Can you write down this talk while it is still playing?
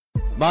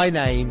My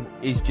name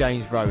is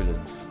James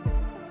Rowlands.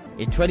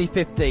 In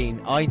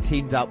 2015, I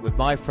teamed up with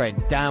my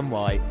friend Dan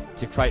White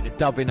to create the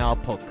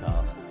WNR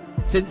Podcast.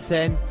 Since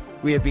then,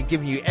 we have been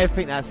giving you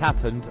everything that's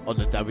happened on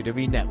the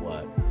WWE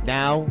Network.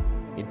 Now,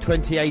 in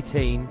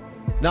 2018,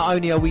 not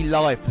only are we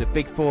live for the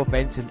Big Four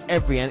events and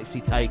every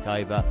NXT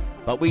takeover,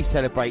 but we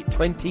celebrate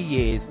 20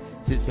 years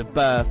since the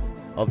birth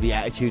of the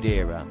Attitude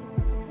Era.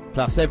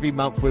 Plus, every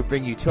month we'll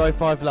bring you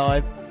 205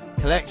 Live,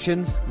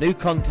 collections, new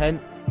content,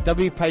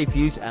 W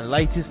pay-per-views and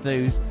latest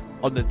news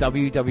on the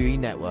WWE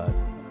Network.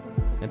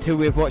 Until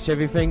we have watched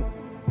everything,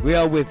 we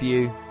are with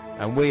you,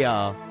 and we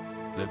are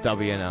the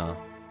WNR.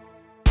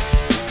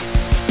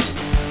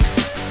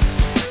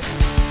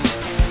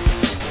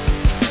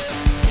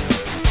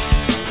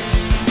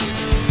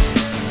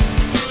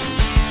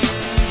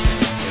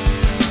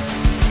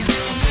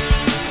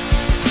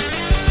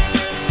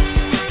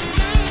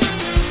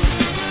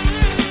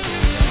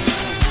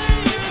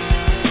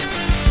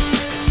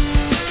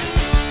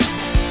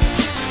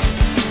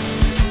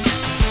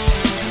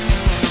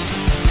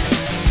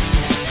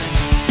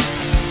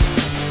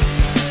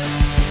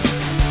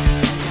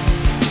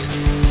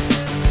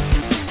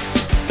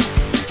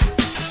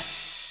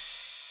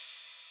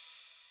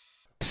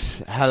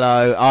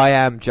 Hello, I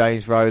am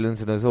James Rowlands,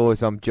 and as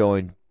always I'm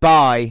joined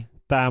by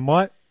Dan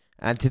White.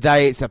 And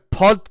today it's a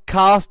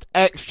podcast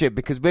extra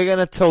because we're going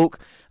to talk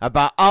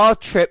about our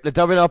trip, the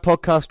WNR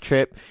podcast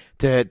trip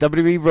to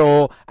WWE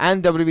Raw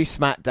and WWE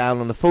SmackDown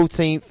on the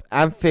 14th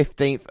and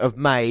 15th of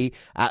May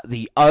at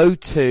the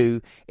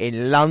O2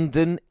 in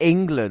London,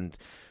 England.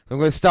 So I'm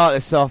going to start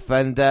this off,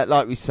 and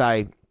like we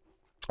say,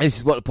 this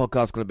is what the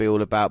podcast is going to be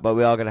all about, but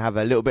we are going to have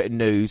a little bit of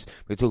news.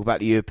 We'll talk about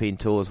the European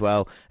Tour as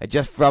well, and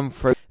just run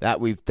through that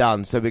we've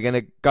done. So we're going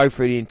to go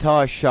through the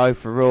entire show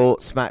for Raw,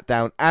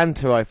 SmackDown, and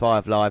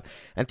 205 Live,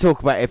 and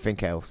talk about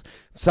everything else.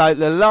 So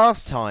the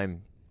last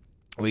time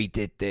we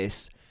did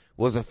this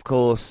was, of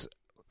course,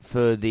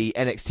 for the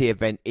NXT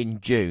event in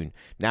June.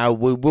 Now,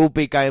 we will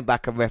be going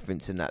back and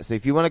referencing that. So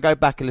if you want to go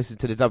back and listen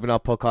to the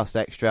WNR Podcast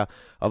Extra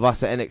of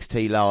us at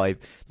NXT Live,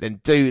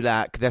 then do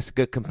that, 'cause that's a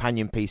good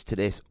companion piece to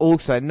this.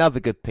 Also, another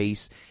good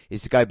piece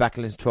is to go back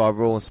and listen to our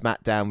Raw and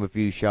SmackDown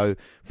review show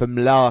from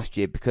last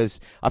year,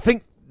 because I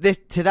think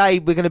today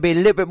we're going to be a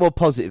little bit more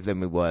positive than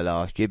we were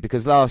last year,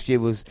 because last year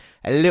was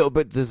a little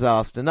bit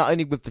disaster, not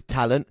only with the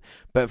talent,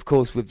 but of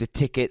course with the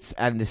tickets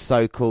and the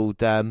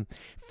so-called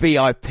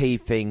VIP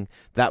thing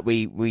that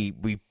we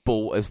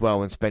bought as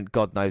well and spent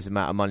God knows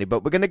amount of money.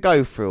 But we're going to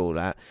go through all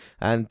that,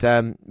 and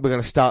we're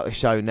going to start the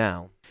show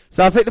now.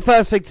 So I think the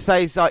first thing to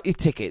say is like your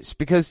tickets,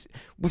 because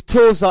with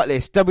tours like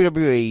this,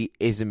 WWE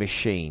is a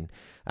machine.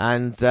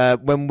 And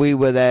when we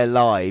were there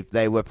live,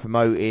 they were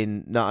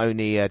promoting not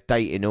only a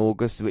date in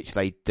August, which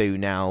they do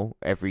now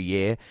every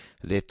year,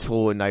 the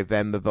tour in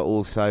November, but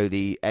also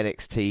the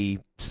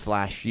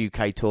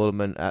NXT/UK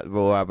tournament at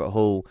Royal Albert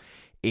Hall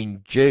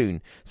in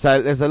June.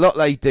 So there's a lot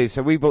they do.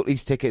 So we bought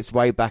these tickets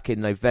way back in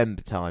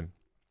November time.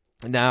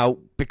 Now,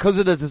 because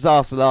of the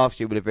disaster last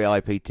year with the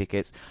VIP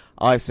tickets,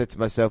 I've said to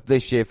myself,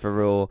 this year for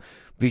Raw,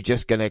 we're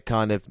just going to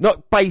kind of,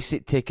 not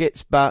basic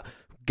tickets, but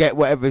get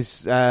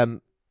whatever's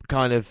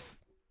kind of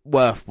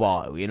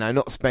worthwhile, you know,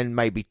 not spend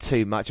maybe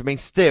too much. I mean,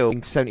 still,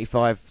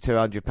 £75 to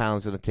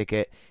 £100 on a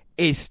ticket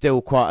is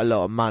still quite a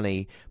lot of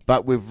money,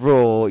 but with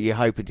Raw, you're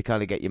hoping to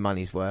kind of get your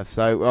money's worth.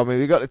 So, I mean,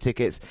 we got the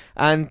tickets,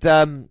 and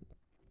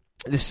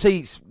the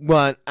seats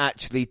weren't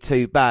actually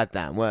too bad,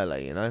 Dan, were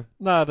they, you know?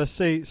 No, the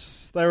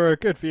seats, they were a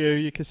good view.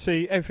 You could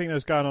see everything that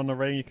was going on in the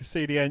ring. You could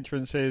see the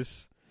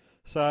entrances.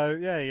 So,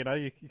 yeah, you know,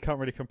 you can't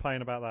really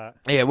complain about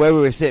that. Yeah, where we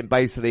were sitting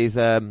basically is,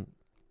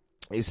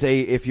 you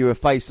see, if you were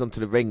faced onto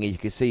the ring, you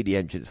could see the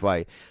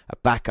entranceway.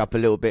 Back up a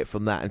little bit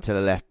from that and to the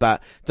left.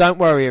 But don't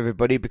worry,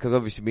 everybody, because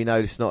obviously we know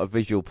this is not a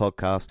visual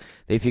podcast.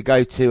 If you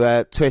go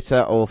to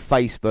Twitter or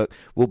Facebook,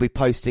 we'll be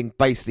posting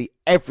basically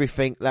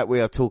everything that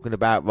we are talking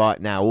about right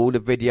now. All the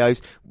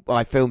videos.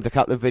 I filmed a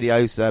couple of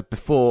videos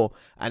before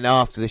and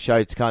after the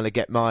show to kind of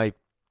get my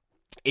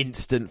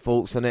instant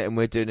thoughts on it, and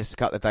we're doing this a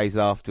couple of days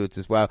afterwards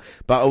as well.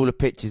 But all the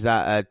pictures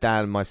that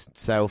Dan and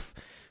myself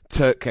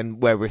took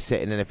and where we're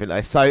sitting and everything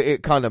like that. So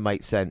it kind of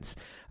makes sense.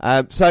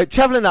 So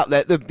travelling up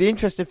there, the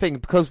interesting thing,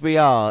 because we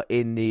are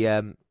in the,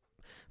 I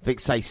think,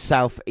 say,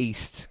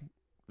 southeast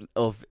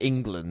of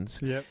England,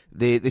 yep,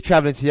 the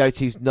travelling to the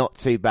O2 is not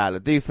too bad. I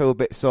do feel a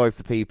bit sorry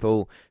for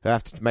people who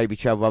have to maybe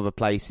travel other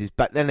places.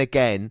 But then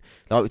again,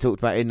 like we talked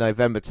about in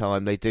November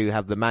time, they do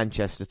have the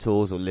Manchester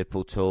tours or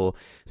Liverpool tour.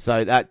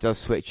 So that does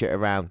switch it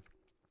around.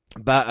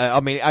 But, I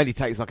mean, it only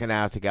takes like an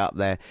hour to get up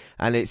there,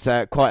 and it's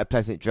quite a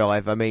pleasant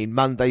drive. I mean,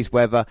 Monday's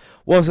weather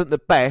wasn't the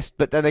best,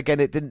 but then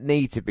again, it didn't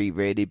need to be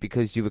really,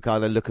 because you were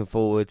kind of looking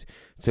forward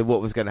to what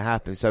was going to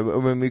happen. So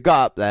when we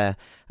got up there,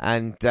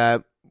 and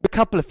a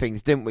couple of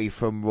things, didn't we,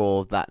 from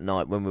Raw that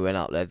night when we went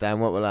up there,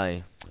 Dan? What were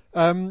they?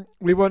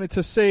 We wanted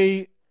to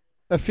see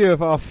a few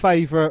of our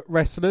favourite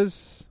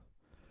wrestlers.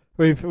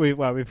 We've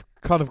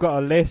kind of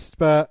got a list,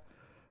 but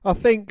I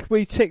think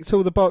we ticked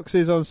all the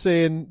boxes on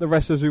seeing the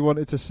wrestlers we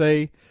wanted to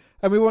see.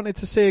 And we wanted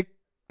to see a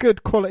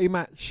good quality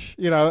match,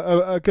 you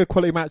know, a good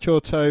quality match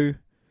or two.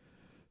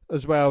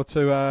 as well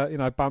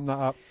to bump that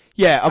up.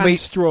 Yeah, I mean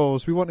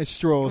straws. We wanted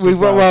straws.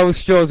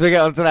 Straws. We'll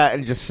get onto that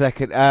in just a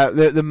second.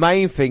 The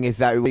main thing is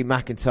that Lee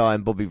McIntyre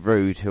and Bobby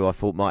Roode, who I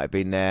thought might have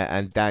been there,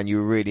 and Dan, you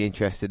were really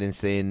interested in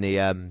seeing the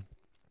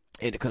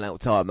Intercontinental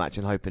title match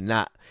and hoping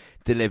that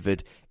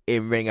delivered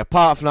in ring.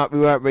 Apart from that, we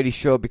weren't really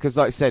sure because,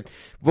 like I said,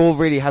 Raw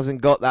really hasn't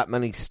got that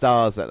many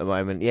stars at the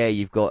moment. Yeah,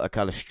 you've got a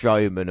kind of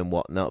Strowman and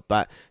whatnot,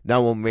 but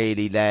no one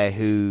really there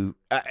who,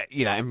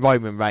 and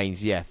Roman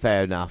Reigns, yeah,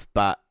 fair enough,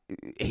 but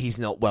he's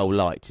not well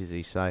liked, is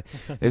he? So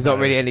there's not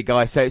really any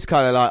guy. So it's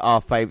kind of like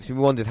our favourites. And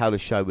we wondered how the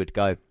show would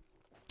go.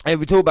 And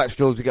we talk about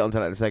straws, we'll get onto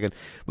that in a second.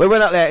 We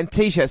went up there in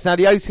T-shirts. Now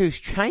the O2's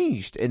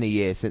changed in a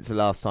year since the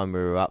last time we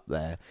were up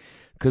there.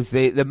 Because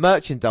the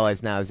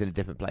merchandise now is in a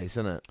different place,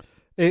 isn't it?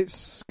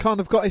 It's kind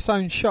of got its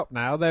own shop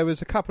now. There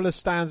was a couple of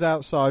stands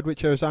outside,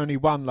 which there was only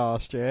one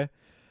last year.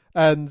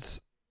 And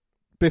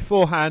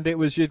beforehand, it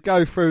was you'd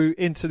go through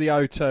into the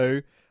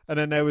O2, and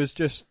then there was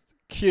just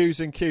queues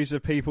and queues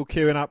of people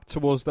queuing up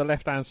towards the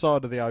left-hand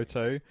side of the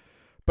O2.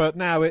 But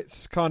now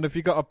it's kind of,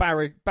 you've got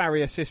a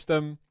barrier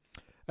system,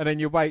 and then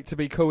you wait to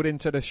be called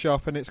into the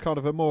shop, and it's kind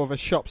of more of a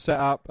shop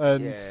setup,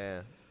 and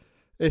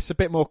it's a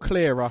bit more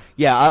clearer.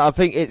 Yeah, I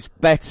think it's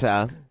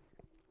better.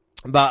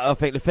 But I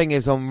think the thing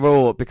is on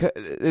Raw, because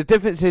the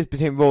difference is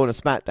between Raw and a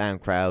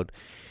SmackDown crowd,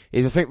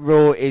 is I think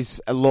Raw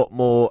is a lot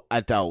more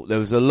adult. There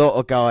was a lot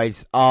of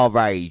guys our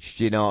age,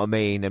 do you know what I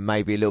mean, and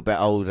maybe a little bit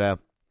older,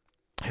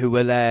 who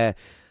were there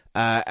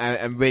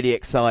and really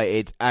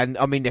excited. And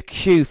I mean, the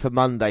queue for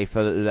Monday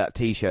for that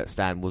T-shirt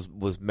stand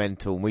was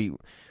mental.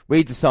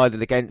 We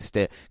decided against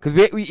it because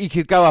you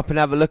could go up and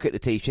have a look at the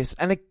T-shirts,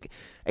 and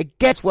I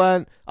guess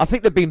I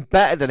think they've been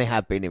better than they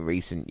have been in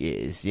recent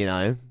years. You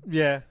know?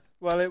 Yeah.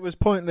 Well, it was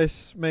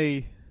pointless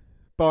me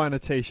buying a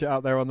T-shirt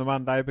out there on the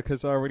Monday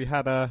because I already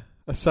had a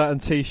certain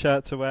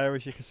T-shirt to wear,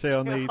 as you can see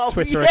on the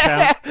Twitter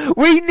account.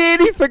 We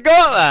nearly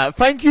forgot that.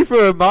 Thank you for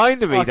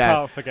reminding me, Dan. I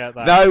can't forget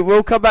that. No,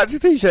 we'll come back to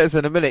T-shirts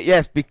in a minute.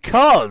 Yes,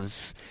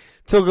 because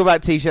talking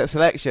about T-shirt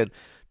selection,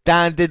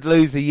 Dan did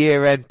lose the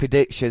year-end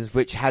predictions,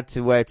 which had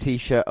to wear a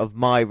T-shirt of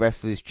my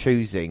wrestler's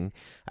choosing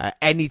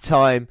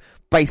anytime.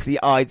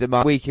 Basically, I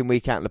demand week in,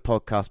 week out in the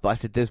podcast. But I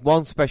said there's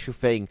one special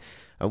thing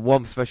and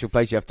one special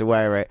place you have to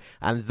wear it,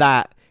 and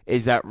that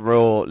is at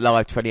Raw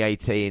Live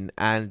 2018.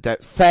 And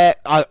fair,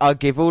 I'll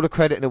give all the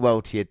credit in the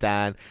world to you,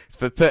 Dan,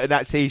 for putting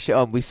that T-shirt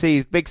on. We see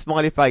his big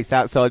smiley face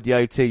outside the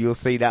O2. You'll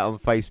see that on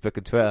Facebook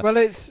and Twitter. Well,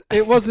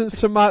 it wasn't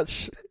so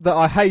much that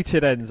I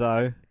hated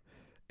Enzo.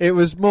 It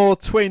was more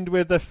twinned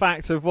with the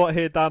fact of what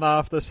he had done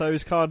after. So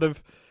it's kind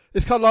of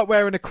like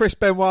wearing a Chris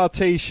Benoit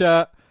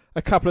T-shirt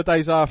a couple of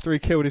days after he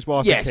killed his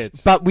wife and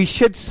kids. But we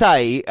should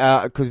say,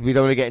 because we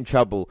don't want to get in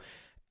trouble,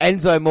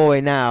 Enzo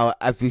Amore now,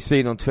 as we've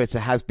seen on Twitter,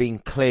 has been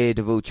cleared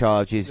of all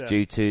charges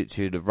due to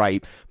the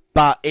rape.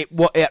 But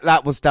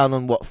that was done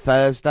on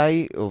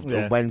Thursday or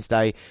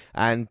Wednesday,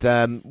 and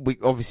we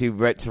obviously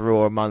went to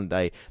Raw on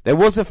Monday. There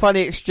was a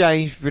funny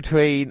exchange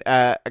between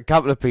a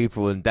couple of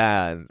people and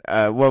Dan.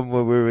 One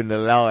when we were in the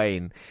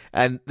line,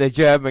 and the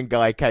German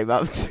guy came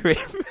up to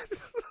him.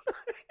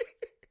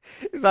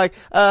 It's like,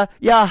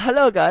 yeah,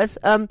 hello guys.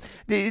 Do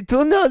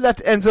you know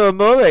that Enzo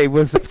Amore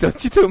was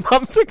abducted 2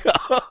 months ago?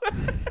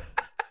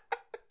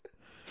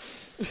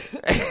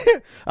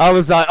 I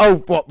was like, oh,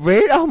 what,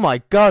 really? Oh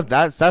my God,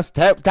 that's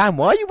terrible. Dan,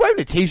 why are you wearing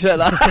a T-shirt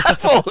like that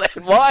for?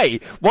 Why?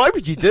 Why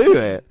would you do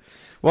it?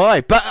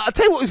 Why? But I'll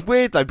tell you what was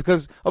weird though,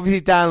 because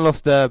obviously Dan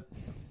lost a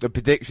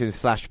prediction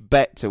 /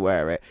 bet to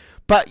wear it.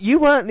 But you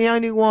weren't the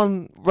only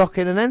one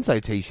rocking an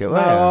Enzo T-shirt, were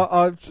you?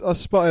 No, I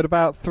spotted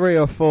about 3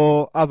 or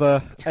 4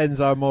 other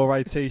Enzo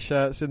Amore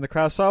T-shirts in the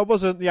crowd, so I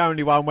wasn't the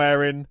only one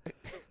wearing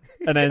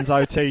an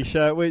Enzo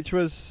T-shirt, which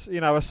was,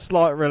 a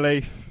slight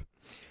relief.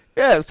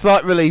 Yeah,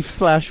 slight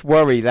relief /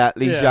 worry that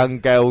these young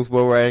girls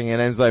were wearing an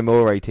Enzo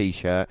Amore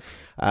T-shirt.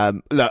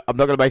 Look, I'm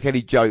not going to make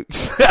any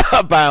jokes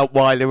about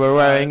why they were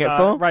wearing it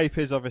for. Rape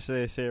is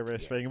obviously a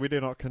serious thing. We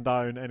do not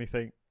condone any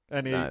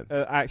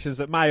actions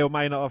that may or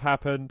may not have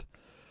happened.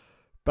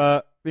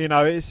 But,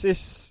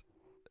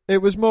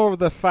 it was more of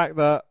the fact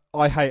that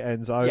I hate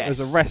Enzo. As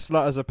a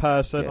wrestler, as a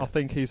person, I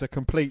think he's a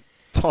complete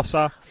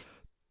tosser.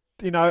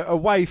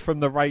 Away from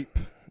the rape.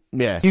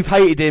 Yeah. You've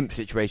hated him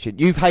situation.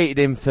 You've hated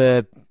him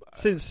for...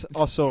 Since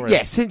I saw him.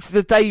 Yeah, since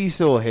the day you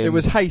saw him. It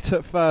was hate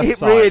at first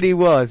sight. It really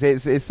was.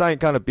 It's something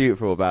kind of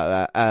beautiful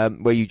about that,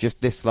 where you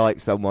just dislike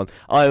someone.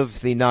 I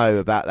obviously know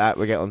about that.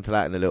 We'll get onto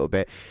that in a little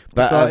bit.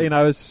 But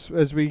so,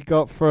 as we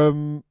got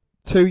from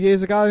 2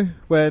 years ago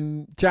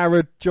when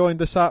Jared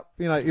joined us up,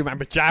 you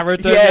remember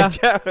Jared, don't you?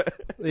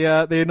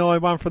 Jared. The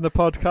annoying one from the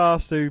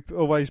podcast who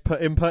always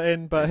put input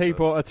in, but he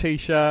bought a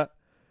T-shirt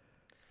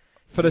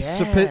for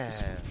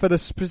the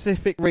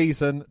specific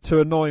reason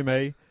to annoy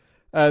me.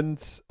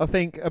 And I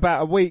think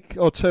about a week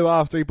or 2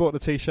 after he bought the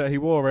T-shirt, he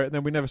wore it, and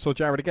then we never saw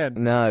Jared again.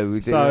 No,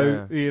 we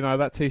didn't. So,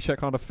 that T-shirt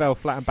kind of fell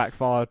flat and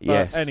backfired.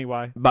 But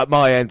anyway. But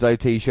my Enzo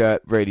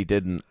T-shirt really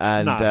didn't.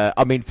 And,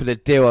 I mean, for the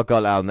deal I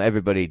got out on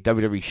everybody,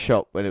 WWE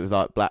shop, when it was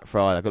like Black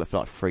Friday, I got it for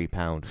like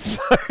 £3.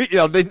 So,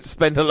 I didn't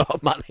spend a lot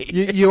of money.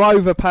 You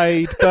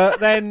overpaid, but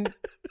then...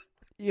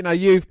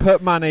 you've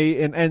put money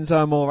in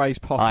Enzo Amore's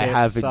pocket. I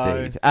have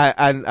indeed,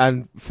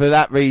 and for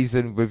that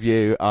reason, with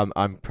you,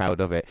 I'm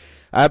proud of it.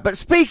 But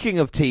speaking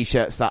of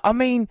t-shirts,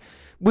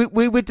 we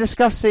were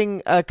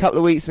discussing a couple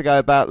of weeks ago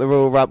about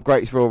the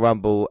Greatest Royal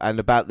Rumble and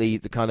about the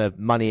kind of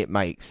money it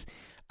makes,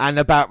 and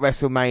about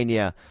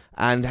WrestleMania.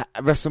 And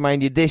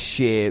WrestleMania this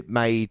year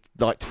made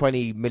like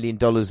 $20 million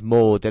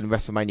more than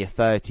WrestleMania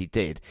 30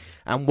 did.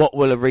 And what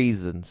were the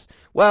reasons?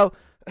 Well,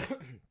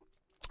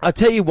 I'll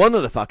tell you one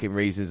of the fucking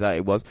reasons that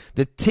it was.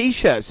 The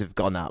t-shirts have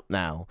gone up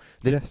now.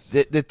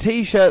 The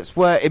t-shirts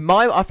were,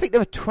 I think they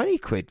were 20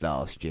 quid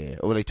last year,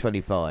 or were they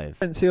 25?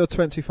 20 or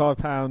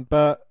 £25,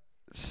 but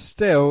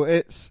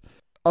still,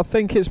 I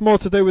think it's more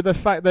to do with the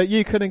fact that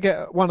you couldn't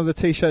get one of the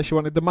t-shirts you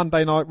wanted, the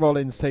Monday Night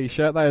Rollins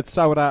t-shirt. They had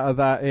sold out of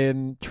that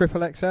in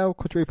triple XL,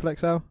 quadruple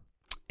XL?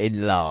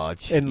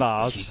 Enlarge,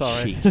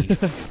 sorry. Cheeky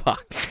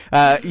fuck.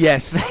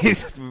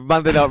 Yes,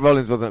 Monday Night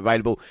Rollins wasn't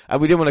available,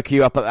 and we didn't want to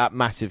queue up at that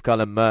massive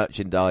kind of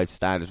merchandise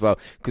stand as well,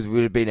 because we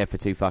would have been there for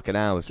 2 fucking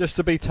hours. Just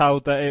to be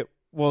told that it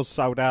was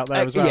sold out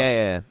there as well.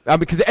 Yeah.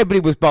 Because everybody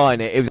was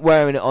buying it. It was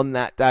wearing it on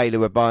that day. They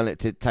were buying it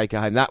to take it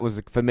home. That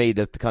was, for me,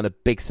 the kind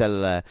of big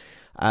seller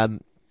there.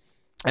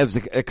 There was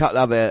a couple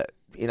of other,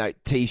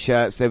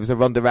 t-shirts. There was a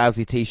Ronda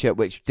Rousey t-shirt,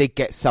 which did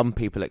get some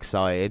people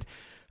excited.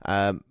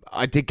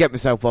 I did get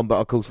myself one, but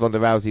of course Ronda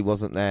Rousey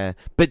wasn't there,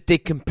 but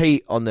did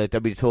compete on the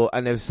W Tour,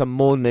 and there was some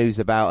more news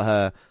about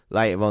her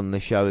later on in the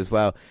show as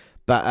well.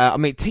 But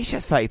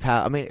t-shirts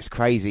 £30. It's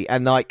crazy.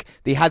 And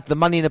they had the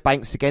Money in the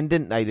Banks again,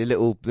 didn't they?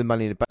 The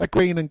Money in the Bank, a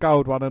green and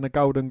gold one and a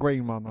gold and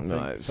green one. I think.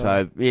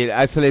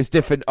 No, so there's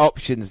different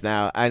options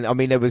now, and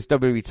there was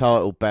WWE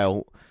title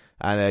belt.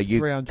 And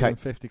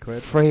 350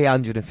 quid.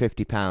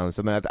 £350.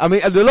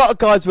 A lot of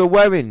guys were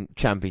wearing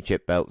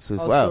championship belts as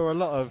well. I saw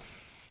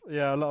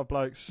a lot of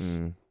blokes,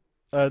 and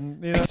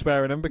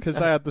wearing them because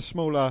they had the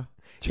smaller,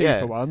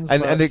 cheaper ones.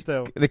 And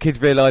still, the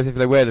kids realise if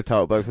they wear the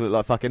title belts, they look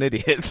like fucking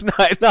idiots.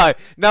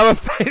 No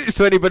offence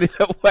to anybody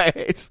that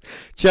wears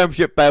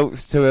championship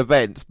belts to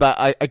events,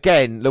 but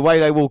again, the way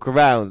they walk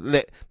around,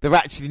 they're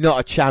actually not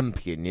a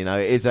champion. It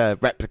is a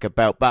replica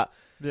belt, but.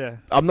 Yeah,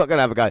 I'm not going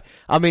to have a go.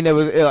 There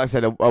was, like I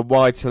said, a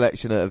wide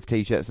selection of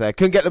t-shirts there.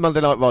 Couldn't get the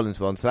Monday Night Rollins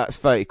one, so that's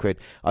 30 quid.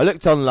 I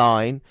looked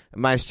online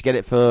and managed to get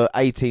it for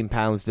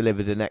 £18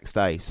 delivered the next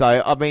day.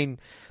 So,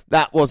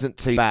 that wasn't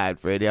too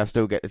bad, really. I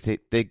still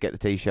did get the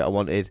t-shirt I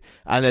wanted.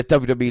 And a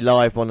WWE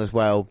Live one as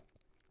well.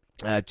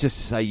 Just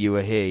to say you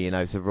were here,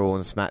 it's a Raw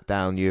and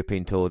SmackDown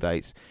European Tour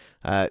dates.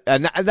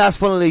 And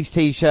that's one of these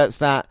t-shirts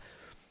that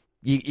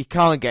you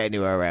can't get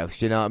anywhere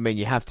else, you know what I mean?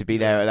 You have to be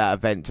there at that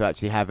event to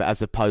actually have it,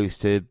 as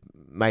opposed to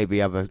maybe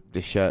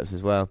the shirts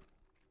as well.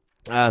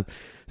 The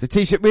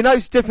t-shirt, we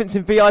noticed a difference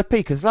in VIP,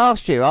 because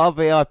last year our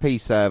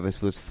VIP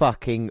service was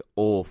fucking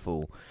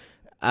awful.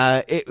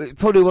 It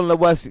probably one of the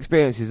worst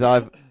experiences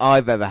I've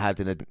ever had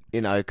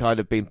in kind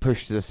of being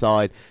pushed to the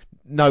side,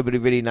 nobody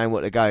really knowing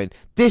what they're going.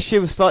 This year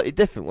was slightly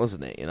different,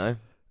 wasn't it?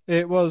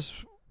 It was,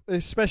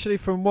 especially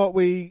from what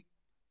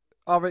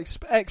our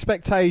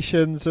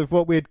expectations of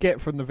what we'd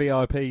get from the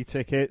VIP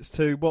tickets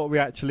to what we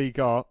actually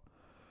got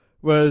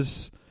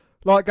was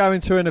like going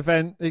to an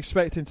event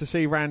expecting to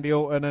see Randy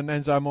Orton and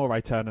Enzo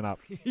Amore turning up.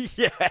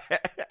 Yeah.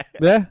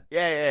 Yeah?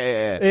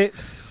 Yeah.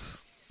 It's,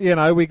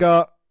 we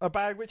got a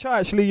bag which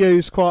I actually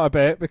use quite a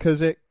bit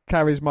because it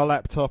carries my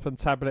laptop and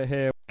tablet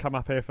here, come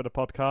up here for the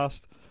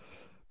podcast.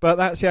 But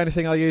that's the only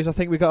thing I use. I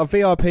think we got a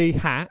VIP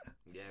hat.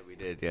 Yeah, we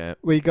did, yeah.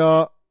 We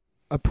got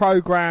a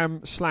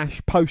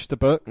program/poster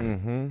book.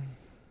 Mm-hmm.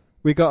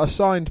 We got a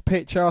signed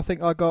picture. I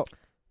think I got...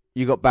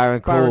 You got Baron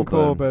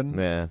Corbin.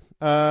 Yeah.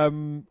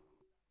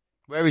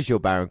 Where is your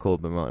Baron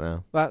Corbin right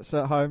now? That's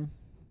at home.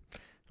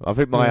 I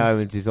think my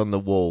Owens is on the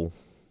wall.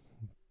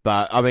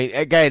 But,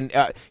 again,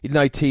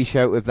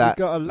 t-shirt with that.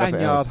 We got a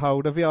lanyard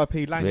holder,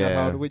 VIP lanyard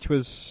holder, which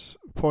was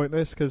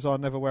pointless because I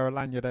never wear a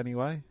lanyard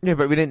anyway. Yeah,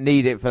 but we didn't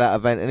need it for that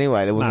event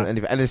anyway. There wasn't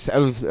anything. And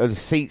the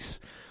seats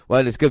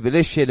weren't as good. But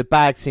this year, the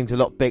bag seemed a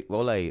lot big.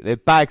 Well,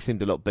 the bag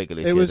seemed a lot bigger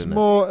this year. It was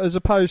more, as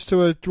opposed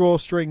to a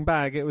drawstring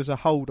bag, it was a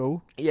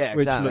holdall. Yeah,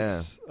 which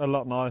looks a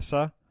lot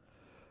nicer.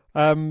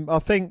 I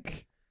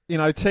think...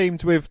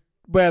 teamed with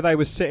where they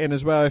were sitting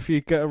as well. If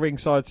you get a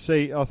ringside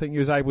seat, I think you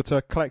was able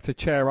to collect a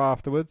chair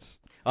afterwards.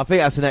 I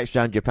think that's an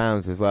extra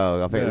 £100 as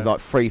well. I think it was like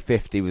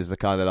 $350 was the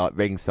kind of like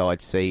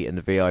ringside seat, and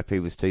the VIP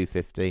was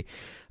 $250.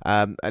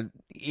 And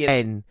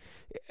again,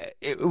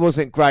 it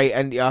wasn't great.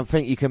 And I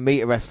think you can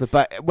meet a wrestler,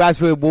 but as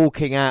we were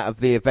walking out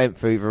of the event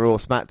through the Raw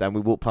SmackDown,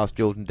 we walked past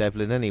Jordan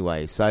Devlin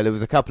anyway. So there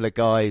was a couple of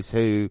guys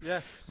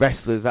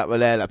wrestlers that were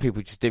there that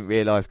people just didn't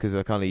realise because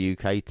they're kind of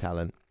UK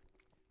talent.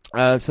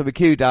 So we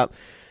queued up.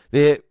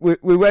 We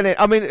went in.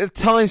 At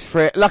times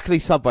for it. Luckily,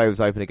 Subway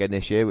was open again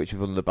this year, which was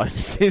one of the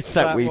bonuses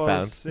that we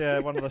found. Yeah,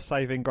 one of the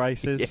saving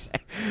graces.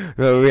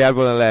 So we had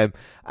one of them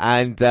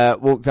and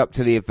walked up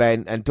to the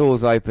event, and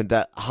doors opened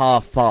at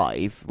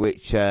 5:30,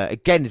 which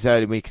again is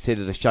early when you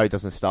consider the show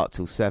doesn't start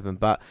till 7.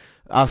 But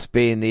us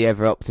being the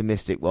ever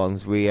optimistic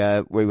ones, we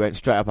went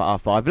straight up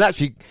at 5:30. And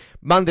actually,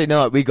 Monday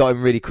night we got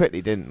in really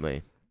quickly, didn't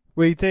we?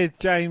 We did.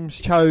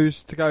 James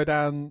chose to go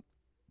down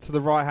to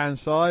the right-hand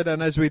side,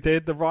 and as we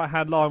did, the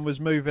right-hand line was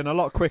moving a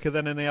lot quicker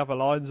than any other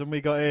lines, and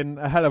we got in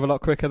a hell of a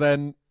lot quicker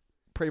than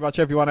pretty much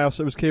everyone else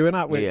that was queuing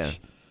up, which,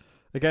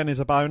 again, is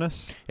a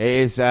bonus. It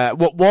is.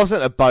 What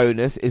wasn't a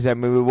bonus is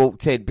when we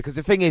walked in, because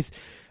the thing is,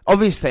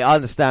 obviously, I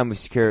understand with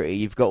security,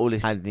 you've got all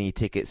this handing your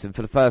tickets, and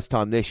for the first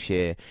time this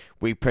year,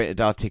 we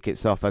printed our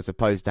tickets off as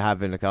opposed to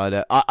having a kind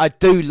of... I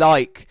do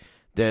like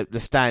the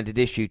standard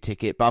issue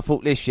ticket, but I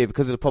thought this year,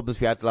 because of the problems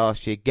we had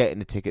last year, getting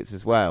the tickets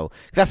as well. 'Cause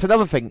that's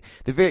another thing.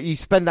 You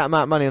spend that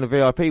amount of money on the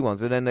VIP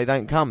ones, and then they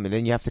don't come, and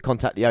then you have to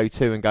contact the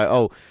O2 and go,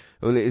 oh,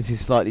 well, this is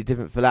slightly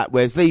different for that.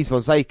 Whereas these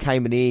ones, they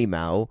came in the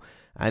email,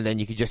 and then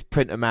you could just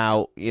print them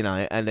out, you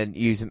know, and then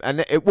use them.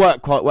 And it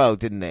worked quite well,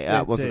 didn't it?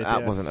 That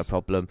wasn't a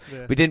problem.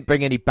 Yeah. We didn't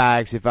bring any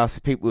bags with us.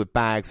 People with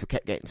bags, we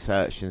kept getting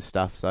searched and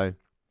stuff, so...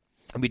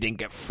 And we didn't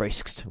get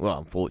frisked. Well,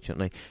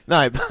 unfortunately.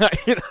 No,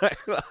 but, you know,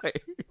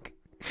 like...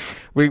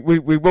 We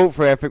walked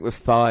through, everything was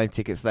fine,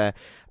 tickets there.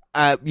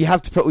 You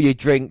have to put all your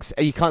drinks,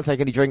 you can't take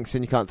any drinks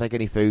in, you can't take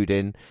any food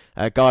in.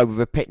 A guy with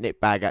a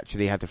picnic bag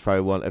actually had to throw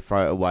it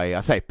away.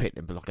 I say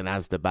picnic, but like an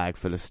Asda bag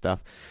full of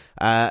stuff.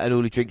 And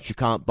all the drinks you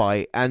can't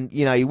buy. And,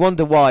 you know, you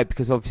wonder why,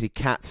 because obviously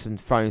caps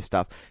and throwing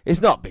stuff. It's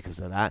not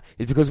because of that.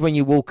 It's because when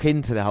you walk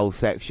into the whole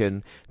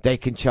section, they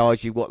can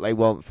charge you what they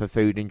want for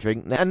food and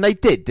drink. And they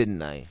did, didn't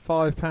they?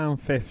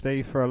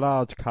 £5.50 for a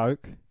large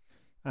Coke.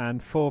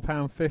 And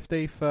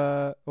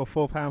 £4.50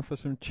 £4 for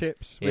some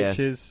chips, which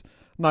is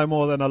no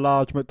more than a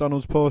large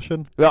McDonald's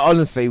portion. Well,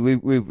 honestly,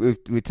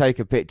 we've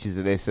taken pictures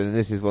of this, and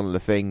this is one of the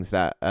things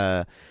that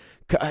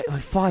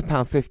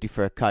 £5.50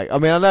 for a Coke. I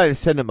mean, I know in the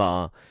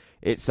cinema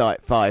it's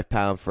like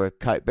 £5 for a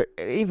Coke, but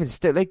even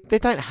still, they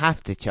don't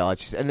have to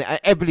charge. And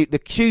the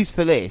queues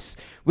for this,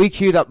 we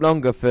queued up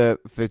longer for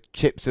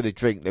chips and a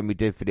drink than we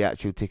did for the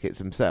actual tickets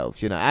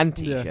themselves, you know, and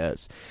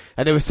T-shirts. Yeah.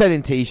 And they were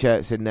selling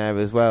T-shirts in there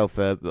as well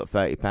for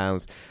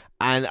 £30.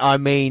 And I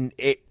mean,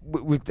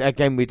 we've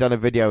done a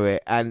video of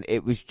it, and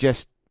it was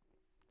just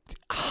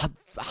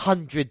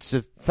hundreds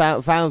of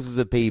thousands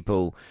of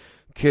people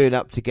queuing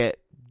up to get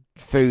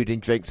food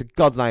and drinks, and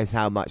God knows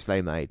how much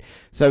they made.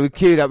 So we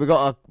queued up. We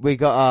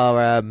got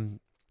our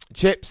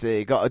chips.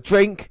 We got a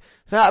drink.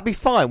 So that'd be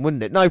fine,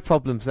 wouldn't it? No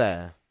problems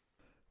there.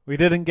 We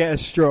didn't get a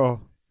straw.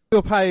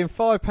 You're paying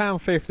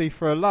 £5.50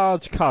 for a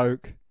large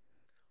Coke.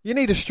 You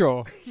need a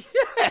straw.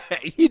 Yeah,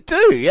 you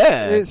do.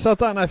 Yeah. I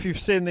don't know if you've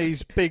seen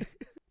these big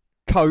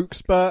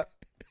Cokes, but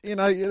you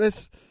know, you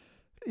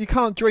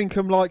can't drink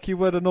them like you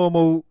would a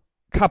normal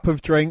cup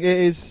of drink.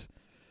 It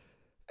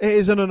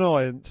is an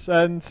annoyance,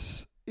 and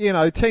you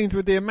know, teamed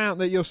with the amount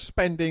that you're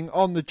spending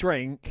on the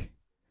drink,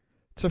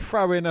 to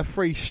throw in a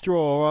free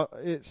straw,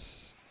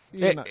 it's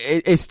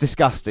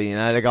disgusting. You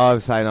know, the guy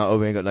was saying, "Oh,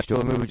 we ain't got no straw,"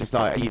 and we were just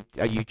like,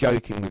 "Are you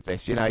joking with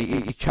this? You know,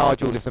 you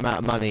charge all this amount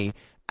of money,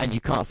 and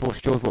you can't afford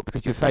straws, what?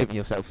 Because you're saving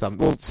yourself some.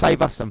 Well,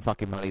 save us some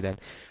fucking money then."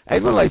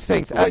 It's one of those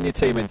things. When you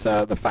team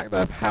into the fact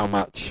of how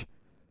much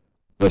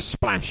the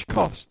splash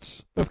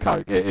costs of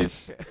Coke, it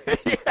is.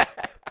 Yeah.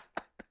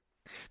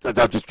 So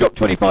they'll just drop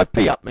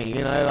 25p up me,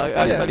 you know, like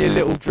it's only a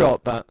little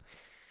drop, but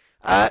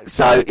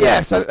so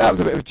that was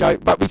a bit of a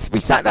joke. But we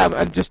sat down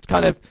and just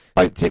kind of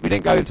poked it. We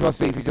didn't go into our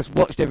seats. We just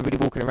watched everybody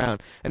walking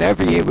around. And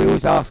every year we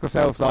always ask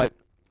ourselves, like,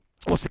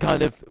 what's going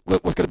to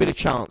be the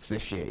chance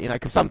this year? You know,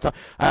 because sometimes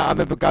I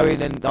remember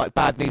going and like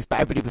bad news,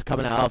 but everybody was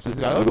coming out afterwards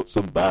and going, "I've got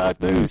some bad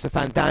news." The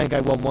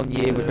Fandango won one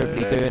year with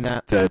everybody doing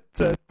that.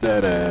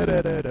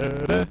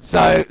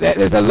 So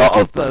there's a lot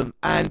of them,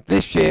 and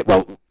this year,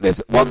 well,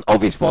 there's one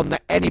obvious one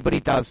that anybody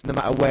does, no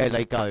matter where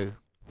they go.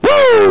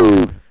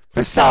 Woo!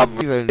 For some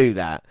reason, do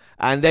that,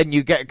 and then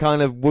you get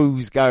kind of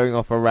woos going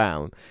off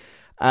around.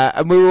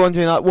 And we were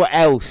wondering, like, what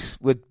else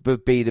would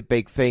be the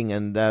big thing,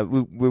 and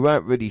we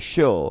weren't really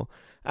sure.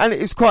 And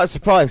it was quite a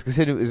surprise,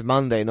 considering it was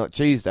Monday, not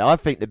Tuesday. I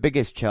think the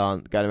biggest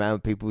chant going around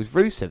with people was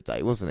Rusev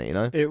Day, wasn't it, you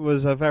know? It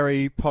was a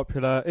very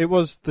popular... It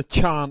was the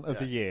chant of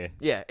the year.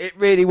 Yeah, it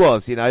really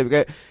was, you know.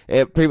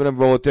 People on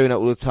Raw doing it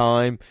all the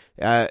time.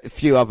 A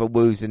few other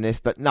woos in this,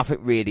 but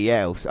nothing really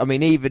else. I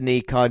mean, even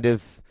the kind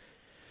of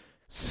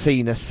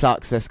Cena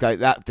sucks, let's go,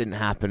 that didn't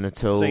happen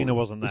at all. Cena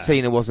wasn't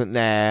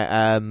there.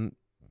 And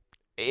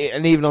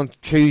even on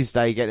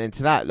Tuesday, getting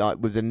into that, like,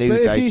 with the New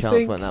Day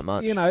chants weren't that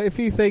much. You know, if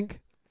you think...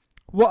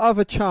 What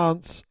other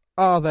chants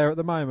are there at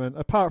the moment,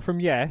 apart from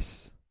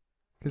Yes?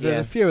 Because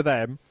there's a few of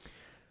them.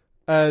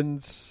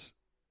 And,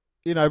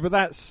 you know, but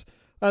that's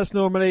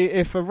normally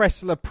if a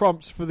wrestler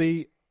prompts for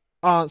the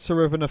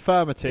answer of an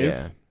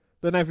affirmative,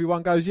 then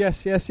everyone goes,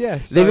 yes, yes,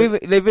 yes. So,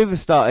 they've even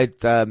started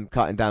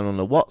cutting down on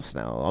the what's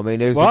now. I mean,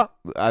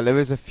 there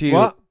is a few...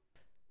 What?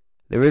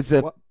 There is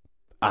a... What?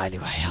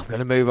 Anyway, I'm going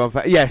to move on.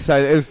 Yeah,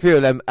 so there's a few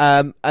of them.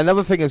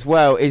 Another thing as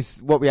well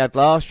is what we had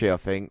last year, I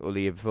think, or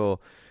the year before,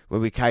 when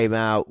we came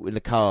out in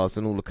the cars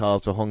and all the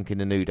cars were honking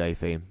the New Day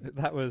theme.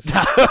 That was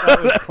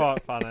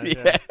quite funny.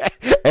 Yeah.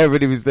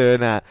 Everybody was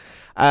doing that.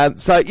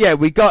 So yeah,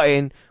 we got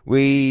in.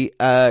 We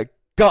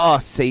got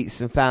our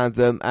seats and found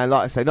them, and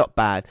like I say, not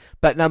bad.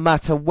 But no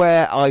matter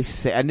where I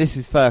sit, and this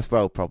is first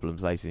world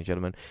problems, ladies and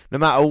gentlemen, no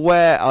matter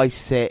where I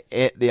sit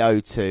at the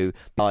O2,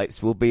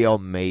 lights will be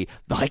on me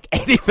like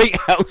anything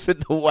else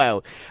in the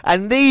world.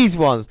 And these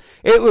ones,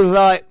 it was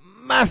like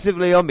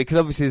massively on me, because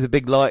obviously there's a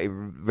big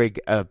lighting rig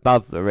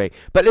above the ring,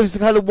 but there was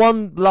kind of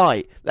one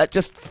light that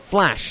just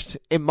flashed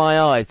in my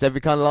eyes every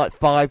kind of like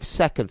 5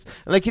 seconds,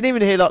 and I can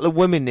even hear like the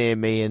women near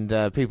me and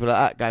people like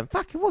that going,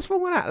 fucking what's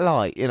wrong with that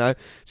light, you know,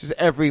 just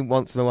every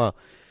once in a while.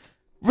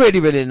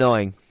 Really, really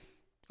annoying.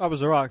 I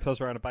was alright because I was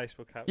wearing a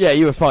baseball cap. Yeah,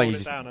 you were fine. You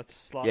just down a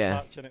slight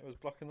touch and it was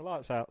blocking the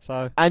lights out.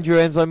 So. And your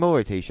Enzo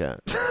Amore t-shirt.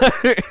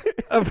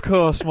 Of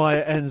course, my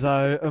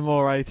Enzo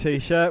Amore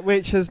t-shirt,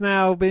 which has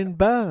now been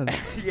burned.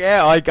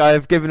 Yeah,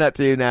 I've given that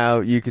to you now.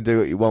 You can do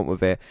what you want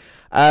with it.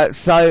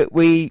 So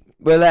we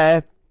were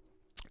there.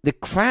 The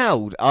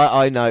crowd,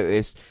 I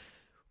noticed,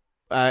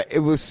 it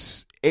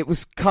was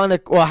kind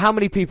of... Well, how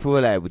many people were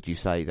there, would you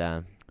say,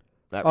 Dan?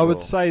 I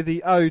would say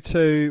the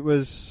O2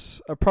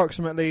 was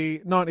approximately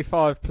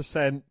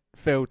 95%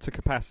 filled to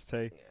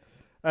capacity.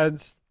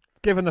 And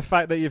given the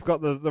fact that you've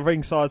got the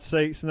ringside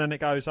seats, and then it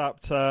goes up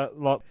to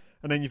like,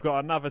 and then you've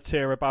got another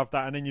tier above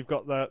that, and then you've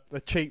got the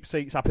cheap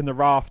seats up in the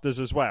rafters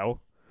as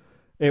well.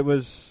 It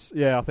was,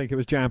 I think it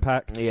was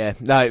jam-packed. Yeah,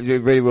 no, it was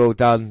really well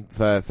done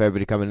for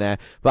everybody coming there.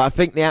 But I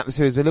think the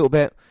atmosphere is a little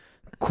bit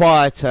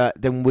quieter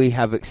than we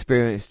have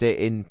experienced it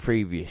in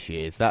previous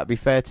years. That'd be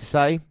fair to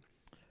say?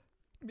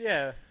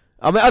 Yeah.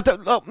 I mean,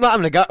 I'm not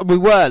having a go. We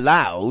were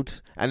loud,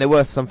 and there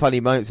were some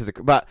funny moments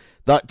but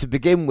like to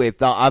begin with,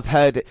 that I've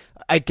heard it,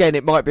 again,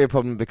 it might be a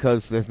problem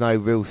because there's no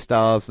real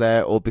stars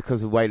there, or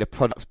because of the way the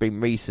product's been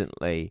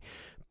recently.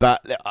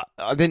 But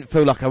I didn't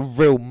feel like a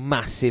real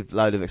massive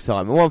load of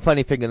excitement. One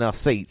funny thing in our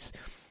seats,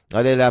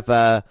 I did have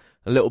a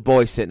little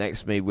boy sit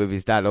next to me with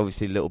his dad.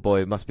 Obviously, the little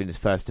boy, it must have been his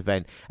first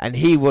event, and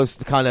he was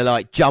kind of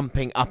like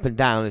jumping up and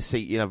down the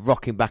seat, you know,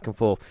 rocking back and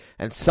forth,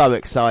 and so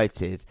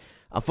excited.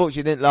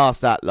 Unfortunately, it didn't last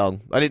that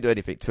long. I didn't do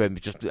anything to him.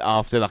 Just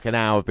after like an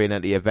hour of being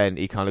at the event,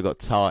 he kind of got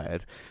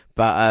tired.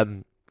 But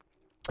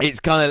it's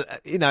kind of,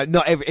 you know,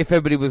 if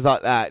everybody was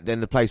like that,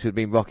 then the place would have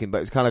been rocking. But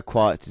it's kind of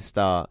quiet to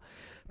start.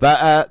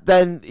 But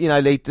then, you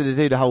know, they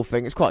do the whole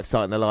thing. It's quite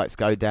exciting. The lights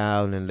go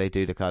down, and they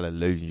do the kind of,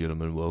 ladies and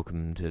gentlemen,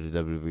 welcome to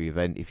the WWE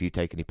event. If you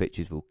take any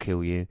pictures, we'll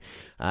kill you.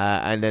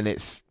 And then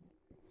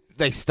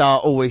they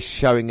start always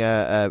showing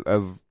a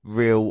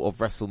reel of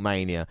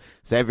WrestleMania.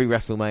 So every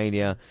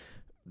WrestleMania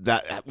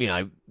that, you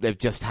know, they've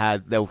just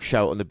had, they'll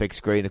show it on the big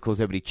screen. Of course,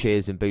 everybody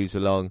cheers and boos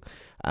along,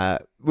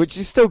 which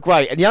is still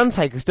great. And The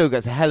Undertaker still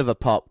gets a hell of a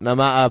pop, no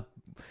matter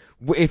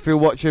if you're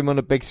watching him on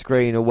a big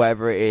screen or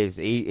whatever it is.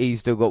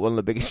 He's still got one of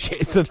the biggest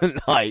cheers of the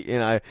night, you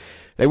know.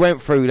 They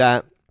went through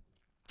that,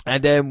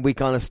 and then we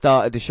kind of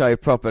started the show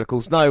proper. Of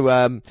course,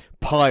 no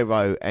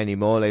pyro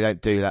anymore. They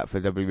don't do that for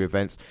WWE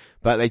events.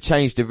 But they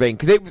changed the ring,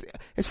 because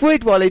it's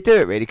weird why they do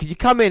it, really, because you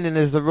come in and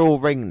there's a Raw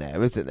ring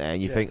there, isn't there?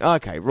 And you think,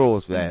 okay,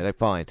 Raw's there, they're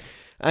fine.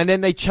 And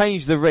then they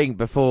change the ring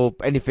before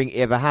anything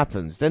ever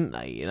happens, didn't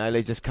they? You know,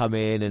 they just come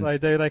in and... They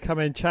do, they come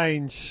in,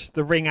 change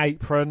the ring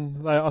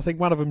apron. I think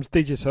one of them's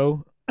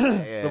digital.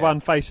 Yeah. The one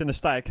facing the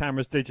static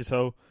camera's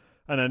digital.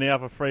 And then the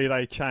other three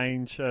they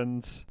change,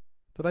 and...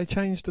 Do they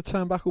change the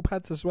turnbuckle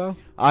pads as well?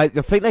 I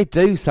think they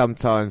do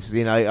sometimes,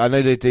 you know. I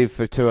know they do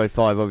for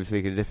 205,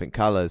 obviously, in different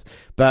colours.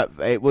 But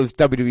it was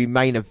WWE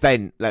main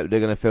event that they're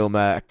going to film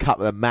a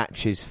couple of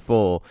matches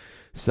for.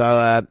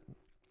 So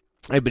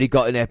everybody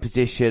got in their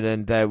position,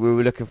 and we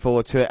were looking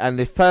forward to it. And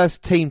the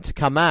first team to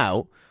come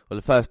out, or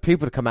the first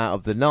people to come out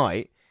of the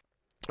night,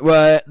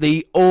 were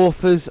the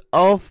Authors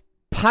of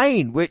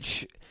Pain,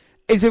 which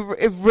is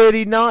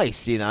really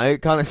nice, you know,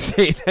 kind of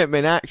seeing them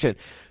in action.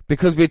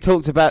 Because we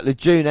talked about the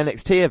June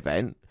NXT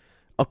event,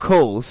 of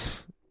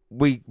course,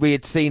 we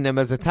had seen them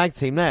as a tag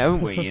team there,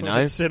 haven't we, you know?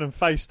 We'd seen them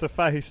face to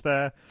face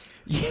there.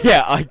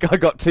 Yeah, I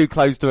got too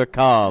close to a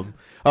calm.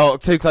 Oh,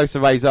 too close to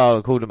Razor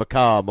and called him a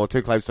calm, or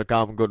too close to a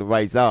calm and called him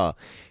Razor.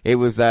 It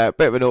was a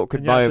bit of an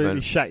awkward moment. You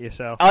absolutely shat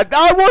yourself. I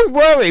was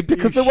worried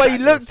because the way he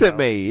looked at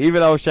me,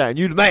 even though I was shouting,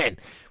 "You the man,"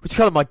 which is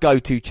kind of my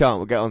go-to chant.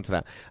 We'll get onto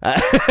that.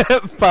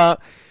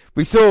 But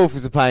we saw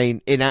Authors of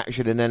Pain in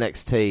action in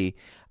NXT,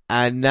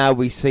 and now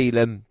we see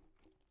them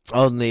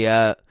on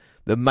the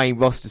main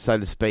roster, so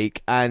to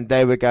speak, and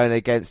they were going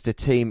against a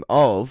team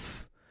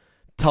of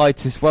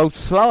Titus World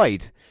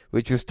Slide,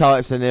 which was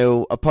Titus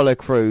O'Neil, Apollo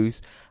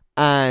Crews,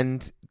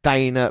 and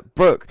Dana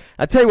Brooke.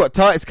 I tell you what,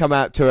 Titus come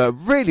out to a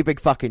really big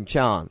fucking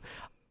chant.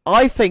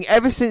 I think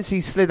ever since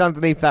he slid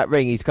underneath that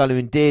ring, he's kind of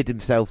endeared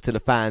himself to the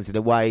fans in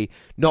a way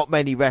not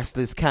many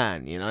wrestlers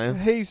can, you know?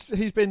 He's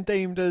been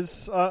deemed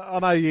as, I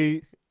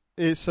know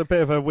it's a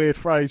bit of a weird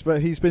phrase,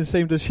 but he's been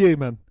deemed as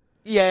human.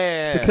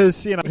 Yeah.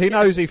 Because, you know, he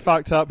knows he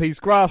fucked up. He's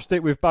grasped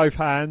it with both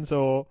hands,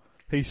 or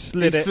he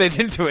slid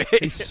into it.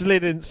 He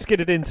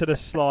skidded into the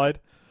slide.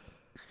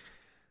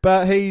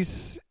 But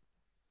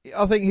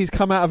I think he's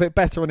come out of it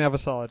better on the other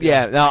side.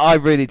 Yeah, no, I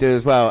really do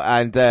as well.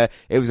 And it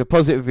was a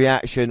positive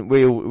reaction.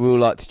 We all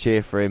like to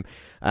cheer for him.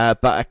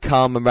 But a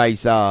calm and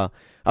Razor.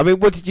 I mean,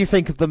 what did you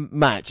think of the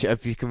match?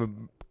 If you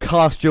can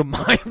cast your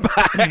mind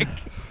back.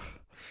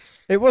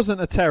 It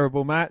wasn't a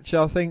terrible match.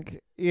 I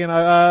think,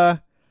 World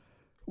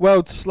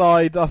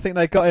Slide, I think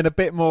they got in a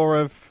bit more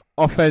of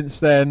offence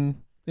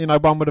than,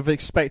 one would have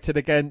expected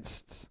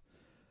against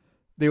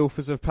the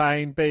Authors of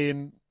Pain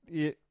being,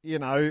 who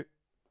they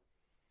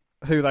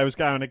was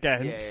going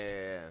against.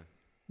 Yeah.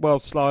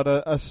 World Slide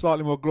are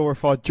slightly more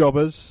glorified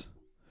jobbers.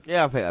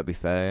 Yeah, I think that'd be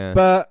fair, yeah.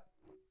 But,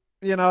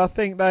 I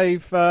think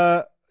they've,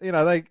 they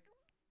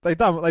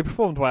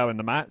performed well in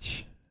the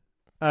match.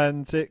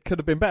 And it could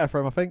have been better for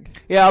him, I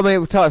think. Yeah, I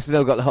mean, Titus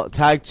still got the hot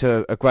tag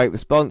to a great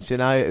response, It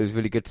was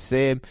really good to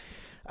see him.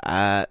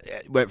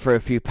 Went through a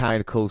few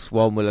pain, of course,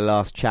 one with the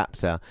last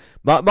chapter.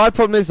 But my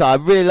problem is I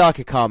really like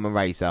a Carmen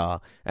Razor,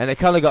 and they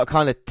kind of got a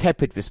kind of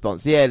tepid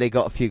response. Yeah, they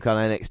got a few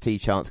kind of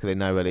NXT chants because they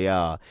know where they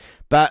are.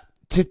 But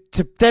to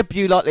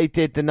debut like they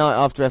did the night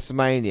after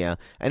WrestleMania,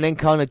 and then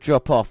kind of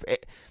drop off,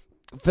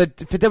 for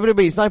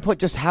WWE, it's no point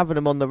just having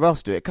them on the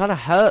roster. It kind of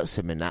hurts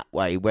them in that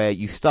way, where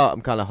you start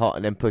them kind of hot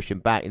and then push them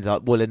back, and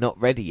like, well, they're not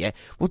ready yet.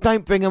 Well,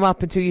 don't bring them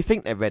up until you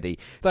think they're ready.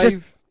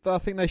 I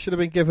think they should have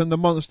been given the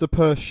monster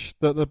push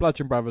that the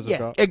Bludgeon Brothers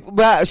have got.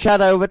 Without a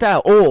shadow of a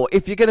doubt. Or,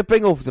 if you're going to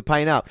bring Authors of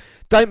Pain up,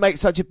 don't make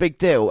such a big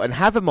deal and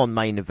have them on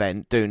main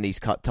event doing these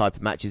type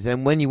of matches.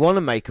 And when you want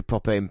to make a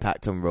proper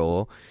impact on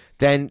Raw,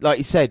 then, like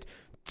you said,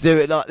 do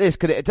it like this,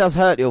 because it does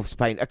hurt the Authors of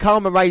Pain.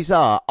 Akama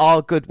Razor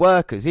are good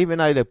workers, even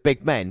though they're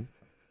big men.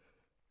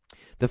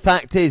 The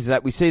fact is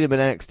that we see them in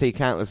NXT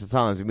countless of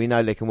times, and we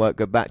know they can work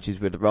good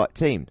matches with the right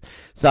teams.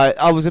 So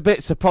I was a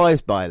bit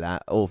surprised by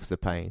that, Authors of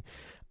Pain.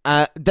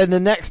 Then the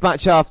next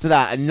match after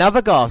that,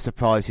 another guy I was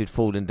surprised who'd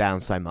fallen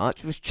down so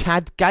much was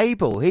Chad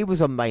Gable. He was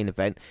on main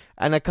event,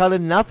 and I got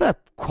another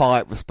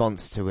quiet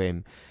response to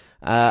him.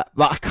 But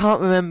I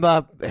can't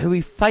remember who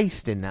he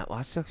faced in that one.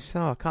 I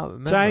can't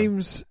remember.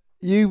 James,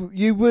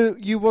 you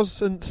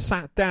wasn't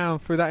sat down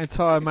through that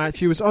entire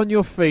match. You was on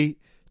your feet,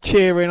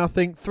 cheering. I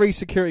think 3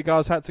 security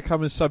guards had to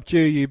come and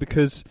subdue you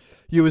because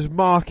you was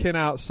marking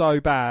out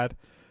so bad,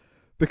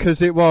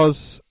 because it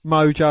was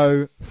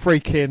Mojo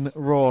freaking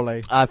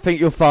Rawley. I think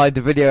you'll find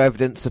the video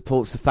evidence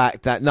supports the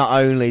fact that not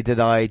only did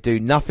I do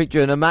nothing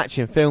during the match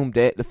and filmed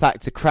it, the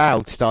fact the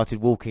crowd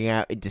started walking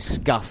out in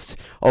disgust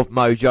of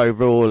Mojo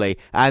Rawley.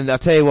 And I'll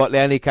tell you what,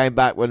 they only came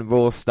back when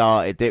Raw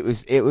started. It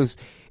was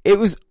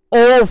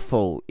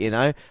awful,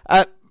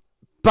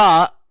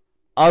 but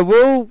I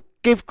will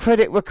give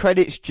credit where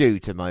credit's due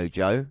to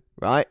Mojo,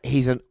 right?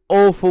 He's an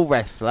awful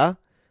wrestler,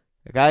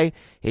 okay?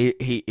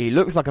 He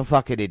looks like a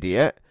fucking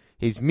idiot.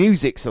 His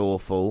music's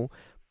awful,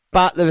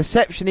 but the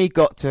reception he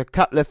got to a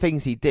couple of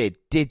things he did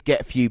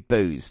get a few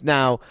boos.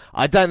 Now,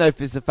 I don't know if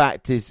it's the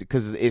fact is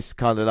because it's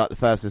kind of like the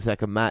first and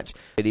second match,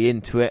 really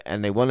into it,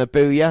 and they want to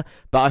boo you,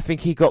 but I think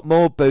he got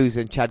more boos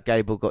than Chad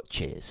Gable got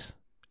cheers.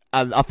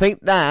 And I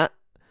think that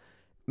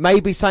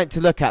may be something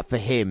to look at for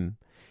him.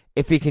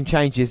 If he can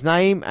change his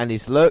name and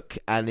his look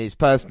and his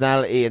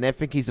personality and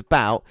everything he's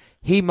about,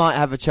 he might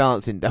have a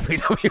chance in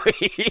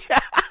WWE.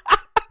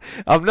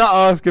 I'm not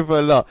asking for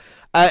a lot.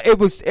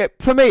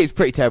 For me, it's a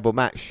pretty terrible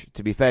match,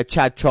 to be fair.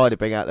 Chad tried to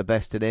bring out the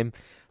best in him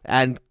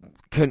and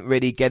couldn't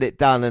really get it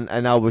done,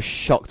 and I was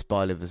shocked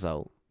by the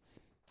result.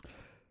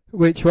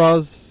 Which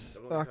was,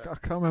 I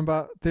can't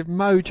remember, did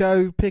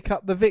Mojo pick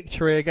up the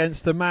victory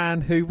against the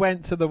man who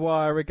went to the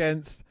wire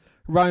against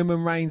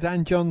Roman Reigns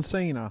and John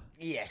Cena?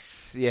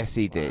 Yes,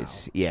 he did. Wow.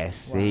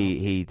 Yes, wow.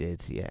 He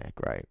did. Yeah,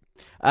 great.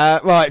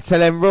 Right, so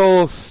then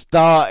Raw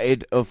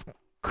started, of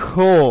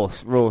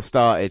course,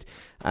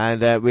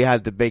 and we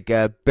had the big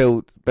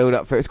build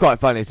up for it. It's quite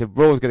funny. So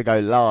Raw's going to go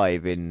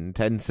live in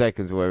 10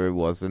 seconds, where it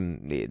was,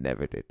 and it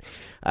never did.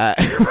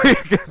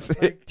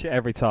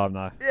 Every time,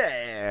 though.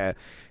 Yeah,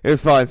 it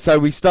was fine. So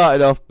we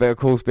started off, but of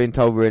course, being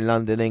told we're in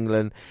London,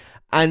 England,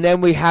 and then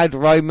we had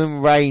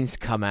Roman Reigns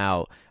come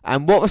out.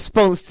 And what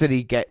response did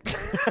he get?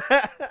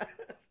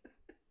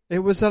 It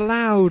was a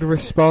loud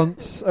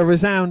response, a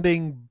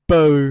resounding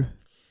boo.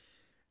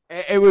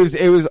 It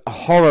was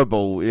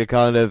horrible, the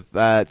kind of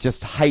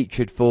just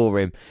hatred for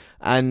him.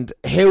 And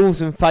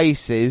heels and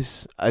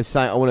faces are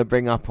something I want to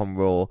bring up on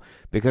Raw,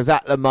 because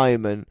at the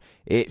moment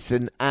it's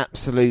an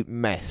absolute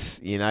mess.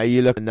 You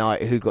look at the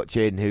night, who got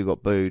cheered and who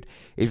got booed.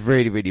 It's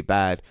really, really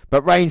bad.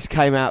 But Reigns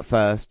came out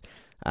first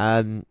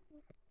to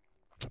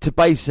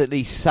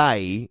basically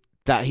say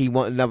that he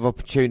wanted another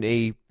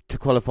opportunity to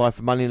qualify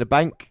for Money in the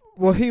Bank.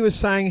 Well, he was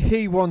saying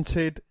he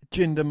wanted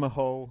Jinder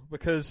Mahal,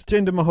 because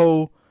Jinder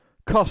Mahal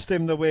cost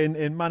him the win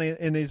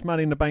in his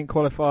Money in the Bank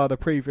qualifier the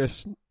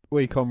previous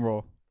week on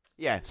Raw.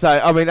 Yeah, so,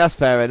 I mean, that's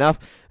fair enough.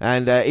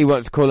 And he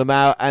wanted to call him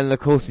out. And, of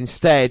course,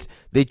 instead,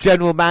 the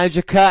general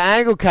manager, Kurt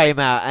Angle, came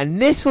out. And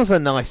this was a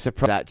nice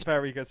surprise.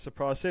 Very good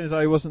surprise, seeing as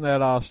though he wasn't there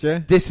last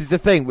year. This is the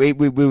thing. We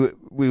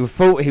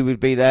thought he would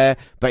be there,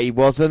 but he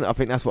wasn't. I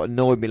think that's what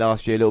annoyed me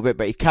last year a little bit.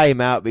 But he came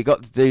out. We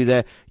got to do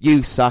the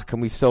You Suck,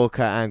 and we saw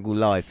Kurt Angle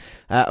live.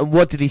 And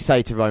what did he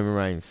say to Roman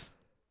Reigns?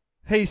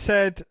 He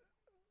said,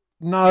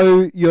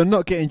 no, you're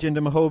not getting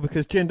Jinder Mahal,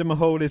 because Jinder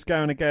Mahal is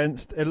going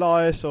against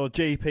Elias or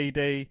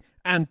GPD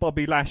and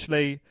Bobby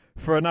Lashley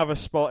for another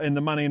spot in the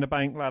Money in the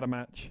Bank ladder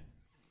match.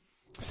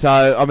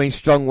 So, I mean,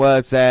 strong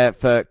words there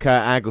for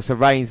Kurt Angle. So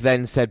Reigns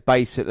then said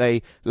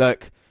basically,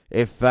 look,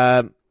 if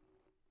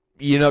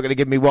you're not going to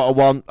give me what I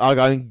want, I'll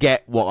go and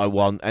get what I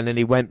want. And then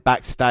he went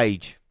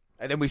backstage.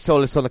 And then we saw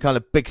this on the kind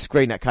of big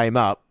screen that came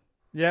up.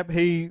 Yep,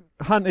 he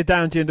hunted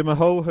down Jinder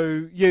Mahal,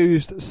 who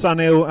used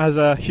Sunil as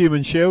a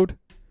human shield.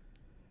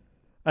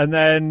 And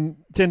then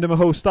Jinder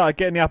Mahal started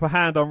getting the upper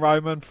hand on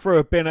Roman, threw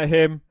a bin at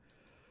him,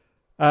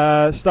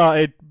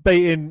 started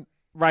beating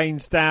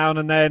Reigns down,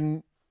 and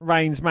then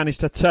Reigns managed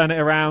to turn it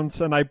around,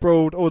 and they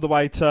brawled all the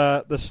way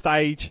to the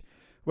stage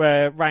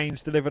where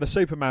Reigns delivered a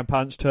Superman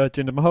punch to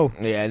Jinder Mahal.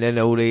 Yeah, and then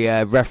all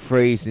the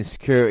referees and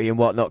security and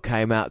whatnot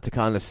came out to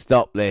kind of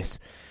stop this.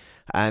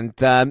 And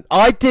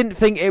I didn't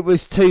think it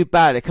was too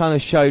bad. It kind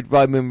of showed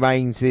Roman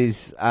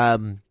Reigns'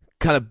 kind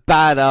of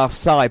badass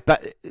side,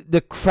 but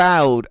the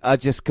crowd are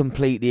just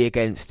completely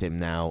against him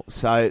now.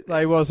 So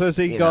they was, as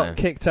he got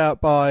kicked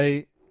out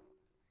by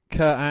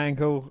Kurt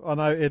Angle. I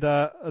noted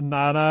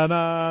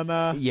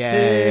na.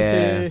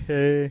 Yeah.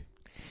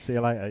 See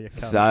you later, you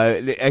cunt.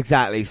 So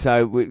exactly.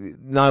 So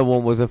no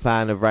one was a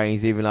fan of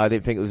Reigns, even though I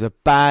didn't think it was a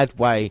bad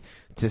way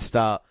to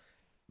start.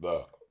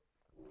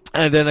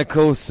 And then of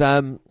course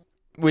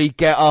we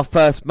get our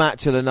first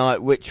match of the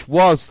night, which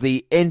was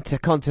the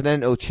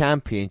Intercontinental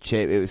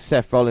Championship. It was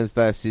Seth Rollins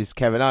versus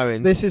Kevin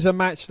Owens. This is a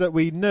match that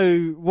we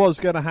knew was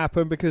going to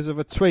happen because of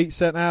a tweet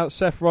sent out.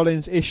 Seth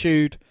Rollins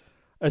issued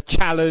a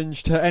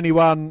challenge to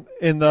anyone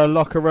in the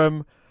locker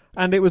room,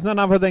 and it was none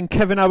other than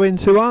Kevin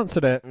Owens who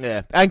answered it.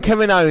 Yeah, and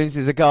Kevin Owens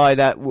is a guy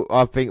that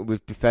I think it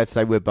would be fair to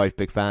say we're both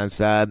big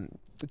fans.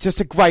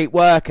 Just a great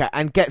worker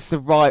and gets the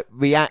right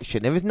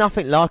reaction. There is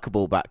nothing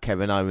likeable about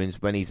Kevin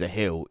Owens when he's a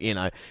heel, you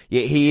know.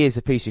 He is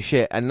a piece of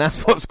shit, and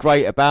that's what's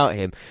great about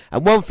him.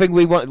 And one thing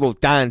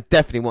Dan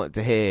definitely wanted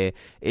to hear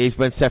is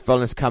when Seth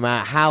Rollins come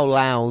out, how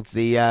loud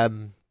the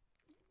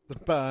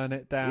burn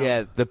it down.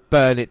 Yeah, the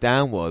burn it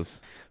down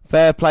was.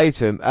 Fair play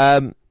to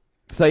him.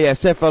 So yeah,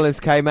 Seth Rollins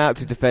came out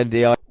to defend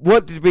the.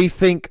 What did we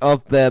think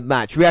of the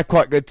match? We had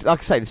quite good. Like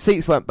I say, the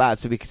seats weren't bad,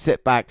 so we could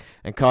sit back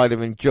and kind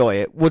of enjoy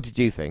it. What did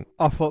you think?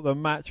 I thought the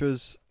match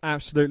was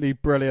absolutely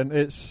brilliant.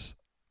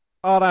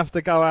 I'd have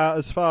to go out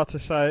as far to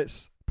say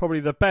it's probably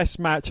the best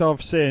match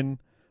I've seen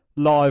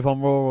live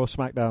on Raw or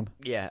SmackDown.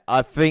 Yeah,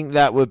 I think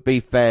that would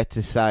be fair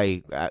to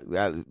say.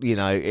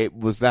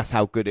 That's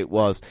how good it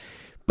was.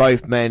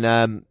 Both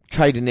men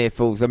trading near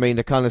falls. I mean,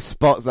 the kind of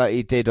spots that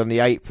he did on the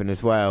apron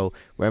as well,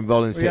 when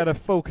Rollins... We had a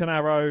Falcon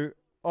Arrow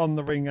on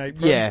the ring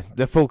apron. Yeah,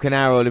 the Falcon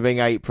Arrow on the ring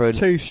apron.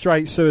 2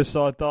 straight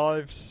suicide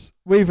dives.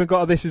 We even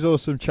got a This Is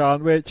Awesome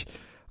chant, which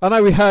I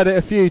know we heard it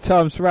a few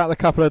times throughout the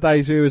couple of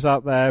days we was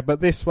up there, but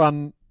this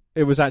one,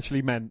 it was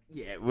actually meant.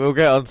 Yeah, we'll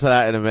get onto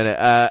that in a minute.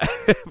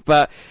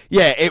 But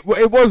yeah, it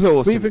was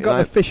awesome. We even got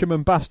the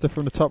Fisherman Buster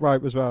from the top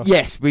rope as well.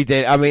 Yes, we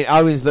did. I mean,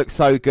 Owens looked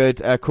so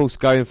good. Of course,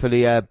 going for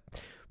the...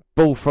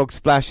 bullfrog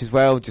splash as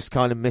well, just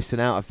kind of missing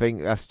out. I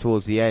think that's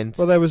towards the end.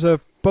 Well, there was a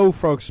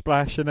bullfrog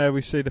splash, and there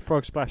we see the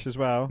frog splash as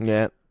well.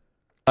 Yeah,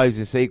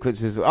 closing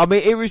sequences. I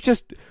mean, it was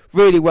just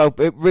really well,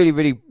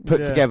 really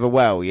put together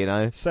well. You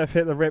know, Seth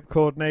hit the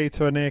ripcord knee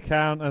to a near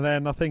count, and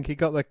then I think he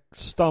got the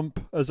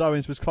stomp as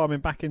Owens was climbing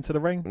back into the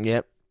ring.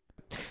 Yep.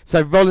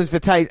 So Rollins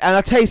retained, and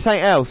I'll tell you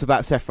something else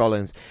about Seth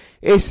Rollins.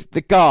 It's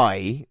the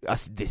guy.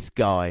 That's this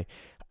guy.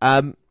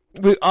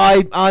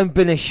 I've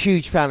been a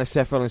huge fan of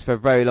Seth Rollins for a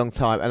very long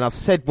time, and I've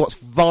said what's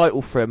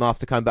vital for him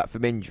after coming back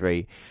from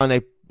injury. And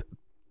they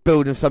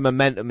building some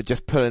momentum and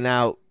just pulling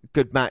out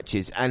good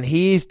matches, and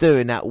he is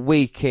doing that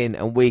week in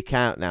and week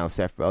out now,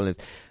 Seth Rollins.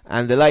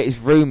 And the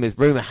latest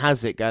rumour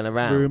has it going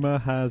around. Rumour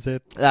has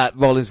it that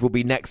Rollins will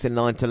be next in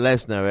line to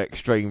Lesnar at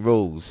Extreme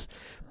Rules.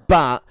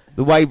 But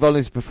the way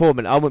Rollins is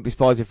performing, I wouldn't be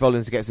surprised if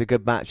Rollins gets a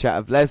good match out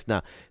of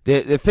Lesnar.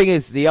 The thing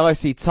is, the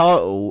IC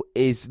title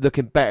is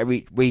looking better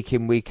week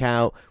in, week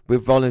out,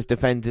 with Rollins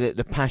defending it,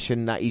 the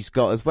passion that he's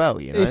got as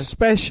well, you know?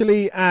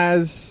 Especially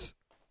as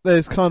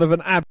there's kind of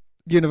an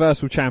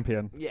Universal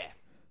Champion. Yeah.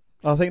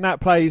 I think that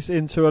plays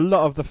into a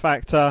lot of the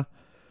factor.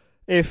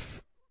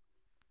 If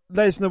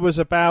Lesnar was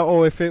about,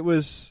 or if it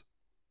was,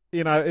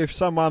 if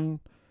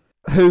someone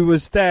who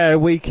was there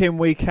week in,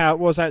 week out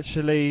was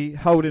actually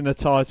holding the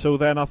title,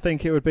 then I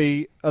think it would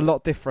be a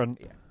lot different.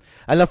 Yeah.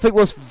 And I think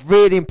what's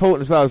really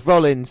important as well is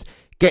Rollins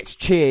gets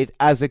cheered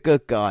as a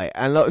good guy.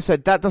 And like I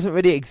said, that doesn't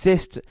really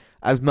exist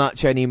as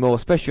much anymore,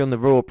 especially on the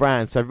Raw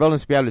brand. So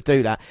Rollins to be able to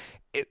do that,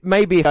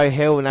 maybe if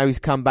Hill, now he's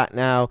come back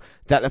now,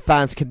 that the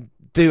fans can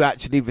do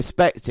actually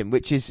respect him,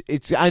 which is,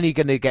 it's only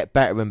going to get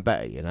better and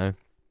better, you know.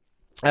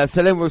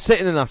 So then we're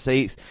sitting in our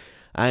seats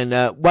and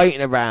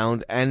waiting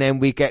around, and then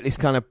we get this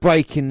kind of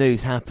breaking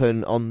news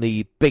happen on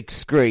the big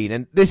screen.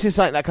 And this is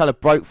something that kind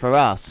of broke for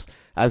us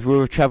as we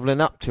were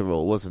travelling up to Raw,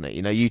 wasn't it?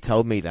 You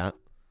told me that.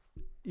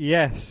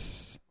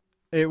 Yes.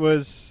 It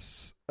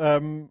was, I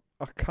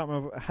can't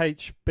remember,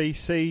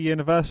 HBC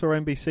Universal or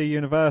NBC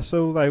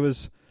Universal. They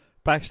was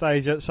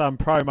backstage at some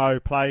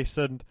promo place,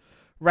 and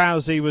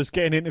Rousey was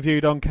getting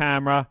interviewed on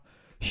camera.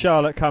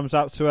 Charlotte comes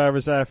up to her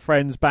as her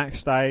friends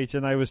backstage,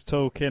 and they was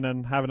talking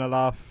and having a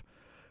laugh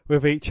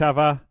with each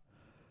other.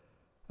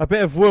 a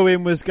bit of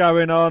wooing was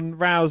going on.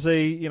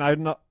 Rousey,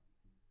 not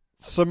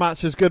so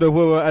much as good a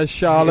wooer as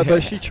Charlotte,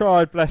 but she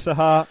tried, bless her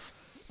heart.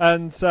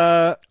 And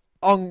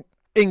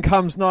in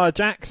comes Nia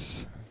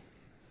Jax,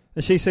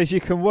 and she says, "You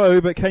can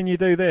woo, but can you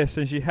do this?"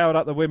 And she held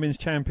up the women's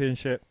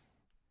championship.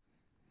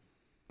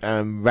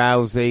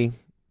 Rousey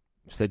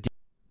said,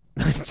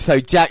 so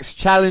Jax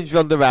challenged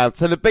Ronda Rousey.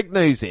 So the big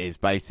news is,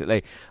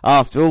 basically,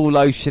 after all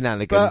those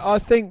shenanigans. But I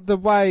think the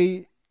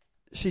way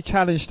she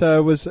challenged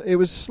her was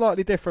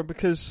slightly different,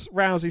 because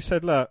Rousey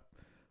said, "Look,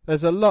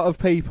 there's a lot of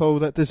people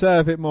that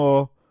deserve it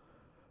more.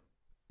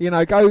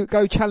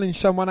 Go challenge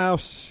someone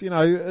else."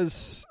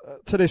 As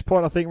to this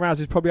point, I think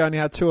Rousey's probably only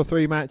had 2 or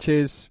 3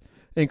 matches,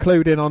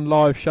 including on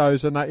live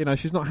shows, and that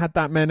she's not had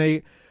that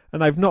many,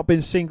 and they've not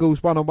been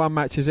singles one-on-one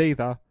matches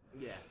either.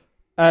 Yeah.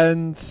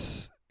 And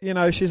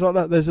she's like,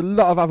 "Look, there's a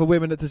lot of other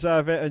women that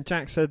deserve it." And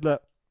Jack said,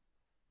 "Look,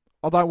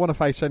 I don't want to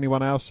face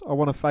anyone else. I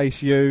want to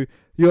face you.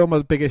 You're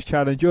my biggest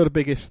challenge. You're the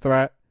biggest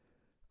threat.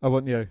 I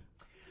want you."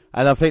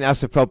 And I think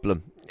that's the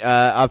problem.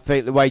 I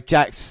think the way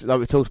Jax, like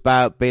we talked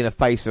about, being a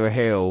face or a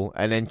heel,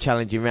 and then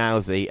challenging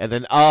Rousey, and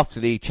then after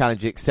the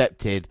challenge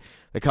accepted,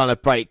 they kind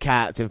of break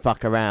cats and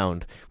fuck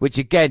around, which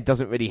again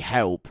doesn't really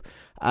help.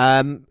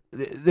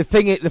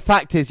 The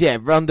fact is,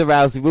 Ronda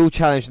Rousey will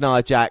challenge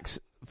Nia Jax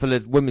for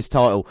the women's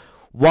title.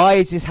 Why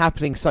is this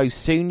happening so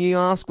soon, you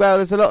ask? Well,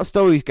 there's a lot of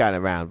stories going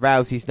around.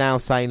 Rousey's now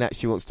saying that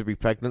she wants to be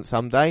pregnant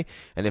someday,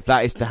 and if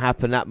that is to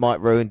happen, that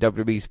might ruin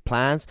WWE's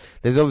plans.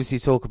 There's obviously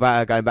talk about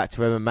her going back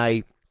to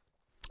MMA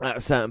at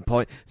a certain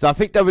point. So I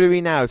think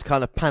WWE now is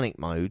kind of panic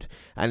mode,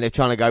 and they're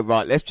trying to go,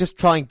 right, let's just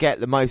try and get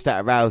the most out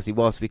of Rousey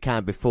whilst we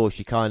can before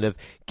she kind of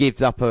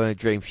gives up her own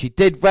dream. She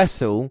did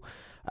wrestle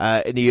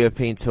in the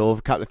European Tour,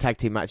 a couple of tag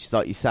team matches,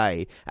 like you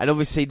say, and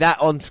obviously that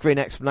on-screen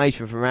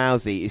explanation from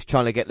Rousey is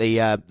trying to get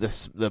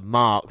the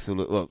marks,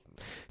 or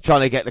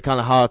trying to get the kind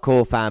of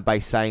hardcore fan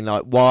base saying,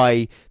 like,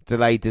 why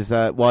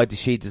does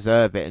she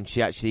deserve it? And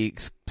she actually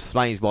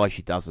explains why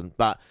she doesn't,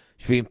 but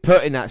she's been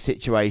put in that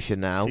situation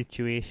now.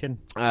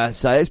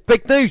 So it's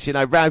big news,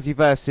 Rousey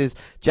versus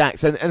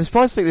Jax, and as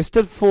far as I think, there's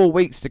still 4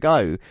 weeks to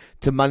go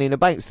to Money in the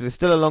Bank, so there's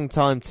still a long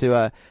time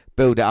to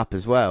build it up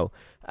as well.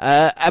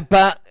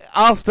 But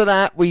after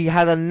that, we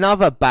had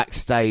another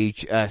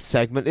backstage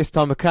segment, this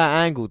time with Kurt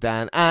Angle,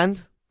 Dan,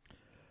 and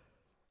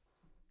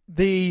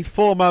the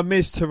former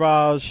Miz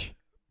Taraj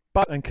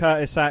and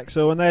Curtis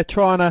Axel, and they're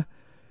trying to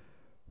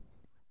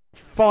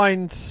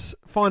find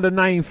a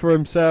name for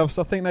themselves.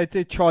 I think they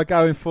did try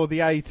going for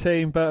the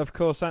A-Team, but of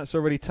course that's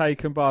already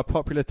taken by a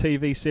popular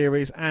TV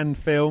series and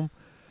film.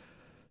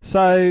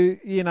 So,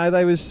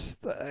 they was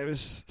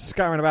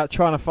scurrying about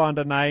trying to find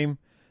a name.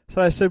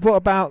 So they said, "What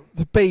about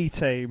the B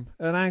team?"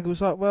 And Angle's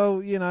like,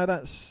 "Well,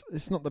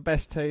 it's not the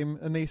best team."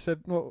 And he said,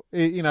 "Well,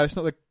 it's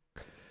not the."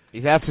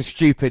 That's a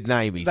stupid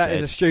name. He said that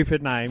is a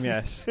stupid name,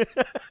 yes.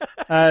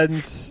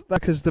 And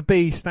because the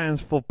B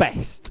stands for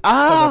best.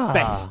 Ah, for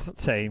the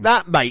best team.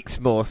 That makes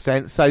more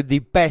sense. So the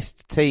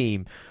best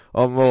team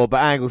on Raw.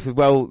 But Angle said,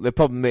 "Well, the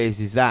problem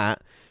is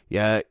that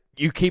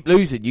you keep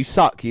losing. You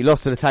suck. You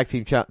lost to the tag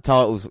team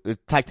titles, the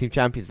tag team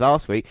champions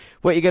last week.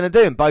 What are you going to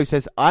do?" And Bo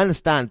says, "I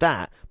understand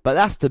that, but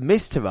that's the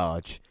Miz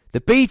Taraj. The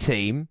B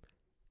team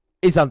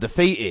is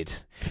undefeated."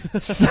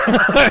 So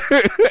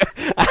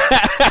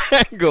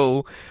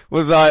Angle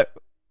was like,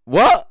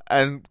 "What?"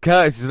 And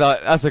Curtis is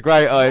like, "That's a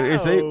great idea."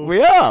 No.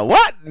 We are.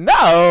 What?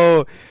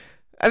 No.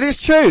 And it's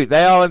true,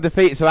 they are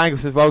undefeated. So Angle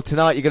says, "Well,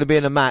 tonight you're going to be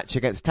in a match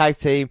against tag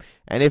team,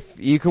 and if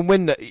you can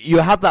win you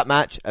have that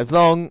match as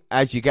long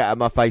as you get out of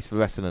my face for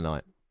the rest of the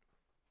night."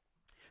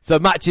 So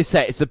match is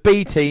set. It's the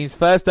B team's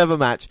first ever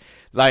match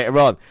later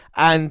on.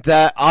 And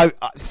for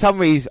some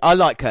reason, I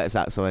like Curtis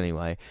Axel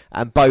anyway.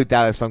 And Bo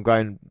Dallas, I'm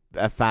growing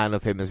a fan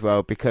of him as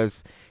well,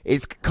 because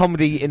it's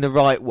comedy in the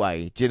right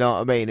way. Do you know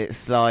what I mean?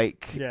 It's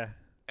like... Yeah.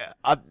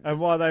 And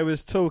while they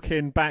was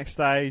talking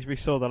backstage, we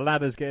saw the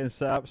ladders getting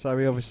set up, so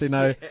we obviously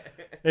know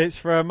it's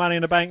for a Money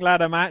in the Bank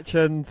ladder match,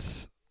 and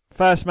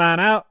first man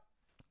out.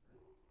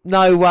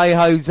 No Way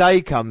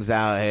Jose comes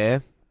out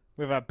here.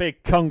 With a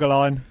big conga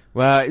line.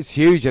 Well, it's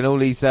huge, and all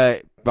these,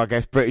 I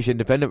guess, British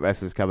independent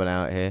wrestlers coming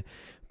out here.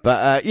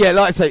 But, like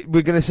I say,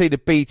 we're going to see the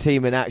B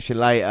team in action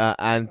later,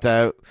 and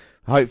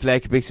hopefully they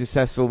can be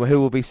successful. Who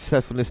will be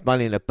successful in this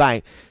Money in the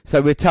Bank?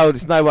 So we're told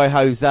it's No Way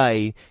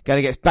Jose going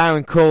against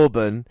Baron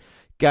Corbin,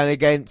 going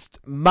against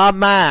my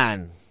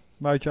man.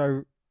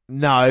 Mojo.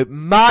 No,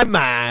 my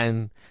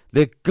man,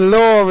 the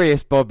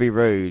glorious Bobby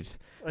Roode.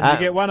 And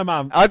you get one a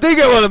month. I do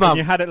get one a month. And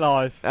you had it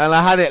live. And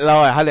I had it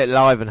live. I had it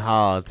live and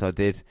hard. I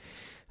did.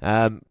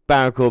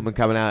 Baron Corbin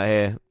coming out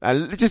here.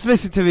 Just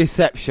listen to the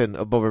reception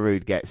of Bobby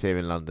Roode gets here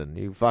in London.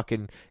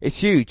 It's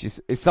huge.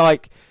 It's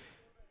like,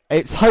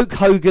 it's Hulk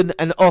Hogan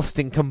and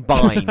Austin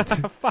combined.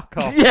 Fuck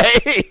off. Yeah,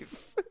 it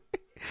is.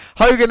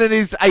 Hogan and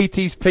his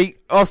 80s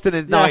peak, Austin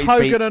and 90s peak.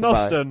 Hogan and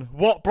Austin.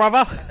 What,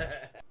 brother?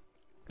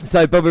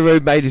 So Bobby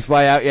Roode made his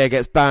way out,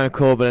 against Baron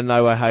Corbin and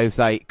No Way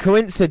Jose.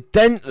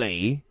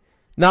 Coincidentally,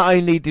 not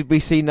only did we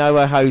see No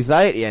Way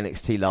Jose at the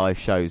NXT live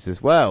shows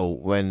as well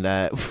when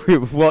we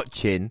were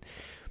watching,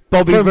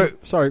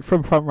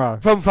 From front row.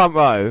 From front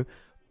row.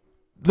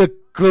 The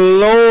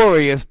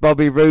glorious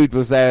Bobby Roode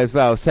was there as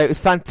well. So it was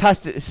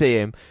fantastic to see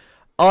him.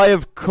 I,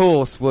 of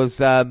course,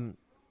 was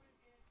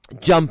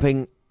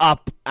jumping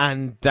up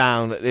and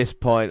down at this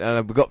point,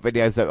 and we've got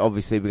videos that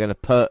obviously we're going to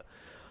put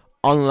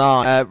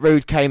online.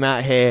 Roode came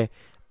out here.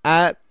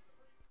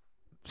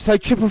 So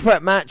triple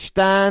threat match,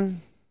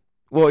 Dan.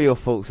 What are your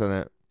thoughts on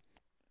it?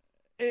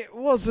 It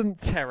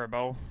wasn't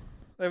terrible.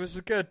 There was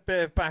a good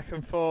bit of back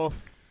and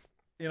forth,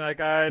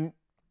 going.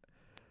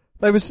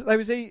 They was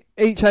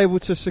each able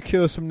to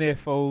secure some near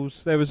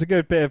falls. There was a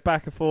good bit of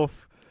back and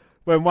forth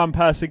when one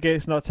person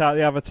gets knocked out,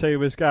 the other two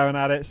was going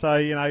at it. So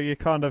you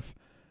kind of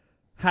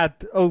had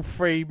all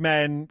three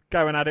men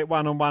going at it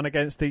one-on-one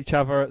against each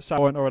other at some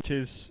point, which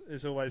is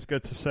always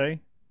good to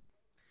see.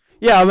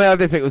 Yeah, I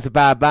didn't think it was a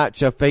bad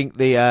match. I think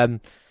the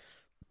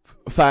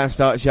fans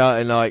started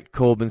shouting like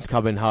Corbin's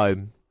coming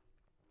home,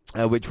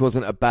 which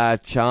wasn't a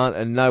bad chant.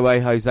 And no way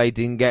Jose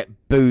didn't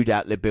get booed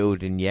out the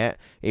building yet,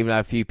 even though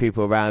a few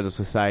people around us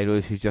were saying, "Oh,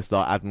 this is just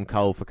like Adam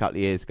Cole for a couple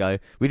of years ago."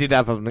 We did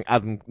have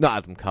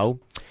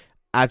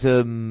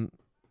Adam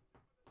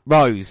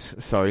Rose,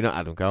 sorry, not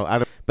Adam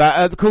Cole. But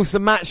of course, the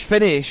match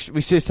finished, we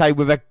should say,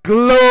 with a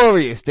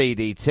glorious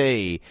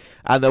DDT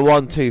and the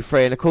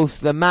 1-2-3. And of course,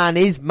 the man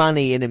is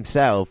money in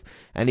himself,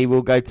 and he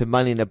will go to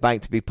Money in the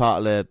Bank to be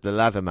part of the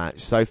ladder match.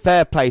 So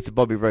fair play to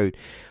Bobby Roode.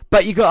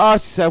 But you got to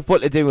ask yourself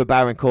what they're doing with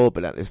Baron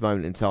Corbin at this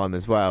moment in time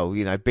as well.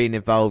 Being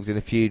involved in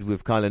a feud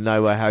with kind of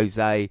Nowhere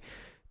Jose.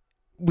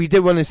 We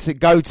do want to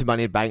go to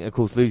Money in the Bank and, of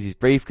course, lose his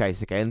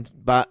briefcase again.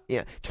 But, do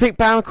you think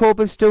Baron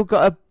Corbin's still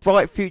got a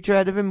bright future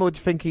ahead of him, or do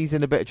you think he's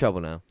in a bit of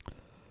trouble now?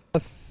 I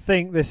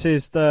think this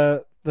is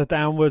the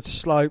downward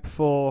slope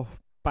for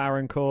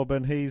Baron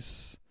Corbin.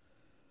 He's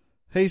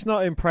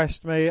not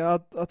impressed me. I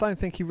don't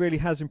think he really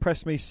has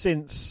impressed me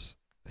since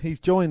he's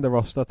joined the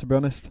roster, to be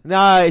honest.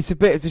 No, it's a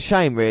bit of a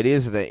shame, really,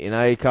 isn't it?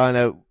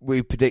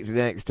 We predicted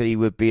NXT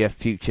would be a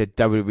future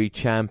WWE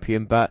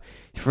champion, but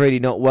it's really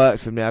not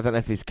worked for him now. I don't know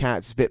if his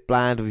character's a bit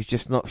bland or he's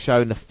just not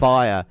showing the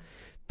fire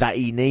that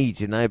he needs,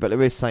 but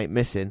there is something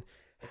missing.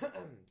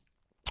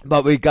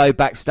 But we go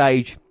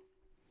backstage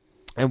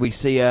and we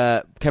see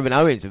Kevin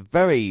Owens, a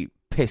very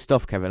pissed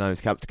off Kevin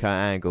Owens, come up to Kurt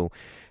Angle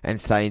and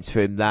saying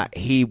to him that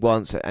he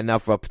wants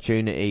another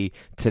opportunity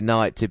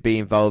tonight to be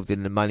involved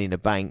in the Money in the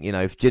Bank.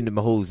 If Jinder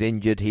Mahal's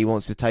injured, he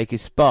wants to take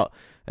his spot.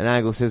 And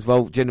Angle says,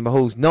 well, Jinder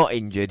Mahal's not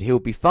injured, he'll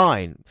be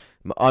fine.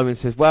 Owens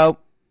says,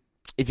 well,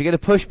 if you're going to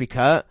push me,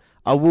 Kurt,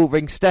 I will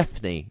ring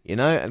Stephanie,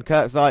 And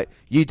Kurt's like,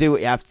 you do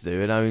what you have to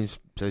do. And Owens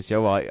says,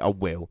 all right, I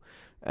will.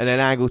 And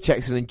then Angle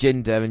checks in on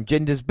Jinder, and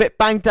Jinder's a bit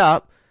banged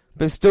up,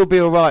 but still be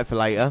all right for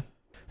later.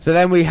 So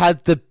then we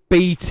had the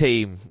B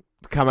team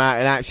come out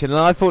in action, and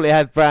I thought they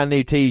had brand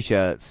new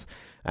T-shirts.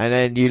 And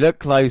then you look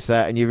closer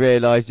and you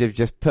realise you've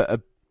just put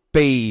a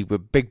B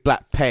with a big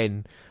black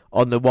pen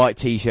on the white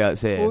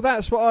T-shirts here. Well,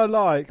 that's what I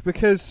like,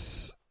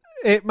 because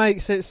it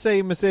makes it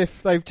seem as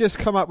if they've just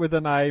come up with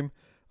a name.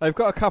 They've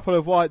got a couple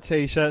of white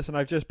T-shirts and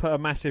they've just put a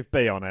massive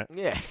B on it.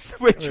 Yes,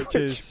 which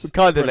is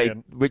kind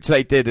of which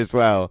they did as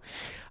well.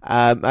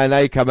 And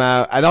they come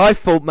out, and I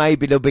thought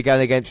maybe they'll be going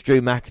against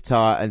Drew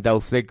McIntyre and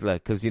Dolph Ziggler,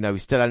 because we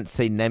still haven't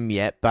seen them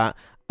yet. But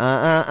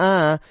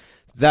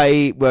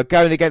they were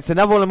going against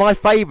another one of my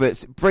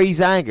favourites,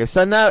 Breezango.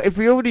 So now, if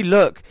we already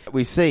look,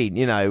 we've seen,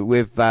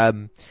 with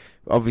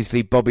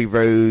obviously Bobby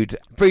Roode.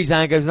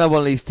 Breezango's another one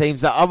of these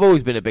teams that I've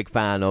always been a big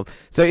fan of.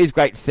 So it is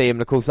great to see him.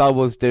 And of course, I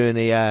was doing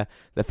the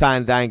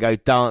Fandango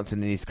dancing,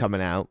 and he's coming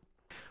out.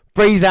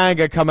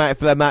 Breezango come out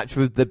for their match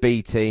with the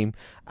B team.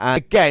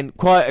 Again,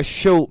 quite a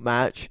short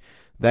match.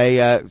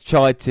 They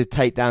tried to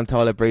take down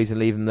Tyler Breeze and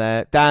leave him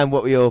there. Dan,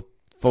 what were your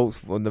thoughts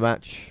on the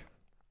match?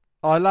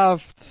 I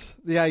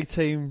loved the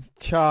A-team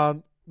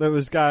chant that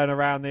was going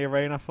around the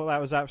arena. I thought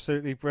that was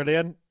absolutely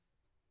brilliant.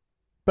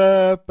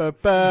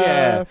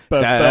 Yeah,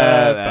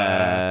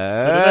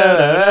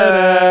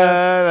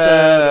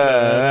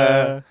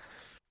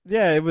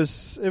 it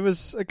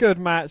was a good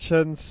match,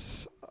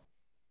 and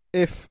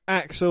if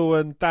Axel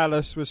and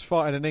Dallas was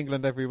fighting in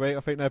England every week,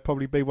 I think they'd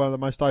probably be one of the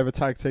most over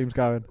tag teams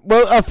going.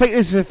 Well, I think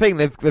this is the thing,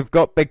 they've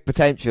got big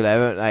potential there,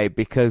 haven't they?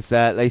 Because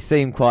they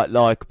seem quite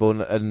likeable,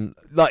 and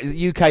like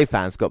UK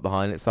fans got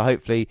behind it, so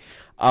hopefully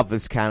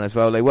others can as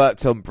well. They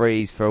worked on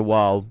Breeze for a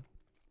while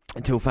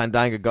until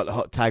Fandango got the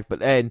hot tag, but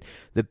then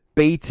the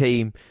B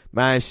team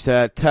managed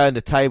to turn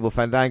the table.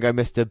 Fandango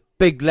missed a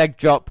big leg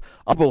drop.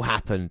 All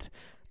happened.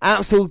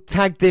 Axel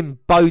tagged in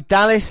Bo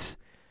Dallas,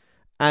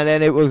 and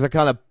then it was a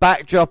kind of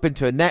backdrop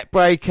into a net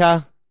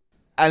breaker.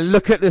 And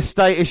look at the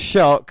state of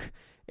shock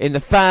in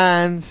the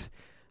fans.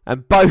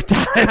 And Bo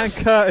Dallas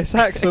and Curtis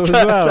Axel as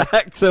well.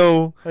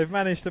 Axel. They've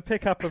managed to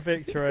pick up a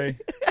victory.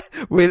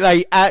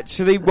 They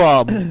actually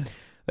won.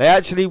 They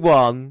actually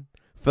won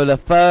for the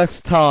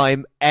first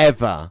time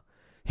ever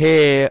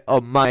here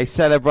on Monday.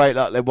 Celebrate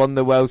like they won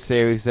the World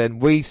Series,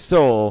 and we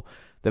saw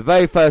the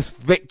very first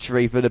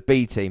victory for the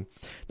B team.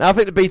 Now, I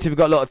think the B team have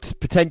got a lot of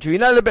potential. A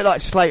little bit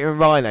like Slater and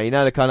Rhino.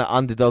 The kind of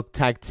underdog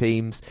tag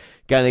teams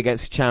going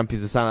against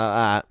champions or something like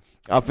that.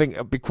 I think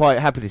I'd be quite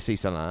happy to see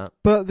something like that.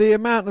 But the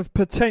amount of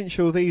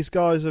potential these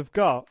guys have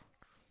got,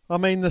 I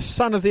mean, the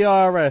son of the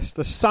IRS,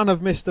 the son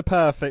of Mr.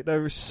 Perfect,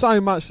 there is so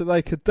much that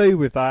they could do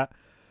with that.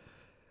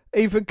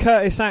 Even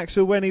Curtis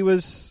Axel, when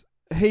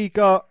he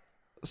got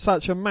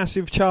such a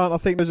massive chant. I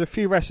think there was a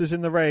few wrestlers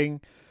in the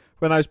ring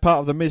when I was part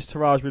of the Miz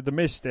Taraj with the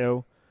Miz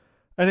still.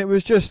 And it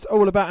was just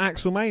all about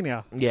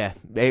Axelmania. Yeah,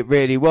 it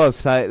really was.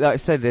 So, like I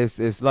said,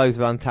 there's loads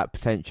of untapped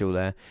potential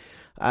there.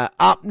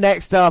 Up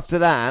next after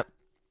that,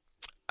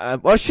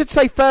 well, I should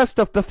say first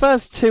off, the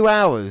first 2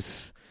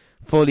 hours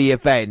for the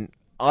event,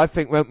 I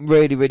think went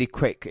really, really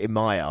quick in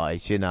my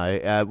eyes, you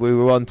know. We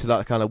were on to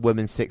like kind of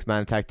women's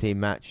 6-man tag team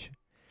match.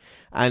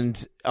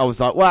 And I was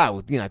like,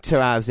 wow, 2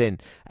 hours in.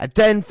 And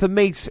then for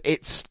me,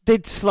 it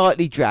did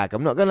slightly drag.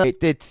 I'm not going to...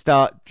 It did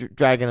start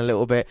dragging a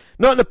little bit.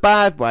 Not in a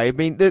bad way. I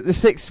mean, the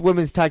 6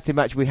 women's tag team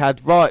match, we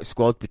had Riot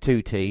Squad with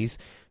 2 T's.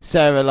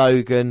 Sarah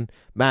Logan,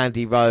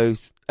 Mandy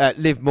Rose,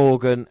 Liv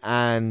Morgan,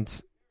 and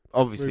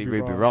obviously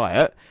Ruby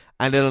Riott.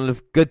 And then on the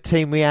good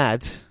team we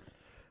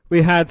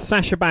had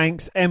Sasha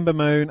Banks, Ember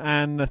Moon,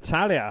 and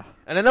Natalya.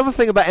 And another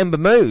thing about Ember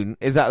Moon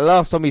is that the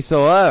last time we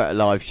saw her at a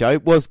live show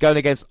was going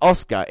against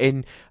Asuka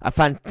in a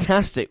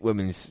fantastic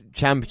women's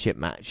championship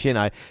match,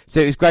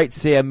 So it was great to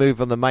see her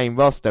move on the main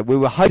roster. We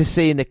were hoping to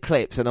see in the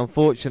clips, and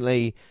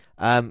unfortunately,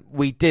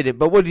 we didn't.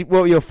 But what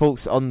were your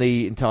thoughts on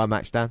the entire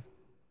match, Dan?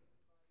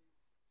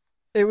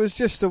 It was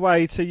just a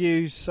way to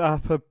use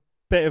up a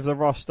bit of the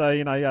roster.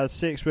 You had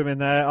 6 women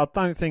there. I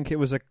don't think it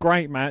was a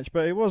great match,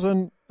 but it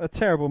wasn't a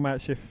terrible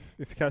match if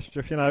you catch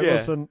the drift.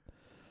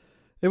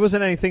 It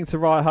wasn't anything to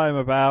write home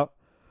about,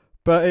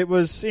 but it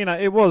was,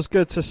 it was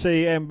good to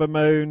see Ember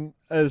Moon,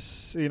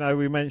 as,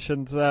 we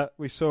mentioned that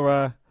we saw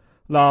her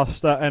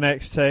last at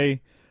NXT,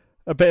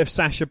 a bit of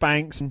Sasha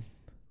Banks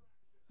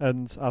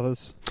and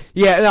others.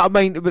 Yeah, I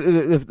mean,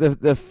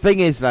 the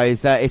thing is, though,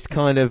 is that it's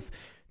kind of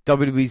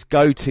WWE's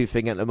go-to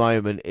thing at the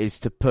moment is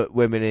to put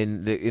women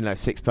in,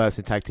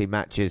 6-person tag team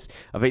matches.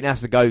 I think that's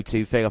the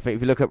go-to thing. I think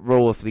if you look at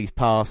Raw for these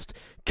past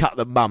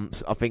couple of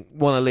months, I think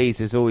one of these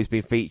has always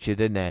been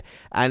featured in there.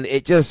 And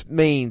it just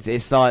means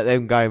it's like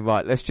them going,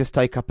 right, let's just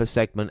take up a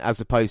segment as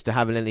opposed to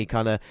having any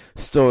kind of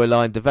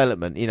storyline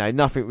development.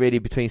 Nothing really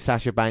between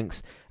Sasha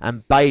Banks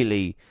and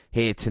Bayley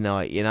here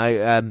tonight,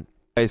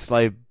 a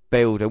slow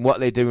build, and what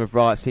they're doing with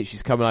Riot since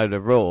she's coming over to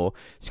Raw,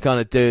 she's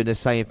kind of doing the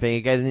same thing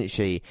again, isn't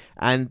she?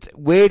 And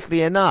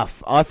weirdly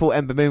enough, I thought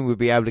Ember Moon would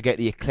be able to get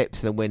the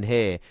Eclipse and win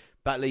here,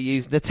 but they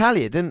used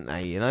Natalya, didn't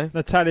they,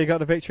 Natalya got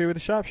the victory with a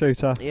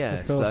sharpshooter. Yeah,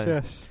 of course,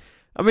 yes.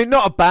 I mean,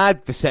 not a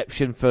bad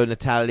reception for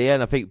Natalya,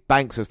 and I think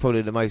Banks was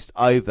probably the most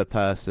over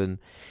person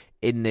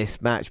in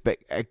this match, but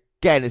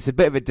again, it's a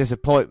bit of a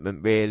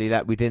disappointment, really,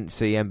 that we didn't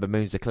see Ember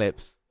Moon's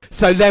Eclipse.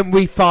 So then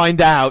we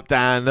find out,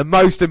 Dan, the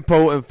most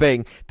important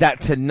thing, that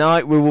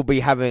tonight we will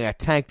be having a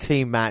tag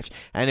team match,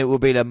 and it will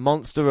be the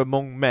Monster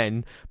Among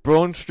Men,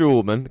 Braun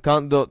Strowman,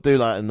 can't do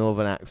like a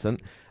northern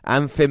accent,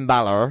 and Finn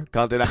Balor,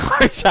 can't do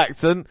that Irish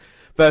accent,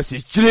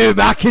 versus Drew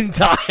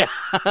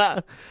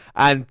McIntyre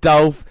and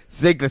Dolph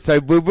Ziggler. So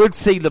we would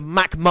see the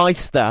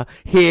McMeister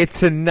here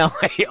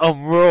tonight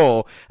on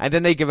Raw, and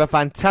then they give a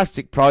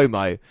fantastic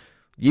promo.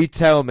 You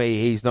tell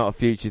me he's not a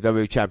future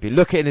WWE champion.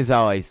 Look it in his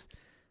eyes.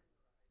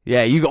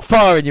 Yeah, you got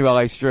fire in your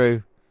eyes,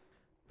 Drew.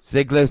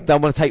 Ziggler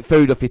don't want to take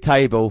food off your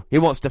table. He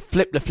wants to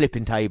flip the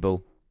flipping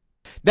table.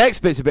 Next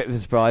bit's a bit of a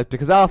surprise,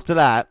 because after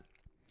that,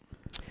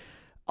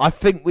 I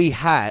think we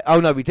had... Oh,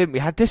 no, we didn't. We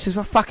had... This is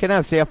what fucking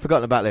hell. See, I've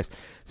forgotten about this.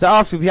 So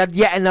after we had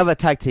yet another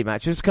tag team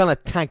match. It was kind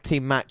of tag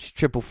team match,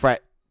 triple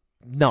threat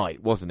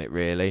night, wasn't it,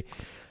 really?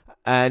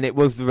 And it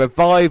was the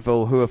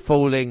Revival who are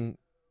falling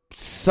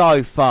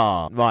so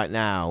far right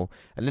now,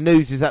 and the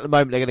news is at the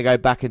moment they're going to go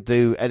back and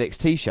do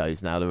NXT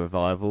shows now, the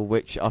Revival,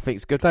 which I think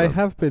is good. They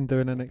have been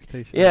doing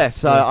NXT shows. Yeah,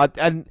 so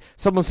and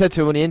someone said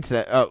to him on the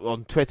internet,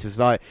 on Twitter, was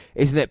like,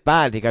 isn't it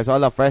bad? He goes, I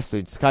love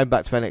wrestling, just going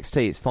back to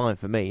NXT, it's fine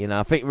for me.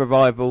 I think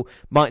Revival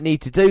might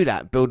need to do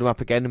that, build them up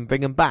again and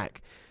bring them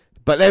back.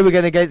 But they were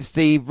going against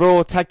the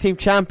Raw Tag Team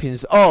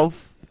Champions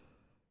of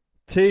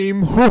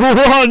Team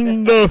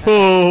Wonderful.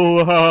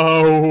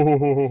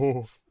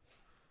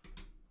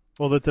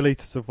 Or the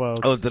Deleters of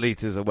Worlds. Oh, the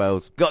Deleters of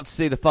Worlds. Got to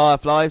see the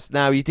Fireflies.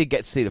 Now, you did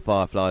get to see the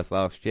Fireflies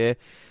last year.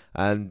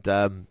 And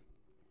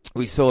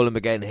we saw them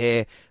again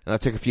here. And I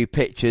took a few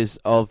pictures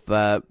of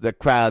the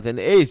crowd. And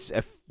it is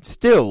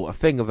still a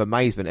thing of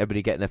amazement.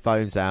 Everybody getting their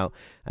phones out.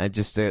 And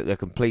just the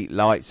complete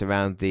lights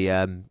around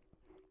the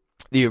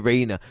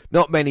arena.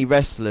 Not many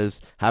wrestlers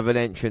have an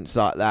entrance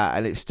like that.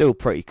 And it's still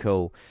pretty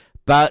cool.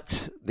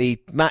 But the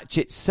match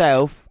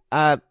itself,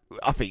 I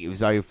think it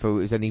was over. It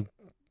was only...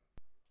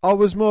 I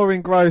was more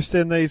engrossed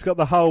in that he's got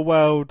the whole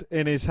world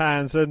in his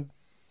hands, and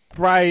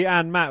Bray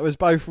and Matt was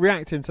both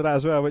reacting to that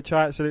as well, which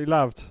I absolutely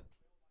loved.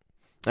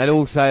 And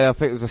also, I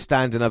think it was a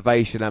standing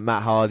ovation that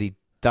Matt Hardy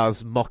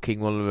does, mocking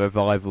one of the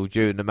Revival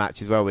during the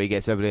match as well, where he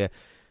gets everybody.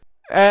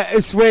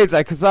 It's weird though,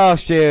 because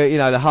last year,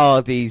 the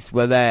Hardys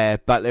were there,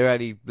 but they were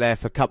only there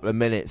for a couple of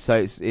minutes. So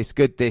it's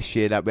good this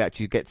year that we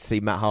actually get to see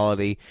Matt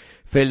Hardy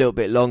for a little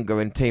bit longer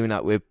and teaming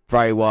up with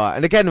Bray Wyatt.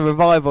 And again, a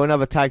Revival,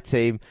 another tag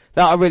team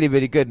that are really,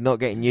 really good, not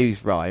getting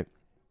used right.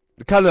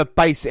 The kind of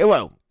basic.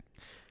 Well,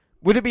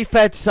 would it be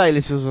fair to say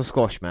this was a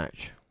squash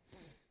match?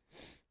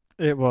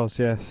 It was,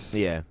 yes.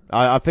 Yeah,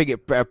 I think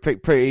it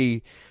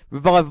pretty.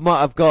 Revival might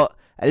have got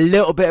a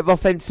little bit of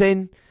offense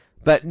in,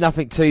 but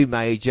nothing too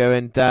major.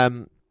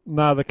 And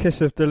no, the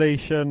kiss of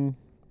deletion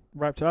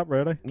wrapped it up,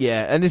 really.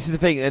 Yeah, and this is the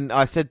thing, and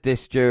I said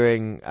this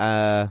during,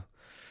 might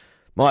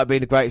have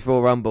been the Greatest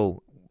Royal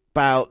Rumble,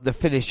 about the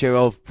finisher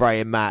of Bray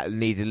and Matt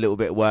needed a little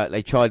bit of work.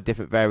 They tried a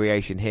different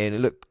variation here, and it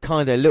looked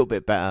kind of a little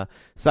bit better.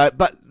 So,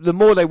 but the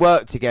more they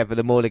work together,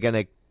 the more they're going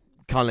to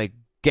kind of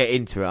get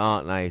into it,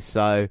 aren't they?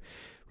 So,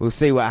 we'll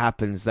see what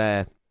happens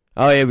there.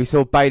 Oh yeah, we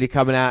saw Bayley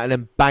coming out, and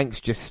then Banks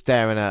just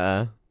staring at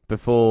her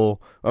before,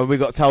 when we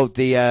got told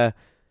the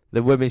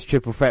women's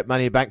triple threat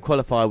Money in the Bank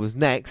qualifier was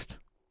next,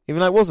 even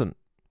though it wasn't.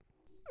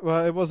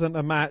 Well, it wasn't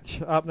a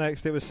match. Up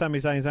next, it was Sami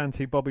Zayn's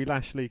anti-Bobby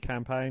Lashley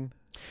campaign.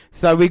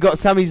 So we got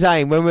Sami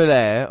Zayn, when we were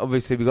there,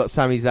 obviously we got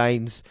Sami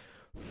Zayn's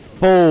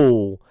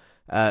full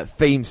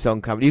theme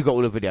song coming. You've got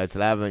all the video to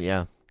that, haven't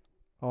you?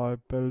 I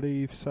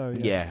believe so,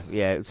 yes.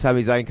 Yeah.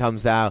 Sami Zayn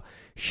comes out,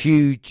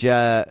 huge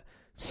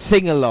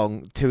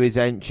sing-along to his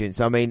entrance.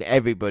 I mean,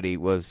 everybody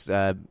was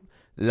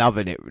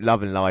loving it,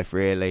 loving life,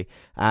 really.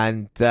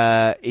 And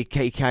he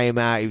came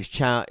out, he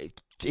was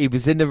he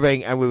was in the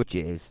ring, and we were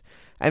cheers.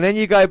 And then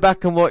you go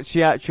back and watch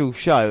the actual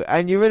show,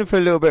 and you're in for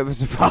a little bit of a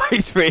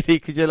surprise, really,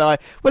 because you're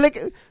like, well,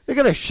 they're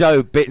going to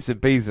show bits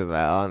and pieces of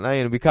that, aren't they?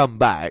 And we come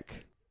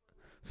back.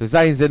 So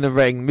Zayn's in the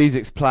ring,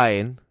 music's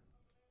playing,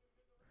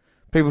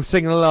 people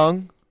singing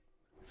along.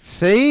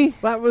 See?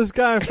 That was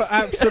going for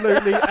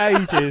absolutely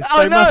ages.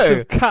 I They know. must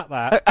have cut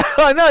that.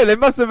 I know, they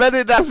must have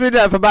edited that's been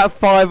there for about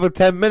 5 or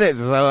 10 minutes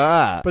or something like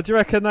that. But do you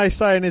reckon they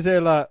say in his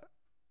ear, like,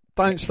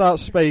 don't start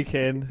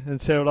speaking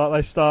until like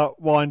they start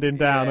winding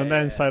down, and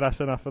then say that's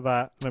enough of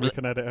that, and then we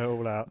can edit it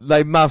all out.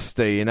 They must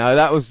do,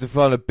 That was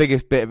the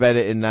biggest bit of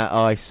editing that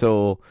I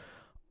saw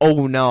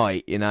all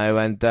night,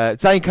 And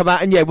Zayn come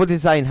out, and what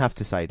did Zayn have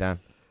to say, Dan?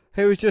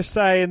 He was just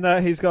saying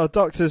that he's got a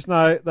doctor's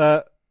note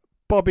that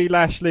Bobby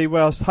Lashley,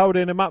 whilst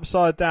holding him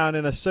upside down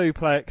in a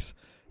suplex,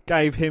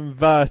 gave him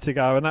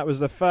vertigo, and that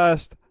was the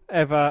first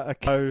ever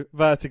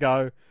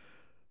vertigo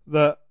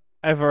that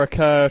ever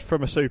occurred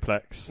from a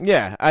suplex.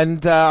 Yeah,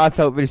 and I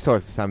felt really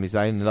sorry for Sami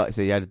Zayn. Like I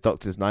said, he had a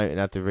doctor's note and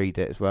had to read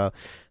it as well.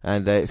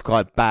 And it's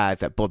quite bad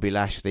that Bobby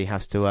Lashley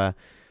has to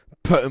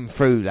put him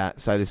through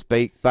that, so to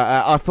speak. But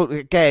I thought,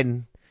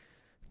 again,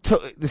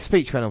 the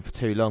speech went on for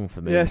too long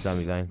for me. Yes,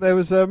 Sami Zayn. There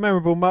was a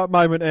memorable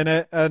moment in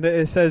it, and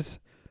it says,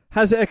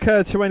 has it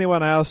occurred to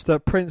anyone else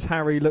that Prince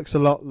Harry looks a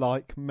lot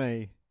like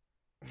me?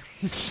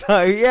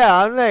 So,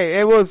 yeah, I know.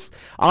 It was.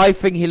 I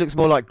think he looks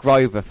more like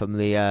Grover from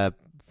the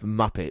from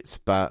Muppets,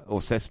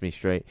 or Sesame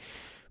Street.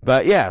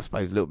 But yeah, I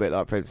suppose a little bit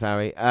like Prince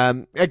Harry.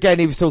 Again,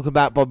 he was talking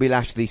about Bobby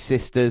Lashley's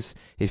sisters,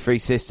 his 3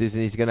 sisters,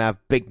 and he's going to have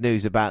big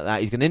news about that.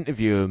 He's going to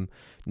interview them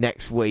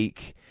next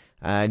week,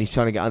 and he's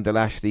trying to get under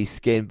Lashley's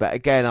skin. But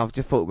again, I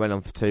just thought it went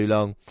on for too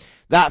long.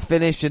 That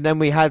finished, and then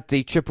we had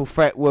the triple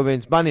threat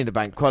women's Money in the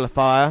Bank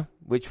qualifier,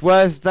 which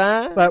was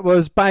that? That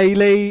was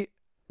Bayley,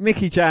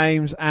 Mickie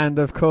James, and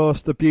of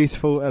course the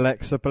beautiful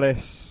Alexa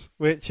Bliss,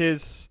 which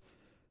is,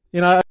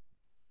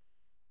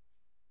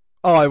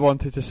 I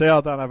wanted to see. I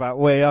don't know about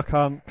I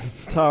can't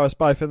tar us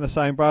both in the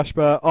same brush,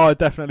 but I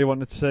definitely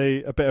wanted to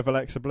see a bit of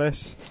Alexa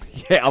Bliss.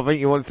 Yeah, I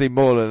think you want to see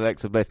more than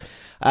Alexa Bliss.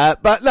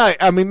 But no,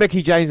 I mean,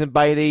 Mickie James and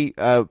Bayley,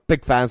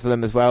 big fans of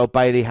them as well.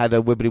 Bayley had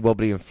a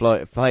wibbly-wobbly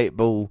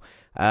inflatable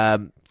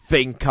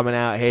thing coming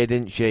out here,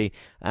 didn't she?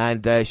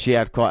 And she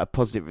had quite a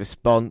positive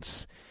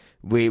response.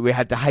 We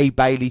had the Hey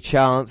Bayley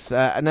chants.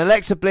 And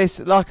Alexa Bliss,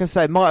 like I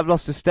say, might have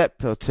lost a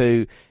step or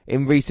two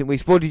in recent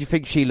weeks. What did you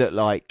think she looked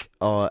like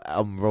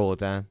on Raw,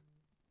 Dan?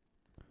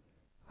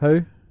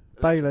 Who?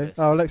 Bayley? Bliss.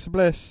 Oh, Alexa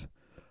Bliss.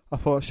 I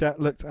thought she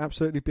looked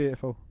absolutely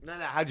beautiful. No,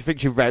 how do you think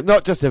she ran?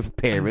 Not just her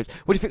appearance.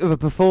 What do you think of her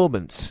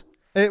performance?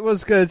 It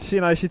was good. She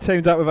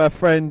teamed up with her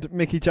friend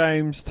Mickie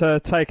James to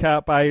take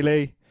out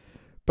Bayley.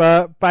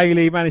 But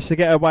Bayley managed to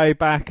get her way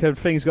back, and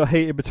things got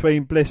heated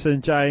between Bliss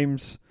and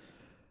James.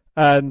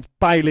 And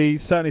Bayley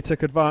certainly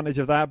took advantage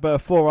of that, but a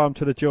forearm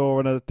to the jaw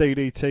and a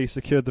DDT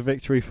secured the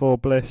victory for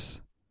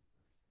Bliss.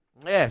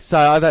 Yeah, so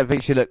I don't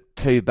think she looked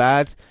too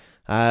bad.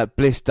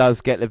 Bliss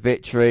does get the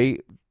victory,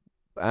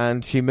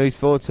 and she moves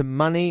forward to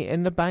Money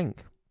in the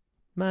Bank.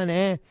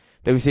 Money.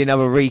 Then we see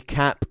another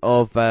recap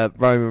of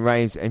Roman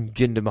Reigns and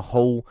Jinder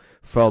Mahal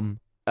from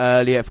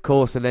earlier, of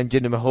course, and then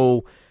Jinder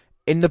Mahal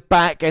in the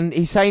back, and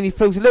he's saying he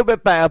feels a little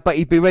bit better, but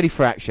he'd be ready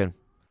for action.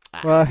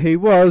 Well, he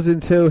was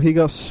until he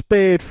got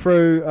speared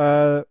through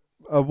a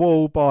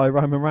wall by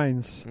Roman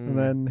Reigns, and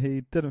then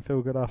he didn't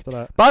feel good after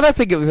that. But I don't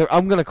think it was.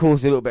 I'm going to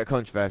cause a little bit of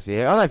controversy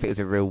here. I don't think it was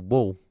a real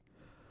wall.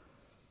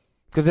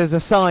 Because there's a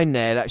sign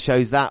there that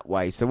shows that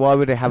way, so why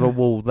would they have a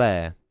wall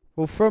there?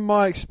 Well, from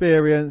my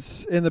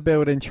experience in the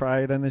building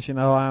trade, and as you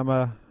know, I am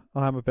a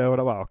I am a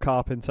builder, well, a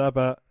carpenter,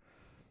 but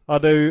I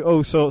do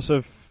all sorts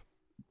of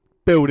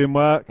building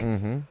work.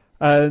 Mm-hmm.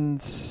 And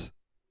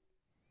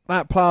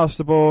that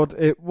plasterboard,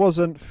 it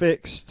wasn't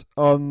fixed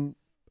on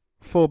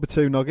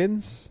 4x2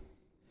 noggins,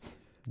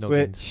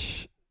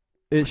 which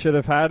it should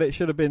have had. It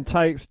should have been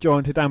taped,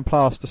 jointed and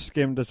plaster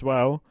skimmed as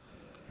well.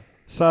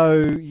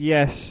 So,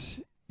 yes,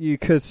 you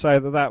could say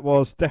that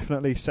was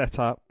definitely set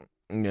up.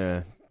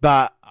 Yeah.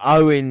 But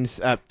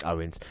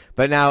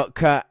but now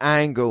Kurt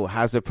Angle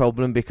has a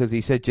problem because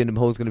he said Jinder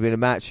Mahal's going to be in a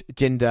match.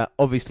 Jinder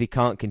obviously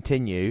can't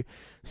continue.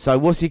 So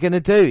what's he going to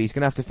do? He's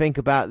going to have to think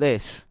about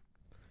this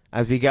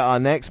as we get our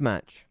next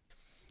match.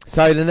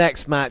 So the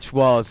next match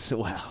was,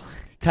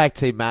 tag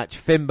team match.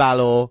 Finn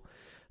Balor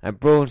and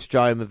Braun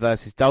Strowman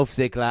versus Dolph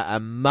Ziggler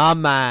and my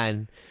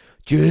man,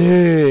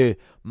 Drew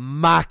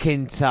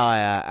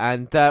McIntyre.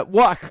 And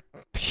what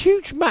a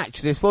huge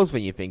match this was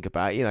when you think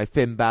about it. You know,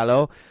 Finn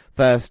Balor,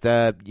 first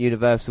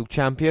Universal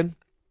Champion.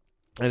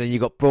 And then you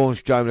got Braun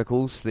Strowman, of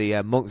course,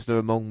 the monster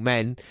among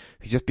men,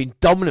 who's just been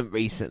dominant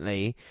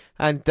recently.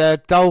 And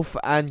Dolph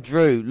and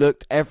Drew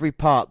looked every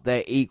part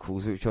their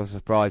equals, which I was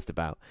surprised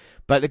about.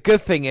 But the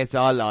good thing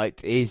I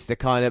liked is the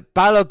kind of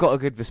Balor got a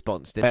good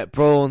response to it.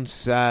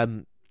 Braun's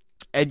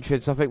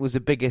entrance, I think, was the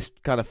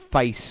biggest kind of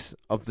face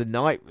of the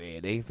night, really.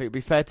 I think it'd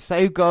be fair to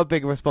say who got a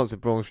bigger response than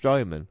Braun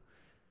Strowman.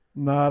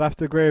 No, I'd have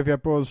to agree with you,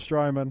 Braun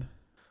Strowman.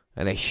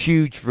 And a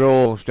huge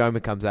Raw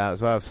Strowman comes out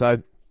as well.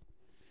 So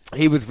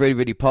he was really,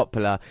 really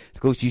popular.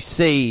 Of course, you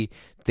see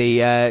the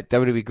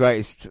WWE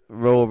Greatest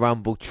Royal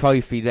Rumble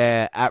trophy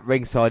there at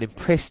ringside in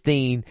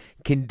pristine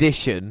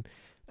condition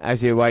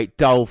as you await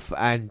Dolph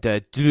and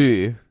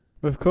Drew.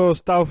 Of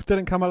course, Dolph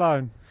didn't come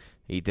alone.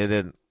 He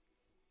didn't.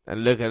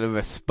 And look at the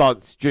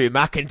response, Drew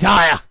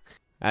McIntyre.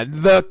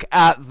 And look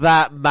at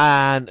that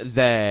man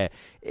there.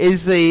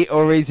 Is he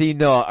or is he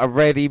not a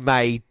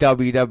ready-made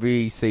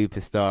WWE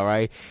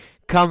superstar, eh?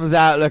 Comes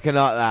out looking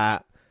like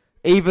that.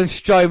 Even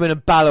Strowman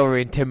and Balor are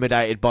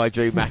intimidated by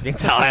Drew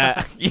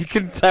McIntyre. You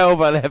can tell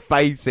by their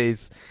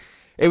faces.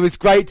 It was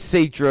great to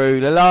see Drew.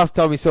 The last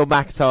time we saw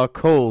McIntyre, of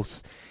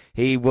course,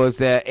 he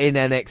was in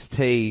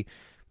NXT.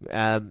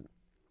 And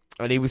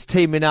he was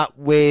teaming up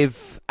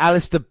with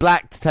Aleister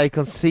Black to take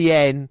on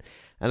CN.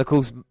 And, of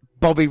course,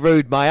 Bobby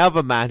Roode, my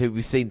other man who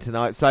we've seen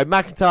tonight. So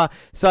McIntyre,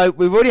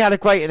 we've already had a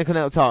great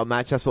Intercontinental title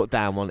match. That's what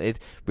Dan wanted.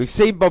 We've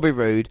seen Bobby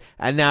Roode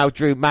and now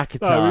Drew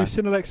McIntyre. No, we've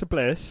seen Alexa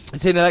Bliss.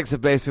 We've seen Alexa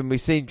Bliss and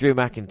we've seen Drew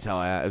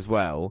McIntyre as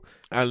well.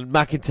 And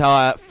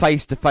McIntyre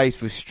face to face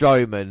with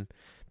Strowman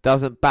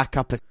doesn't back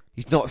up.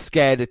 He's not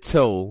scared at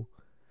all.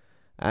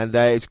 And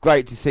it's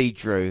great to see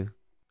Drew.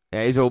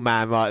 Yeah, he's all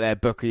man right there,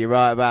 Booker. You're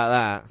right about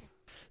that.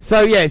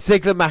 So, yeah,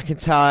 Ziggler,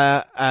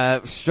 McIntyre,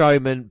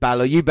 Strowman,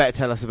 Balor. You better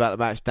tell us about the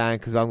match, Dan,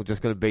 because I'm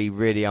just going to be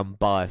really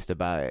unbiased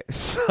about it.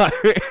 So,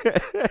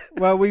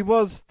 well, we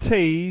was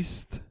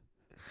teased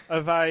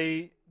of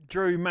a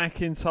Drew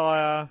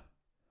McIntyre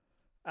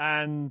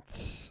and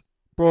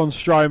Braun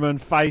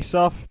Strowman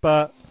face-off,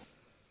 but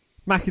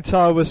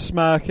McIntyre was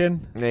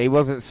smirking. Yeah, he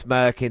wasn't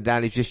smirking,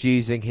 Dan. He's just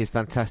using his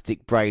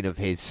fantastic brain of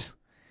his.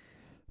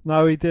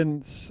 No, he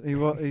didn't. He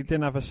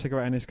didn't have a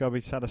cigarette in his gob.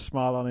 He just had a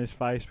smile on his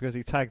face because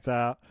he tagged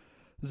out.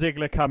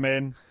 Ziggler come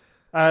in,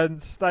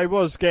 and they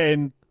was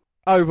getting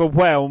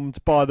overwhelmed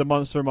by the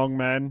monster among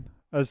men,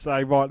 as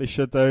they rightly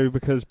should do,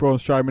 because Braun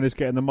Strowman is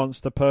getting the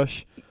monster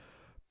push.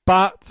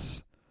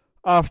 But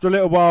after a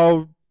little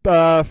while,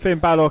 Finn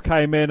Balor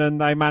came in, and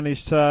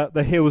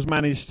the heels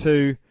managed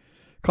to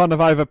kind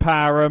of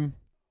overpower him.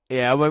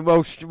 Yeah, well,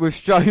 with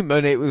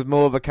Strowman, it was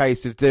more of a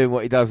case of doing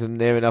what he does in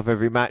near enough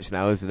every match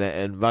now, isn't it?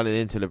 And running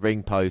into the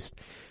ring post,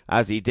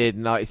 as he did.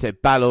 And like you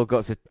said, Balor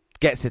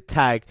gets a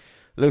tag.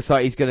 Looks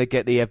like he's going to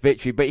get the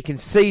victory. But you can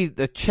see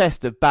the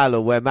chest of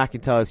Balor where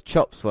McIntyre's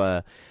chops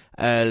were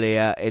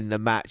earlier in the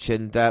match.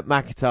 And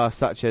McIntyre's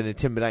such an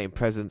intimidating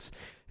presence.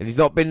 And he's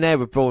not been there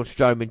with Braun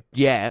Strowman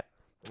yet.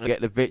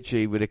 Get the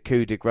victory with a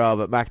coup de grace.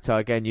 But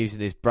McIntyre, again,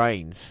 using his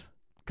brains.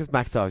 Because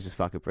McIntyre's just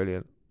fucking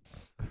brilliant.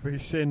 Have we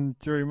seen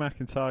Drew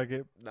McIntyre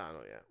get not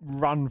yet.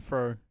 Run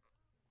through?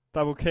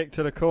 Double kick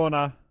to the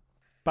corner.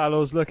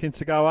 Balor's looking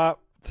to go up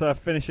to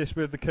finish this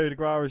with the coup de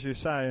grace, as you're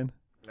saying.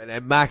 And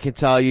then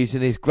McIntyre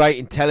using his great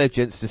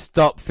intelligence to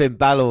stop Finn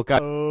Balor.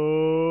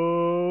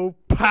 Oh,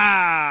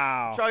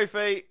 pow!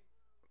 Trophy.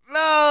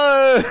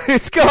 No!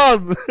 It's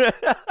gone!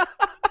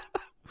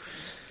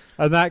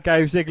 And that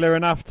gave Ziggler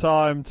enough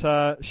time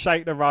to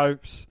shake the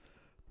ropes.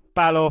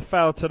 Balor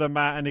fell to the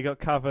mat and he got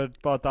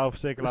covered by Dolph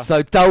Ziggler.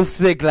 So Dolph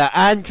Ziggler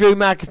and Drew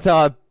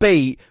McIntyre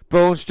beat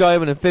Braun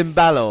Strowman and Finn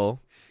Balor.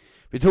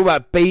 We talk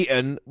about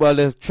beaten. Well,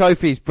 the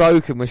trophy's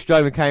broken when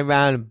Strowman came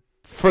round and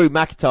threw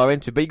McIntyre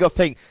into it. But you got to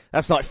think,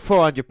 that's like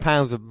 400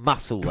 pounds of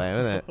muscle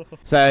there, isn't it?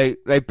 So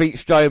they beat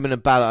Strowman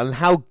and Balor. And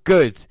how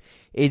good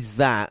is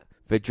that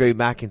for Drew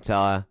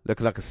McIntyre,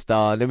 looking like a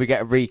star? And then we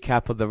get a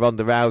recap of the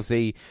Ronda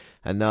Rousey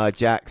and Nia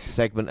Jax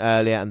segment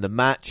earlier and the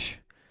match.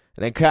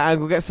 And then Kurt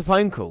Angle gets a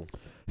phone call.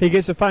 He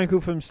gets a phone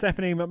call from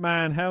Stephanie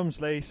McMahon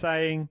Helmsley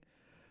saying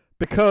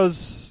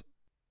because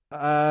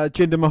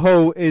Jinder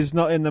Mahal is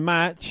not in the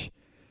match,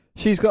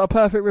 she's got a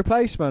perfect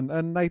replacement,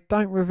 and they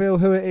don't reveal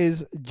who it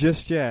is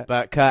just yet.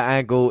 But Kurt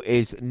Angle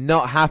is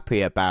not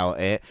happy about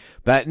it.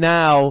 But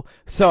now,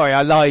 sorry,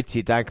 I lied to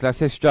you, Dan, because I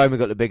said Strowman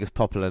got the biggest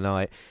pop of the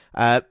night.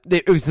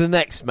 It was the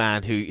next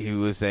man who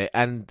was it,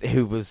 and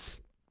who was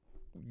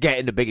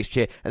getting the biggest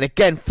cheer. And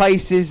again,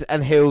 faces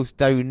and heels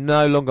do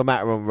no longer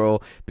matter on Raw,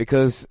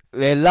 because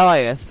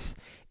Elias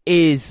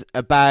is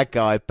a bad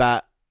guy,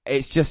 but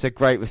it's just a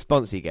great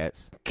response he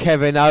gets.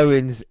 Kevin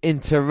Owens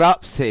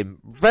interrupts him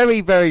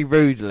very, very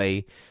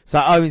rudely.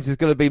 So Owens is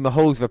going to be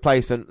Mahal's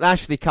replacement.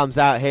 Lashley comes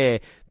out here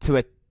to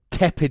a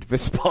tepid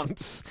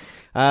response.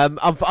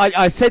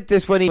 I said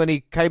this when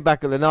he came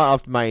back on the night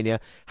after Mania.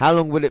 How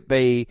long will it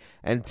be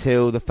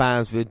until the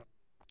fans would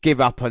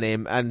give up on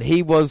him? And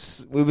we were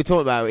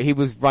talking about it, he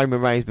was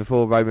Roman Reigns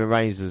before Roman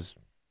Reigns was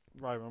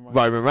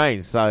Roman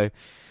Reigns. So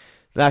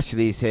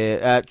Lashley's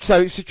here.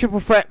 So it's a triple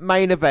threat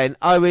main event.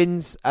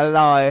 Owens,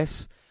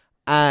 Elias,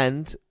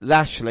 and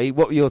Lashley.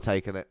 What were your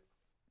take on it?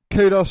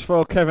 Kudos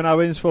for Kevin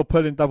Owens for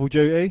pulling double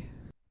duty.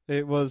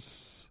 It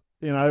was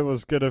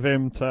good of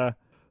him to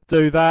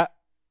do that.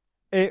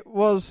 It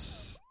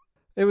was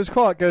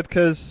quite good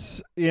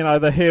because,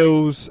 the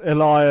heels,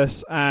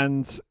 Elias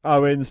and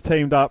Owens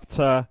teamed up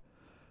to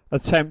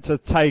attempt to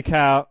take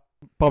out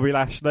Bobby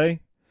Lashley.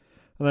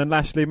 And then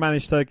Lashley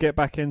managed to get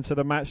back into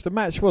the match. The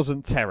match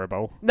wasn't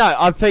terrible. No,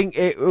 I think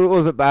it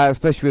wasn't bad,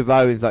 especially with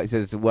Owens, like you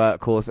said, as a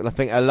workhorse. And I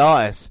think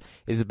Elias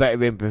is a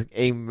better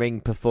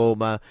in-ring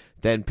performer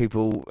than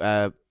people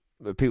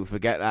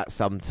forget that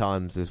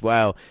sometimes as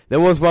well. There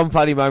was one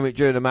funny moment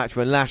during the match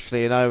when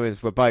Lashley and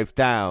Owens were both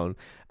down,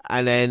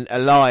 and then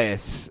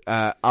Elias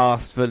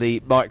asked for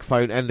the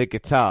microphone and the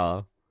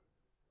guitar.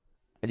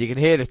 And you can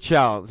hear the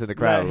chants in the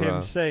crowd. Let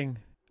him sing.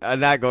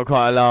 And that got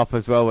quite a laugh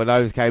as well when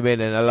Owens came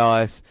in and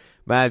Elias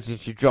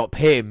managed to drop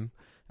him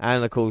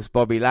and, of course,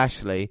 Bobby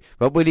Lashley.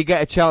 But will he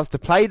get a chance to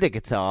play the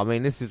guitar? I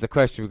mean, this is the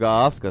question we've got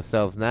to ask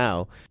ourselves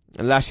now.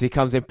 And Lashley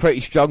comes in pretty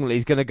strongly.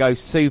 He's going to go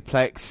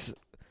suplex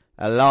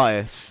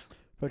Elias.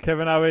 But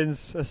Kevin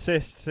Owens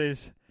assists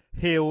his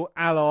heel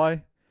ally,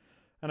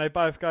 and they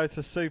both go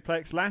to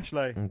suplex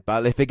Lashley.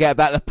 But they forget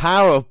about the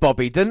power of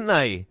Bobby, didn't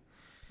they?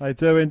 They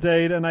do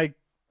indeed, and they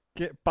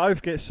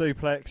both get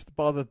suplexed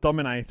by the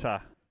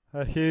Dominator.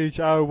 A huge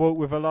walk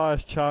with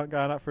Elias chant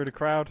going up through the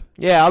crowd.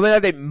 Yeah, I mean, I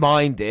didn't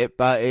mind it,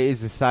 but it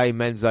is the same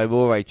Enzo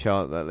Amore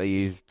chant that they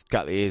used a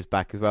couple of years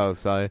back as well.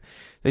 So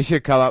they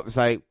should come up and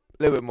say a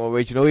little bit more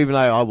original, even though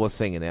I was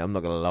singing it. I'm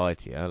not going to lie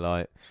to you.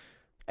 Like,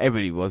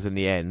 everybody was in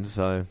the end,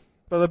 so.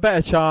 But the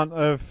better chant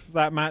of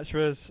that match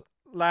was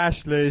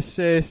Lashley's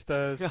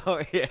sisters.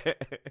 Oh, yeah.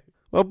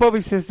 Well,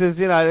 Bobby's sisters,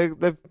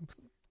 they've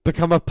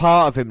become a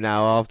part of him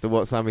now after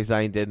what Sami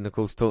Zayn did. And, of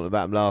course, talking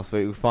about him last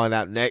week. We'll find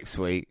out next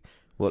week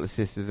what the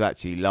sisters are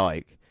actually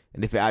like,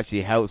 and if it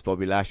actually helps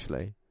Bobby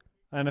Lashley.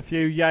 And a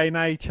few yay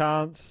nay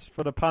chants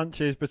for the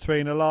punches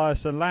between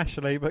Elias and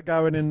Lashley, but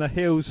going in the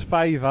heel's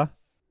favour.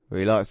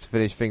 He likes to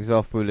finish things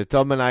off with the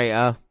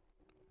Dominator,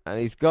 and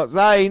he's got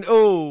Zayn.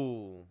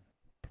 Ooh,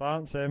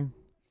 plants him,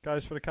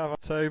 goes for the cover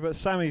too, but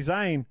Sami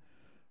Zayn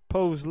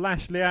pulls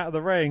Lashley out of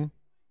the ring,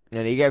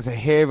 and he gets a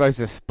hero's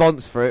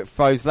response for it,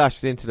 throws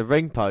Lashley into the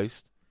ring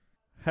post.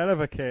 Hell of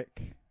a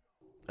kick.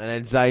 And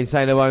then Zayn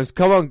saying to Owens,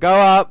 "Come on, go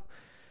up.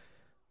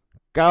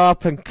 Go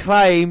up and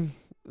claim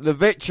the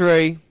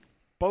victory."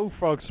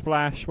 Bullfrog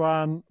splash,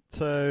 1,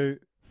 2,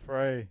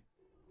 3.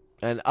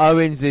 And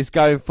Owens is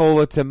going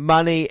forward to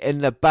Money in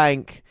the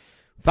Bank,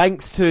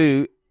 thanks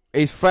to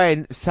his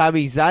friend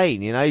Sami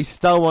Zayn. He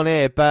stole one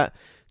here, but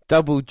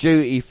double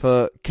duty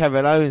for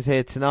Kevin Owens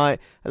here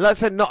tonight. And like I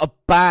said, not a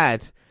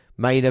bad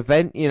main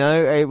event.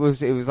 It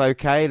was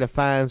okay. The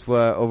fans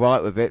were all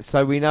right with it.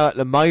 So we know at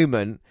the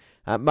moment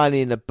at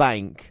Money in the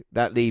Bank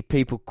that the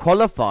people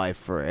qualified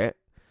for it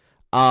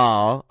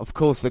are, of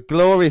course, the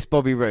glorious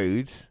Bobby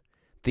Roode,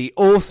 the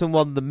awesome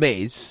one, The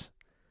Miz.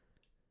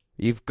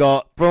 You've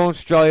got Braun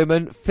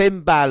Strowman,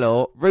 Finn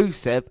Balor,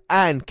 Rusev,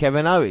 and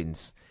Kevin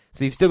Owens.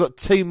 So you've still got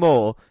 2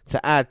 more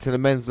to add to the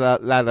men's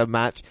ladder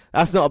match.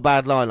 That's not a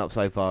bad lineup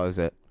so far, is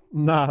it?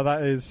 No,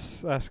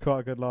 that's quite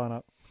a good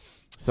lineup.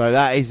 So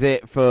that is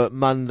it for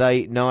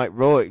Monday Night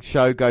Raw.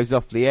 Show goes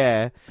off the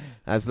air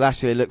as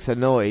Lashley looks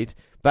annoyed.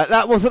 But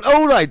that wasn't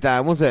all though,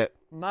 Dan, was it?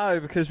 No,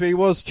 because we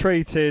was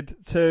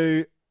treated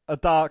to a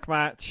dark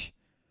match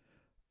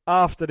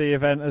after the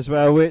event as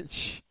well,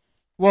 which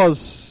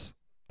was,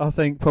 I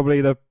think, probably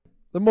the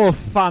more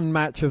fun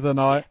match of the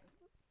night.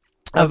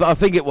 I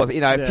think it was.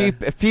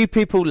 A few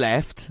people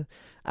left,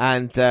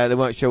 and they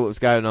weren't sure what was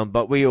going on.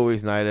 But we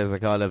always know there's a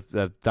kind of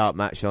a dark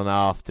match on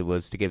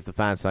afterwards to give the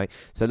fans something.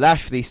 So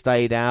Lashley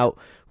stayed out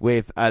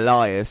with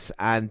Elias,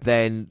 and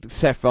then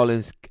Seth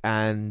Rollins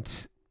and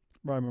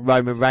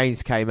Roman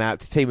Reigns came out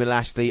to team with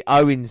Lashley.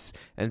 Owens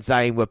and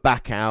Zayn were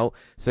back out,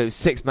 so it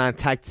was a 6-man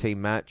tag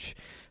team match.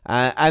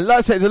 And like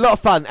I said, it was a lot of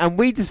fun, and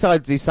we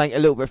decided to do something a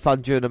little bit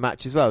fun during the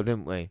match as well,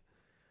 didn't we?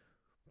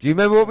 Do you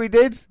remember what we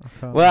did?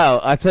 Well,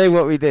 I tell you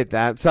what we did,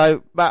 Dan.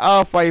 So, about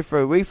halfway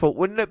through, we thought,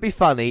 wouldn't it be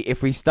funny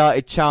if we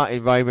started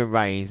chanting Roman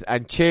Reigns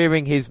and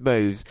cheering his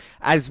moves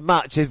as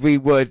much as we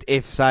would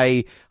if,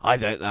 say, I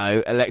don't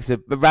know,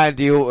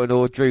 Randy Orton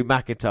or Drew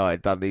McIntyre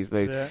had done these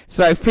moves. Yeah.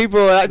 So if people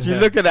were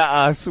actually looking at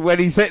us when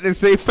he's hitting the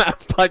Superman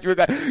punch, we'd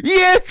go,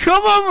 yeah,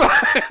 come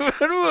on,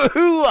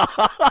 Roman!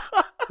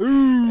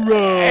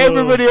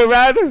 Everybody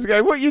around us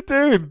go, what are you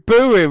doing?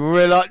 Booing.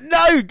 We're like,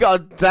 no,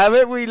 God damn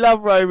it, we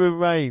love Roman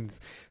Reigns.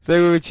 So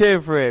we were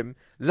cheering for him.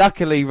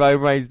 Luckily,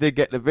 Roman Reigns did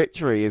get the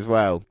victory as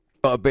well.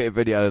 Got a bit of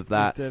video of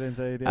that. He did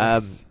indeed,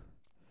 yes.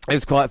 It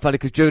was quite funny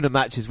because during the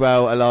match as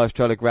well, Elias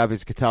tried to grab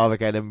his guitar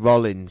again and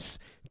Rollins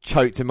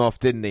choked him off,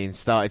 didn't he, and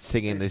started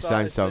singing his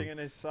own song. Singing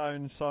his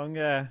own song,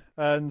 yeah.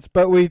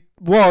 But we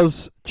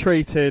was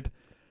treated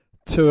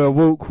to a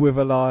walk with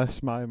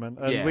Elias moment,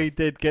 and we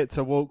did get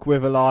to walk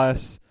with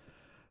Elias.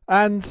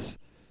 And,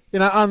 you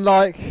know,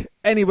 unlike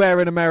anywhere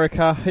in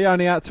America, he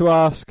only had to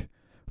ask,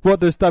 what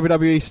does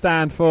WWE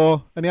stand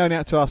for? And he only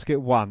had to ask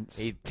it once.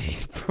 He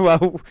did.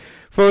 Well,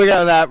 before we get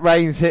to that,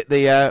 Reigns hit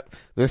the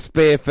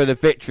spear for the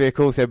victory. Of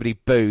course, everybody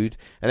booed.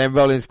 And then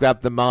Rollins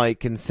grabbed the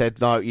mic and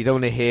said, no, you don't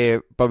want to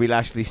hear Bobby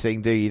Lashley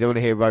sing, do you? You don't want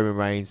to hear Roman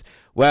Reigns.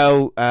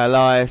 Well,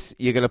 Elias,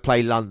 you're going to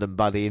play London,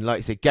 buddy. And like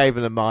I said, gave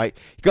him the mic.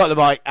 He got the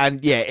mic.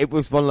 And, yeah, it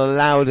was one of the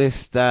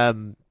loudest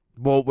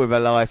walk with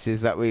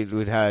Elias's that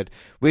we'd heard.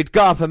 We'd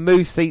got up and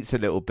moved seats a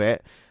little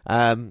bit.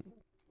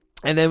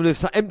 And then there was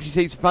some empty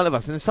seats in front of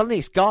us, and then suddenly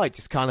this guy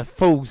just kind of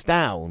falls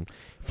down in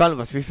front of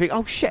us. We think,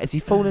 oh shit, is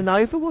he falling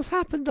over? What's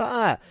happened like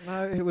that?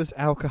 No, it was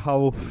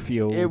alcohol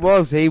fueled. It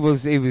was. He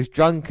was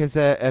drunk as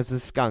a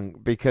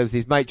skunk because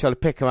his mate tried to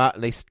pick him up,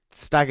 and they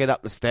staggered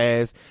up the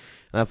stairs.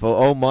 And I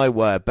thought, oh my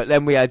word! But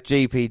then we had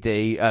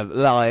GPD,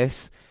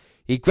 Elias.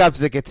 He grabs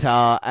the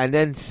guitar and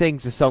then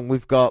sings a song.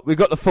 We've got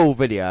the full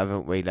video,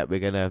 haven't we? That we're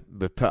gonna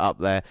put up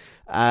there.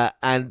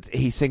 And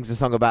he sings a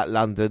song about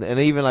London. And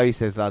even though he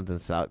says London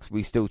sucks,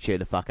 we still cheer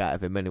the fuck out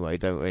of him anyway,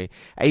 don't we?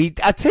 And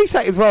I tell you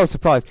something as well. I was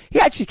surprised.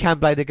 He actually can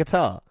play the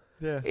guitar.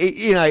 Yeah.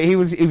 He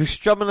was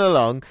strumming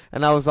along,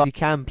 and I was like, he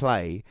can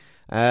play.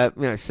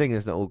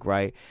 Singing's not all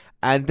great.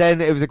 And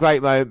then it was a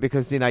great moment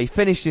because he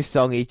finished his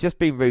song. He'd just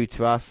been rude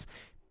to us,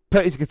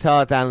 put his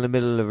guitar down in the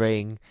middle of the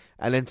ring,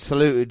 and then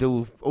saluted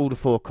all the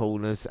four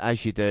corners,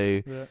 as you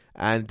do. Yeah.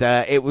 And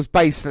it was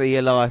basically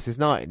Elias's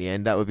night in the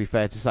end. That would be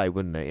fair to say,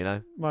 wouldn't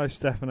it,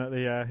 Most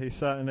definitely, yeah. He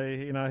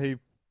certainly,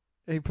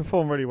 he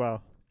performed really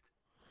well.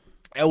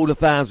 All the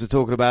fans were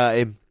talking about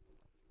him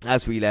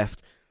as we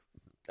left.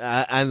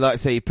 And like I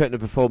say, he put in a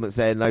performance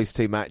there in those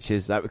two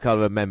matches that we kind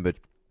of remembered.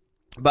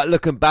 But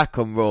looking back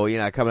on Raw,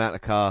 coming out of the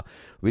car,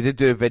 we did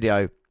do a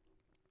video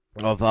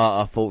of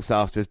our thoughts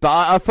afterwards. But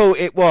I thought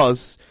it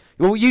was...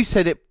 Well, you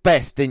said it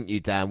best, didn't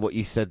you, Dan, what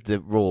you said the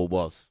Raw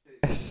was?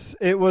 Yes,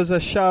 it was a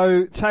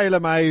show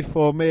tailor-made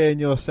for me and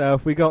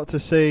yourself. We got to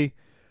see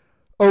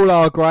all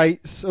our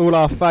greats, all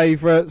our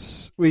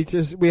favourites. We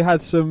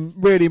had some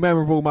really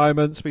memorable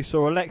moments. We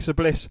saw Alexa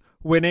Bliss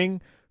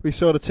winning. We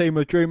saw the team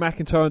of Drew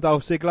McIntyre and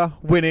Dolph Ziggler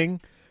winning.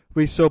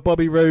 We saw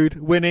Bobby Roode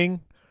winning.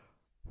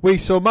 We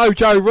saw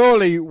Mojo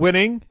Rawley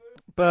winning.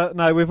 But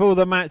no, with all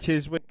the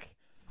matches,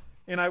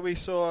 we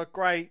saw a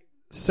great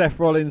Seth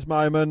Rollins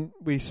moment.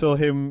 We saw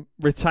him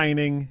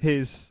retaining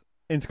his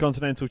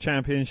Intercontinental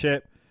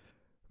Championship.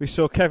 We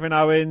saw Kevin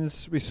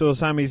Owens. We saw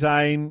Sami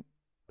Zayn.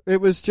 It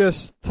was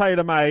just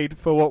tailor-made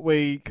for what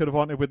we could have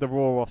wanted with the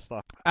Raw roster.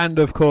 And,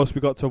 of course,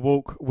 we got to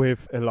walk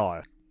with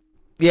Elias.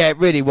 Yeah, it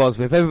really was,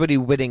 with everybody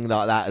winning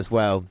like that as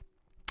well.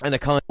 And the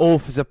kind of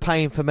authors of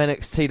pain from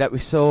NXT that we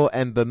saw,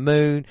 Ember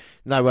Moon,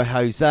 Noah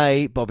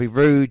Jose, Bobby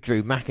Roode,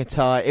 Drew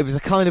McIntyre. It was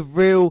a kind of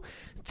real...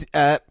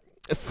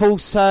 full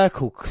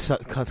circle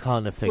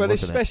kind of thing, well,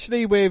 wasn't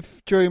especially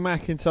with Drew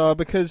McIntyre,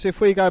 because if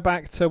we go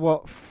back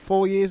to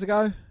 4 years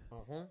ago,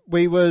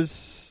 we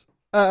was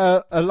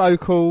at a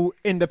local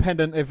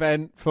independent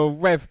event for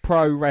Rev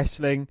Pro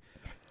Wrestling,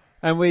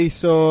 and we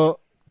saw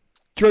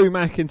Drew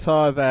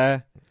McIntyre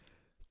there.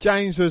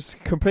 James was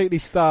completely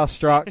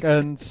starstruck,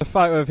 and a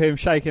photo of him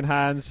shaking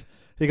hands.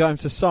 He got him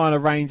to sign a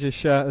Rangers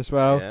shirt as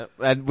well, yeah,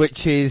 and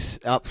which is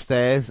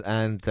upstairs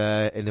and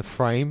in a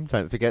frame.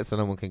 Don't forget, so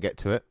no one can get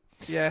to it.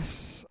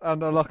 Yes,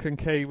 under lock and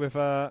key with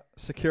a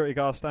security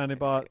guard standing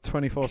by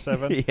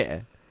 24/7.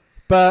 Yeah.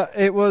 But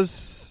it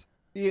was...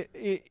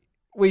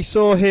 we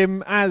saw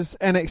him as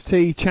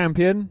NXT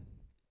champion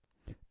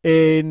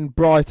in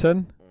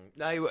Brighton.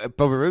 No,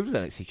 Bobby Roode was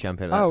NXT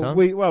champion at that time.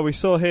 We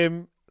saw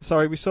him...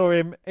 Sorry, we saw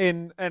him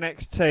in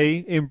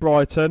NXT in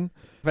Brighton,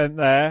 event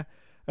there.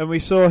 And we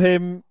saw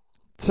him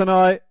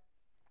tonight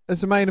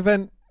as a main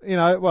event,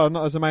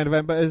 not as a main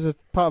event, but as a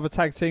part of a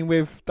tag team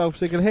with Dolph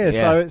Ziggler here. Yeah.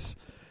 So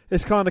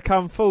it's kind of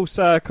come full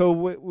circle.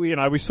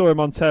 We saw him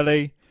on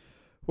telly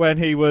when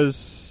he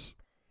was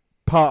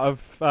part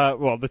of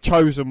the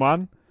Chosen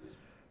One,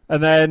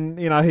 and then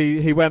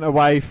he went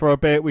away for a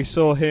bit. We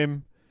saw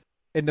him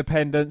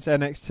independents,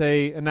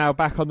 NXT, and now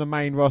back on the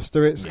main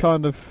roster. It's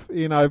kind of,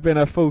 been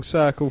a full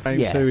circle for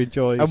him to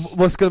enjoy. And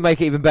what's going to make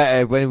it even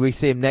better when we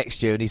see him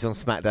next year and he's on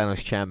SmackDown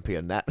as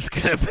champion? That's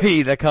going to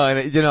be the kind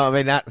of, you know what I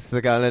mean? That's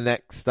the kind of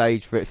next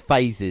stage for its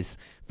phases,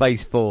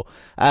 phase 4.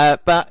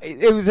 But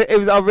it was.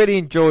 I really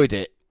enjoyed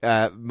it.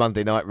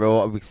 Monday Night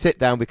Raw. We could sit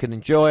down, we could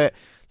enjoy it.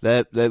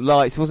 The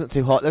lights wasn't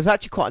too hot. There was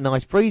actually quite a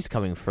nice breeze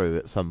coming through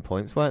at some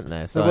points, weren't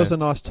there? So, there was a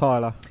nice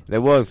Tyler. There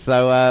was.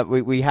 So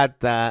we had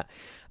that.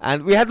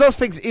 And we had lots of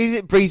things.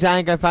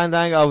 Breezango,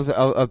 Fandango. I was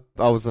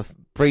a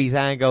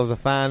Breezango. I was a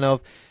fan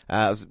of.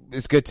 It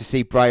was good to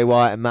see Bray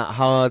Wyatt and Matt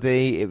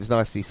Hardy. It was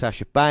nice to see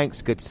Sasha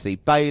Banks. Good to see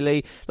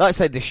Bayley. Like I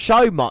said, the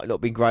show might not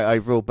have been great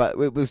overall, but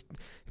it was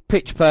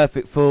pitch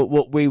perfect for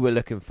what we were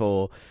looking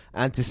for.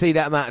 And to see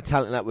that amount of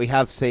talent that we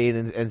have seen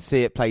and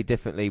see it play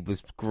differently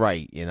was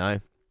great.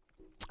 So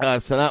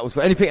that was.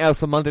 Anything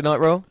else on Monday Night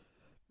Raw?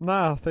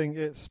 No, I think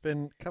it's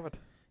been covered.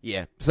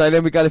 Yeah. So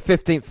then we go to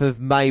 15th of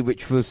May,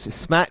 which was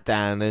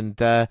SmackDown,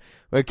 and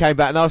we came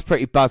back, and I was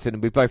pretty buzzing,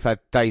 and we both had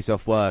days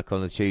off work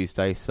on a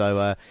Tuesday,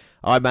 so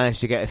I managed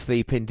to get a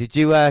sleep in. Did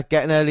you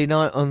get an early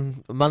night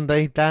on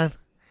Monday, Dan?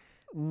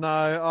 No,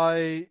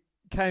 I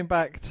came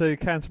back to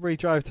Canterbury,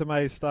 drove to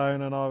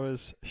Maidstone, and I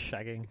was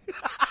shagging.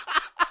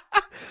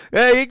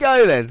 There you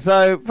go then.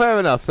 So fair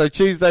enough. So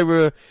Tuesday you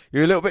were a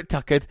little bit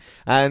tuckered,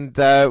 and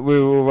we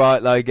were all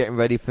right, like getting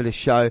ready for the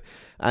show,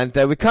 and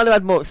we kind of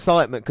had more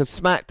excitement because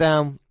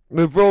SmackDown.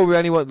 With Raw, we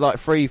only wanted like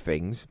 3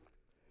 things.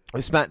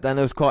 With SmackDown,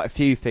 there was quite a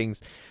few things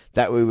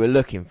that we were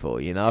looking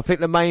for. I think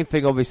the main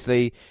thing,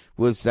 obviously,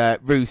 was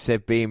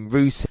Rusev being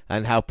Rusev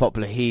and how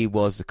popular he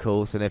was, of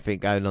course, and everything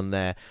going on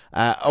there.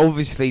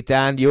 Obviously,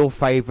 Dan, your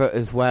favourite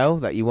as well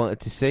that you wanted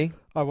to see.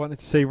 I wanted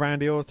to see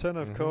Randy Orton,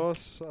 of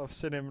course. I've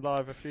seen him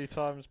live a few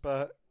times,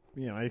 but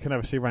you can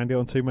never see Randy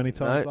Orton too many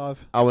times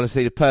live. I want to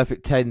see the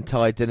Perfect 10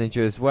 Ty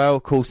Dillinger as well.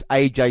 Of course,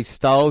 AJ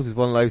Styles is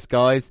one of those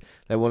guys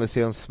they want to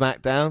see on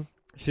SmackDown.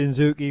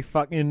 Shinzuki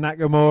fucking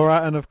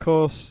Nakamura, and of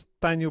course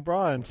Daniel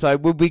Bryan. So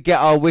would we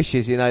get our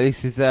wishes?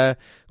 This is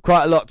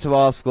quite a lot to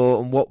ask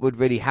for, and what would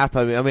really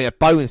happen? I mean, a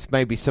bonus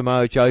maybe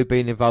Samoa Joe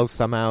being involved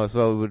somehow as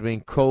well would have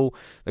been cool.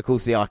 Of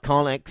course, the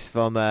Iconics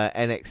from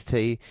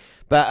NXT.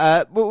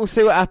 But we'll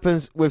see what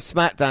happens with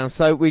SmackDown.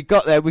 So we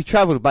got there, we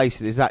travelled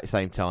basically the exact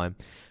same time.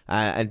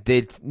 And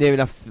did near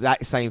enough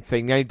that same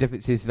thing. The only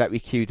difference is that we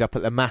queued up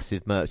at the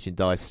massive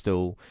merchandise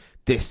stall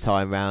this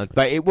time round.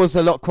 But it was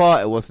a lot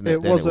quieter, wasn't it?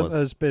 It wasn't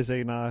as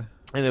busy, no.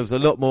 And there was a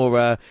lot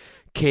more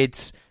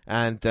kids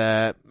and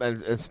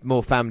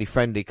more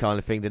family-friendly kind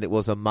of thing than it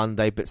was on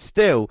Monday. But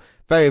still,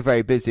 very,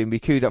 very busy. And we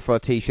queued up for our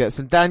T-shirts.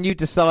 And Dan, you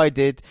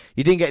decided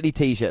you didn't get any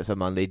T-shirts on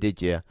Monday,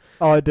 did you?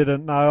 I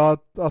didn't, no.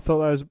 I thought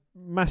that was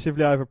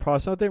massively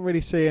overpriced. I didn't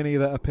really see any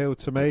that appealed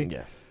to me.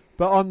 Yeah.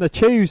 But on the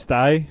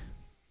Tuesday,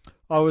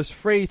 I was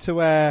free to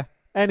wear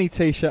any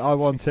T-shirt I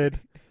wanted.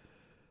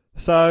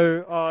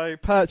 So I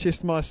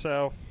purchased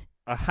myself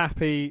a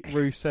Happy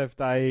Rusev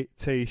Day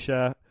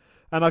T-shirt.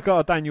 And I got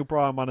a Daniel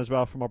Bryan one as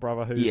well for my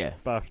brother, whose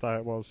birthday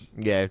it was.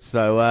 Yeah,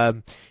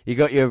 so you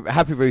got your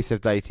Happy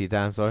Rusev Day to you,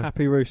 Dan, sorry.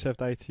 Happy Rusev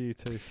Day to you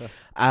too, sir.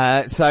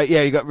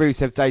 You got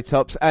Rusev Day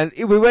tops. And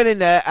we went in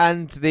there,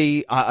 and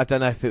I don't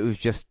know if it was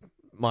just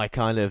my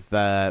kind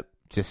of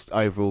just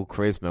overall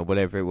charisma,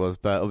 whatever it was,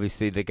 but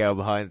obviously the girl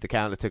behind the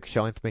counter took a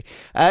shine to me.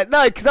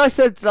 No, because I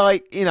said,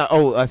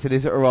 I said,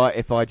 is it alright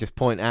if I just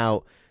point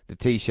out the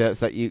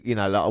T-shirts that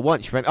I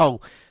want? She went,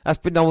 that's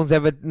been no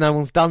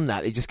one's done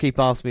that. They just keep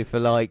asking me for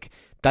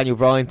Daniel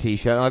Bryan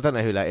T-shirt, and I don't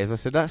know who that is. I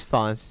said, that's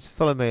fine, just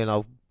follow me and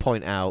I'll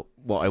point out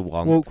what I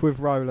want. Walk with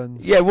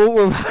Rollins. Yeah, walk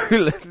with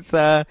Rollins.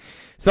 So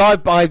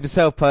I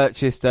myself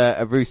purchased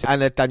a Rusev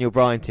and a Daniel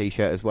Bryan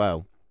T-shirt as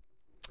well.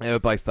 They were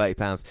both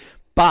 £30.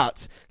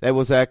 But there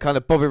was a kind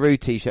of Bobby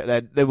Roode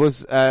T-shirt. There was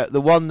the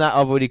one that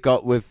I've already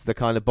got with the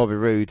kind of Bobby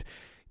Roode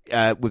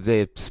with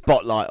the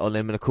spotlight on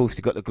him, and of course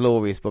you got the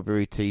glorious Bobby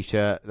Roode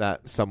T-shirt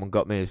that someone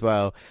got me as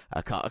well.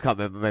 I can't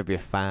remember, maybe a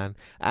fan.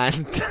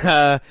 And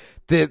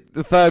the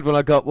third one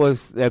I got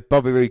was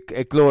Bobby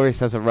Roode Glorious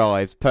Has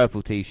Arrived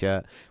purple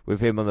T-shirt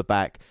with him on the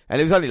back, and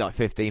it was only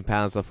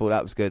 £15. I thought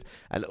that was good.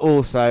 And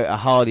also a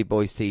Hardy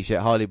Boys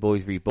T-shirt, Hardy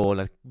Boys Reborn.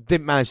 I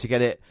didn't manage to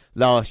get it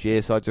last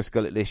year, so I just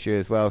got it this year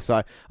as well.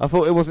 So I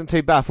thought it wasn't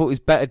too bad. I thought it was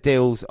better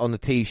deals on the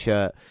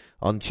T-shirt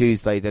on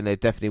Tuesday than there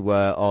definitely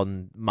were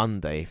on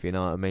Monday, if you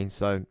know what I mean.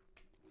 So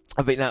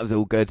I think that was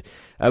all good.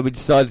 We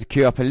decided to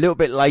queue up a little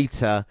bit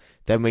later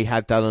than we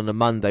had done on a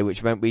Monday,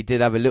 which meant we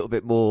did have a little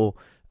bit more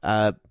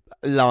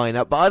line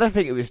up, but I don't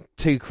think it was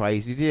too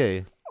crazy, do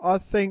you? I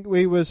think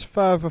we was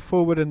further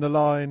forward in the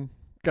line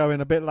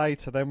going a bit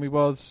later than we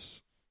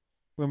was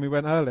when we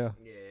went earlier.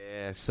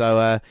 Yeah,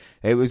 so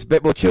it was a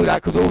bit more chilled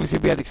out because obviously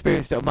we had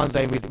experienced it on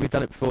Monday and we'd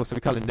done it before, so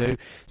we kind of knew.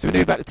 So we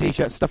knew about the T-shirts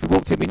and stuff. We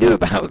walked in, we knew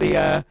about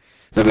the...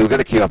 So we were going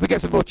to queue up and get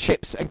some more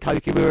chips and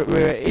coke. We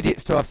were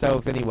idiots to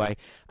ourselves anyway.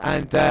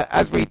 And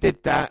as we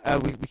did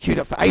that, we queued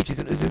up for ages.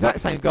 And it was the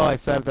exact same guy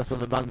served us on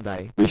the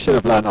Monday. We should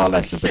have learned our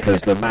lesson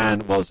because the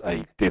man was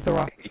a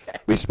ditherer. Yeah.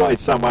 We spotted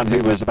someone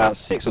who was about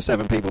 6 or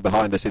 7 people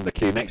behind us in the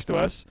queue next to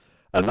us.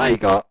 And they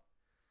got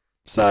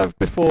served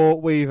before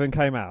we even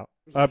came out,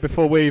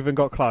 before we even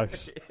got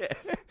close,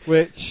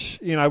 which,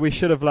 you know, we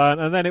should have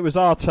learned. And then it was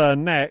our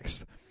turn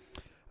next.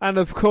 And,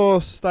 of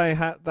course, they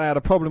had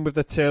a problem with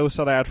the till,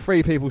 so they had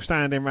 3 people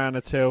standing around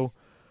the till,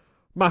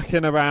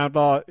 mucking around,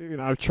 like, you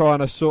know, trying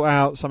to sort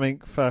out something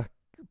for...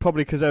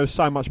 Probably because there was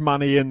so much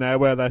money in there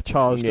where they're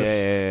charged us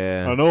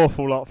an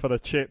awful lot for the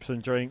chips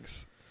and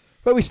drinks.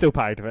 But we still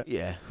paid for it.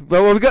 Yeah.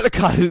 Well, we got the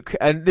Coke,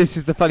 and this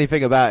is the funny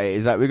thing about it,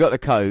 is that we got the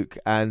Coke,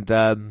 and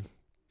the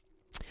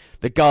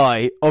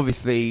guy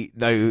obviously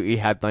knew he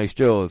had no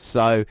straws.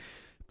 So he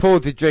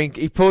poured the drink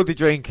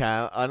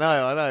out. I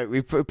know.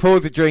 We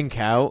poured the drink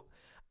out,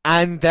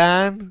 and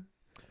Dan...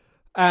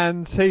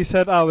 And he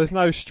said, oh, there's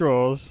no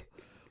straws.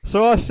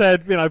 So I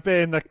said, you know,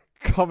 being the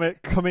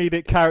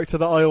comedic character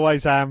that I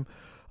always am,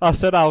 I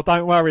said, oh,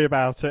 don't worry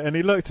about it. And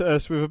he looked at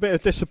us with a bit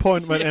of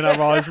disappointment in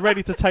our eyes,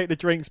 ready to take the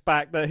drinks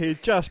back that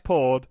he'd just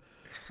poured.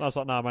 And I was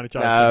like, no, I'm only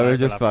joking. No, we're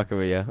just fucking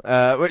with you.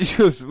 Which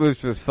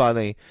was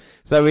funny.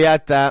 So we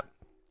had that.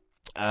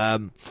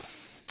 I'll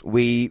tell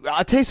you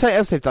something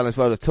else they've done as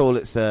well. The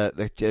toilets,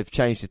 they've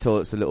changed the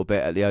toilets a little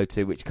bit at the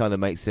O2, which kind of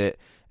makes it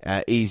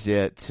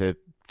easier to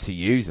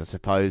use, I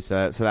suppose.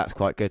 So that's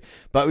quite good.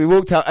 But we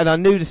walked out, and I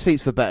knew the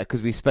seats were better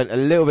because we spent a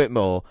little bit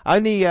more.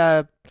 Only,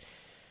 I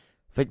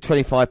think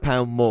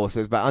 £25 more, so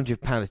it was about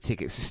 £100 a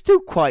ticket. It's still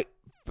quite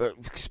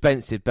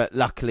expensive, but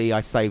luckily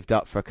I saved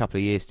up for a couple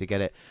of years to get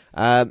it.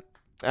 And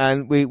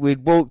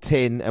we'd walked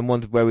in and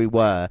wondered where we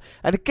were.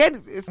 And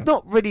again, it's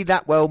not really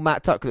that well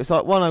mapped up, because it's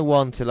like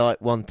 101 to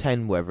like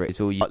 110, whether it's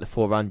all like the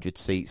 400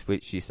 seats,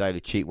 which you say the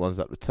cheap ones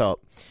up the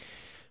top,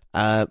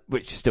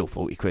 which is still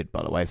 40 quid,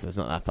 by the way, so it's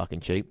not that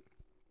fucking cheap.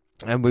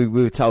 And we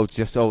were told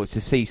just, it's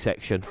a C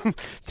section,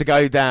 to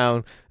go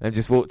down and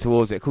just walk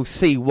towards it. Of course,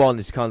 C1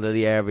 is kind of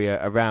the area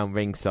around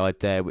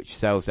ringside there, which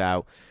sells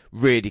out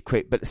really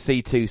quick. But the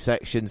C2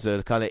 sections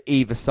are kind of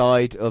either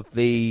side of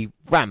the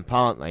ramp,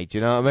 aren't they? Do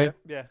you know what I mean?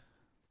 Yeah.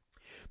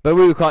 But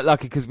we were quite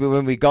lucky because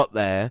when we got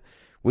there,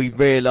 we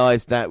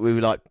realised that we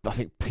were like, I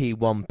think,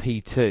 P1,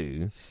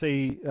 P2.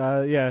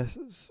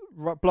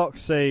 Block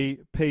C,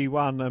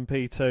 P1 and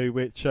P2,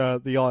 which are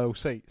the aisle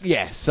seats.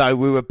 Yeah, so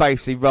we were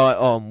basically right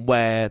on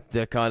where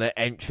the kind of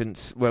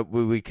entrance, where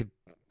we could,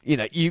 you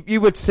know,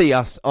 you would see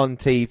us on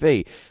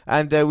TV.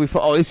 And we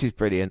thought, this is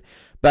brilliant.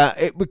 But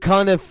it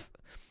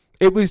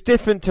was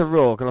different to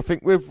Raw, and I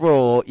think with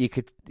Raw,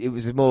 it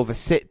was more of a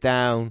sit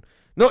down,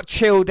 not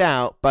chilled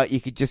out, but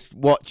you could just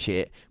watch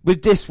it.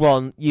 With this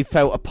one, you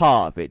felt a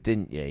part of it,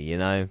 didn't you, you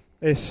know?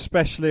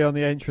 Especially on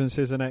the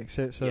entrances and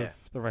exits of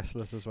the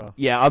wrestlers as well.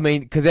 Yeah, I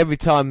mean, because every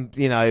time,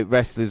 you know,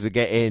 wrestlers would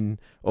get in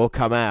or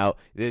come out,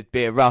 there'd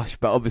be a rush,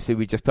 but obviously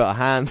we just put our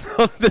hands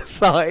on the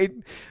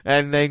side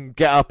and then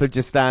get up and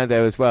just stand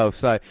there as well.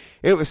 So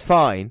it was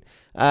fine.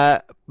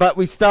 But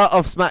we start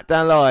off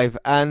SmackDown Live,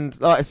 and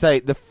like I say,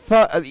 the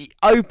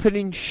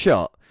opening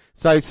shot.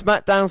 So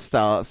SmackDown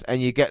starts,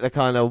 and you get the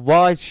kind of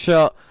wide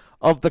shot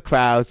of the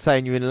crowd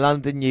saying you're in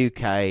London,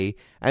 UK,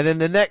 and then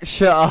the next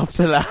shot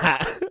after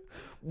that...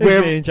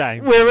 Me and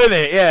James. We're in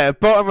it, yeah.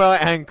 Bottom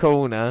right-hand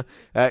corner.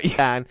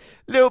 A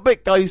little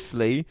bit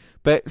ghostly,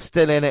 but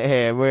still in it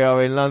here. We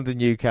are in London,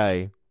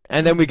 UK.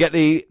 And then we get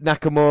the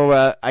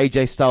Nakamura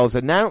AJ Styles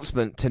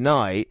announcement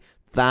tonight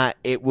that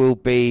it will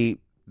be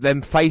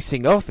them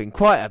facing off in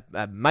quite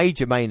a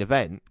major main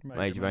event.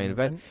 Major main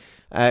event.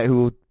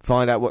 Who will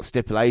find out what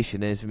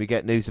stipulation is, and we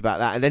get news about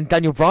that. And then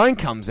Daniel Bryan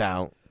comes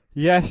out.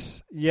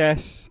 Yes, he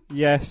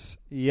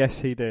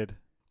did.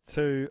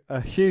 To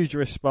a huge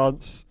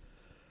response.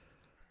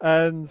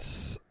 And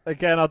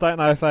again, I don't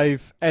know if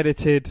they've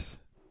edited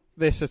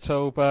this at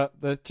all, but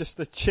the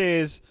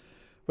cheers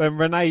when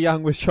Renee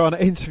Young was trying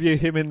to interview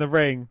him in the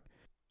ring,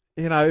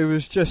 you know, it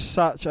was just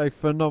such a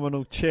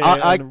phenomenal cheer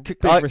and a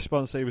big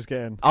response that he was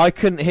getting. I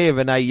couldn't hear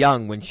Renee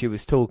Young when she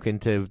was talking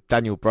to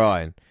Daniel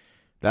Bryan.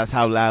 That's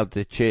how loud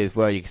the cheers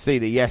were. You can see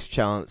the yes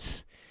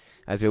chants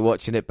as we're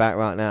watching it back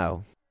right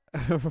now.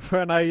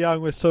 Renee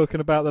Young was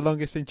talking about the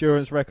longest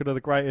endurance record of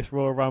the greatest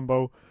Royal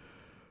Rumble.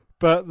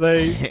 But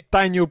the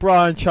Daniel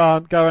Bryan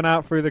chant going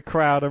out through the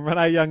crowd, and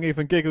Renee Young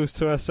even giggles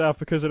to herself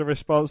because of the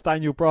response.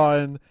 Daniel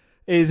Bryan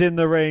is in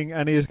the ring,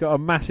 and he's got a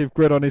massive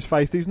grin on his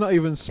face. He's not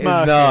even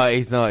smirking. No,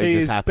 he's not. He's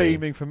just happy.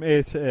 Beaming from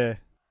ear to ear.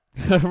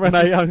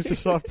 Renee Young's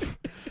just like,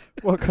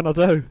 what can I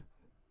do?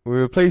 We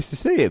were pleased to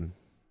see him.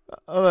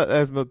 Oh, look,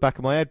 there's the back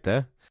of my head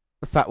there.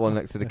 The fat one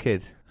next to the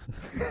kid.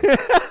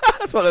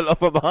 That's what I love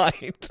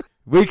behind.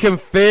 We can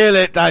feel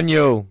it,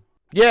 Daniel.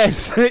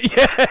 Yes.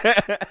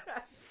 Yeah.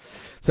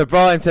 So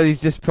Bryan said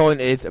he's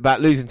disappointed about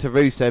losing to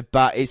Rusev,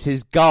 but it's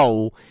his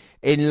goal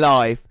in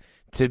life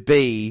to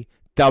be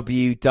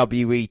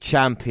WWE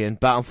champion.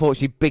 But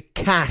unfortunately, Big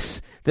Cass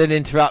then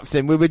interrupts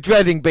him. We were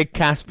dreading Big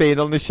Cass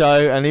being on the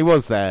show, and he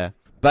was there.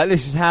 But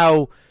this is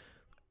how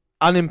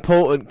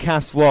unimportant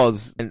Cass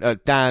was,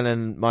 Dan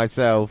and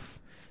myself,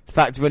 The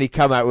fact when he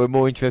come out, we were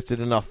more interested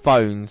in our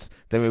phones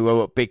than we were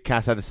what Big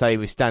Cass had to say. He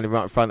was standing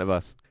right in front of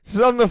us.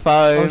 He's on the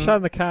phone. I'm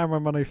showing the camera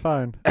on my new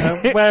phone.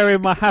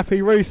 Wearing my Happy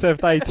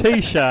Rusev Day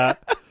t-shirt.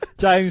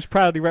 James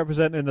proudly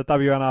representing the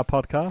WNR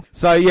podcast.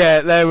 So, yeah,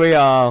 there we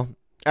are.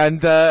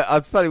 And I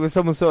was funny when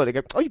someone saw it, they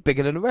go, "Oh, you're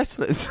bigger than the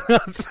wrestlers." I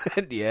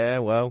said, "Yeah,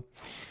 well,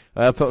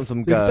 I put on some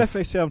You girth." can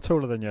definitely see I'm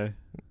taller than you.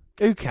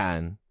 Who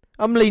can?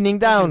 I'm leaning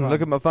down. Everyone.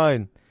 Look at my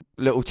phone.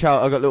 Little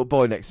child. I got a little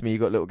boy next to me. You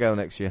got a little girl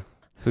next to you.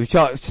 So we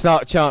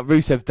start chanting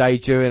Rusev Day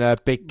during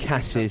Big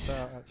Cass's.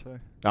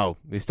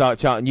 We start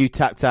chanting "You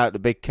tapped out" to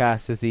Big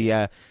Cass as he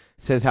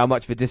says how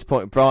much of a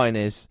disappointed Brian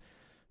is,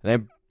 and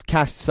then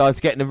Cass decides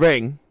to get in the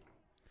ring.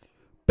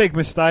 Big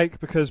mistake,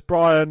 because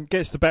Brian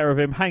gets the better of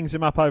him, hangs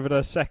him up over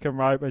the second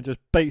rope and just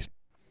beats.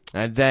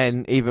 And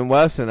then, even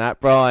worse than that,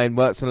 Brian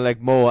works on the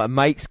leg more and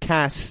makes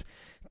Cass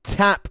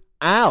tap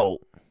out.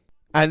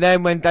 And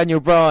then when Daniel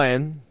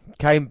Bryan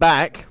came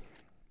back,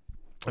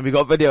 and we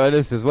got video of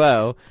this as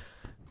well,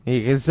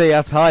 you can see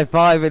us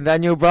high-fiving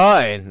Daniel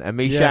Bryan and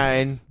me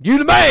shouting, "You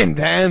the man,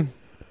 Dan!"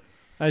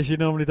 As you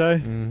normally do.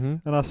 Mm-hmm.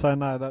 And I say,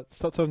 no,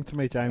 stop talking to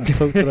me, James.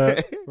 Talk to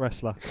the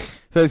wrestler.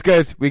 So it's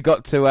good. We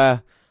got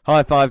to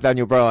high-five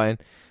Daniel Bryan.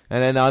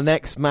 And then our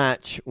next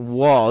match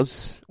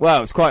was, well,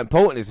 it was quite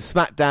important. It was a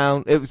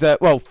SmackDown. It was,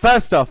 well,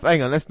 first off,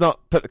 hang on, let's not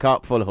put the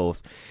cart before the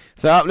horse.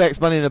 So up next,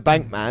 Money in the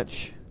Bank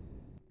match.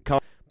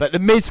 But The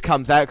Miz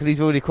comes out because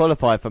he's already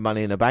qualified for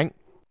Money in the Bank.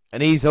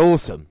 And he's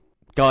awesome.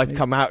 Guys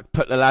come out,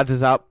 put the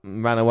ladders up,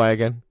 and ran away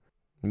again.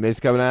 The Miz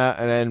coming out,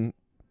 and then,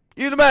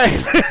 "You the man!"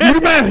 "You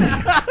the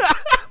man!"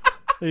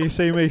 You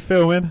see me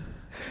filming?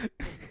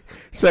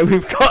 So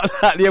we've got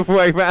that the other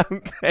way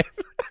round. Look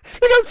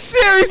how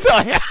serious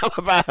I am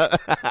about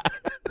that.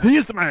 He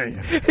is the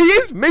man. He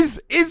is. Miz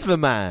is the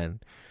man.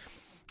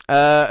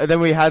 And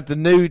then we had the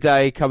New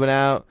Day coming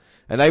out,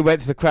 and they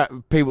went to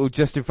the people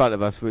just in front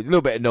of us, which was a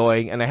little bit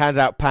annoying, and they handed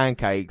out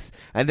pancakes.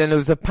 And then there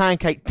was a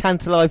pancake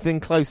tantalising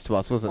close to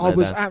us, wasn't there? I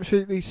was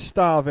absolutely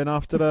starving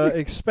after the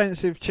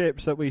expensive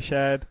chips that we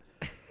shared.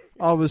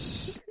 I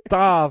was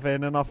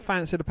starving, and I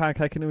fancied a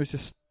pancake, and it was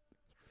just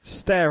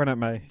staring at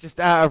me. Just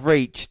out of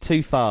reach,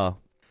 too far.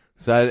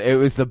 So it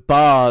was the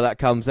bar that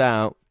comes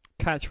out.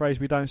 Catchphrase,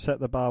 we don't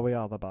set the bar, we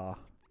are the bar.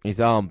 His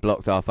arm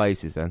blocked our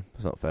faces then.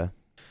 That's not fair.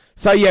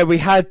 So yeah, we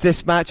had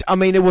this match. I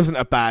mean, it wasn't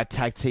a bad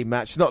tag team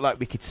match. Not like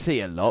we could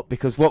see a lot,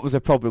 because what was the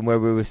problem where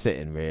we were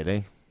sitting,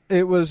 really?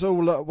 It was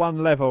all at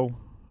one level,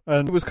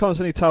 and it was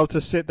constantly told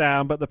to sit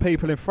down, but the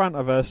people in front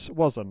of us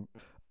wasn't.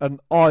 An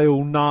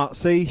aisle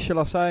Nazi, shall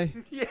I say?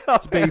 Yeah,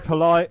 to be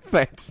polite.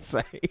 Fair to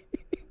say.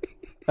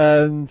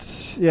 And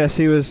yes,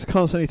 he was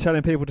constantly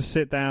telling people to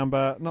sit down,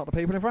 but not the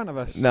people in front of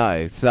us.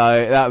 No,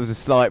 so that was a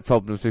slight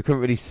problem. So we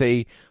couldn't really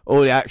see all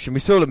the action. We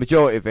saw the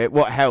majority of it.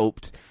 What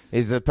helped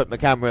is I put my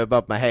camera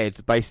above my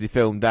head, basically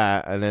filmed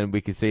that, and then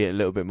we could see it a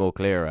little bit more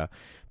clearer.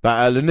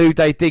 But the New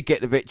Day did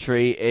get the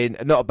victory in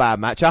not a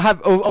bad match.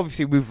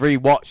 Obviously we've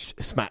rewatched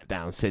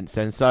SmackDown since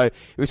then, so it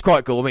was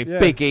quite cool. I mean,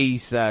 Big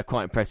E's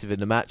quite impressive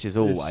in the match as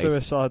always. His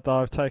suicide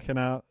dive taking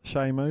out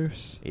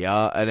Sheamus.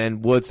 Yeah, and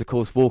then Woods, of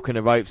course, walking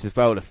the ropes as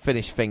well to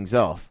finish things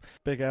off.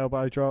 Big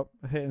elbow drop,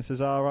 hitting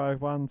Cesaro,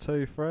 1,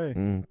 2,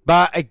 3.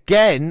 But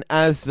again,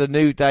 as the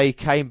New Day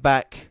came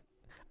back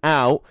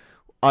out,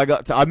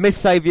 I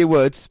missed Xavier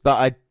Woods, but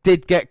I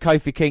did get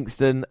Kofi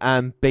Kingston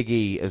and Big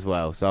E as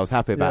well, so I was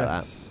happy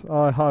about that.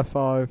 I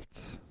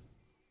high-fived.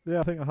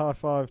 Yeah, I think I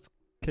high-fived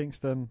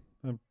Kingston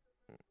and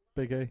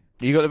Big E.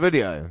 You got the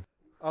video?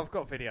 I've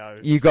got video.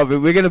 We're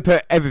going to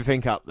put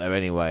everything up there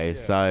anyway,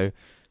 so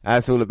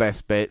that's all the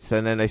best bits,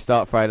 and then they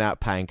start throwing out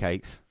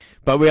pancakes.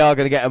 But we are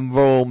going to get a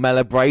Raw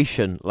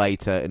celebration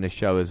later in the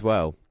show as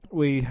well.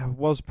 We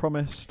was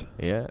promised.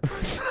 Yeah,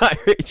 so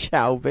it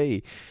shall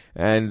be.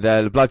 And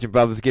the Bludgeon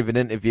Brothers give an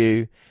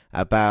interview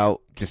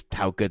about just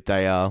how good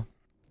they are.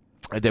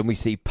 And then we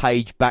see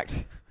Paige back.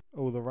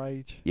 All the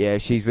rage. Yeah,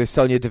 she's with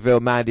Sonya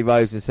Deville, Mandy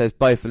Rose, and says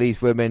both of these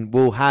women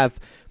will have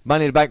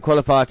Money in the Bank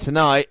qualifier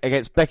tonight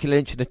against Becky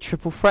Lynch in a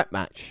triple threat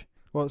match.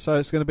 So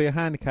it's going to be a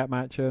handicap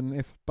match, and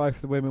if both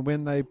of the women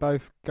win, they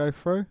both go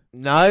through?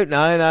 No,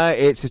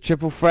 it's a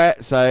triple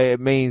threat, so it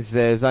means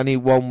there's only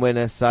one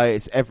winner, so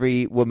it's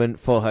every woman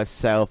for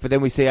herself. And then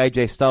we see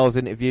AJ Styles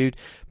interviewed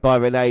by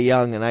Renee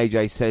Young, and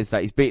AJ says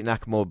that he's beaten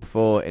Nakamura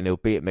before, and he'll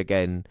beat him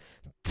again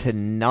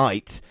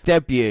tonight.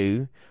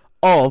 Debut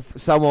of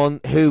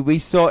someone who we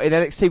saw in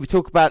NXT. We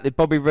talk about the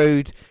Bobby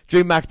Roode,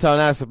 Drew McIntyre,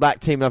 and Alistair Black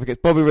teaming up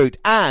against Bobby Roode,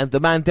 and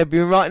the man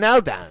debuting right now,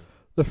 Dan.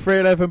 The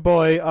 311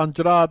 boy,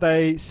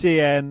 Andrade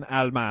Cien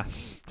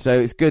Almas. So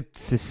it's good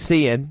to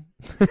see him.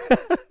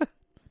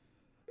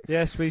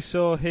 Yes, we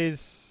saw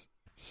his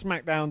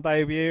SmackDown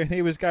debut.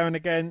 He was going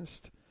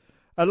against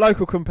a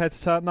local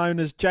competitor known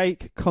as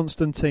Jake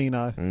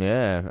Constantino.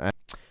 Yeah.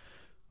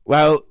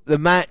 Well, the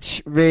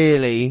match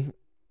really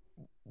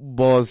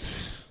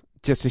was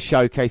just a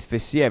showcase for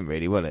CM,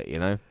 really, wasn't it, you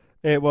know?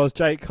 It was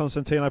Jake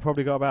Constantino,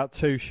 probably got about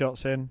 2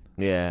 shots in.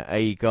 Yeah,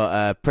 he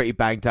got pretty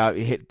banged out.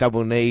 He hit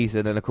double knees,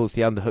 and then, of course,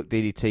 the underhook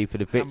DDT for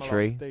the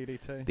victory.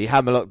 The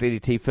hammerlock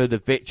DDT for the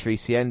victory,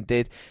 Cien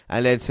did.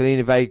 And then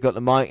Selena Vega got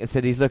the mic and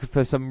said he's looking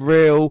for some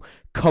real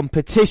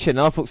competition.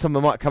 I thought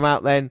someone might come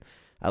out then.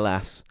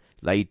 Alas,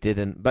 they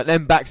didn't. But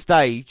then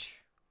backstage,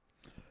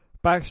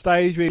 we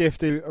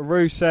gifted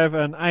Rusev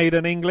and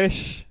Aiden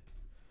English.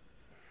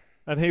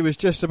 And he was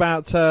just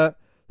about to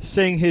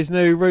sing his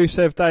new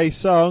Rusev Day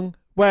song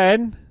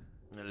when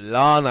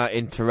Lana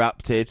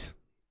interrupted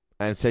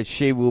and said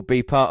she will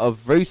be part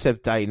of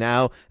Rusev Day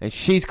now, and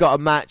she's got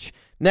a match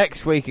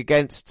next week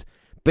against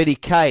Billie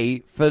Kay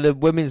for the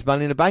Women's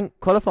Money in the Bank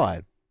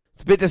qualifier.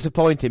 It's a bit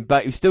disappointing,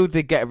 but we still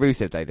did get a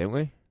Rusev Day, didn't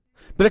we?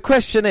 But the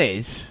question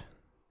is,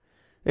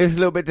 it was a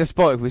little bit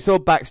disappointing. We saw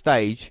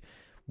backstage,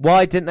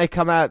 why didn't they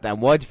come out then?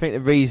 Why do you think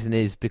the reason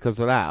is because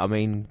of that? I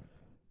mean,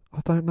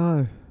 I don't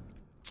know.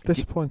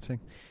 Disappointing.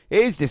 It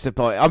is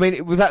disappointing. I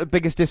mean, was that the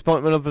biggest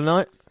disappointment of the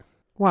night?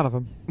 One of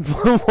them.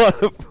 We'll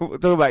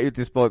talk about your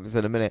disappointments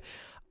in a minute.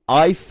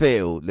 I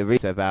feel the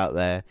reason out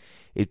there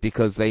is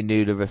because they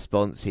knew the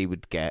response he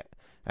would get.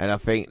 And I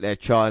think they're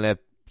trying to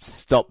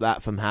stop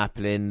that from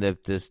happening.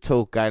 There's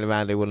talk going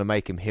around they want to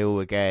make him heel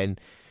again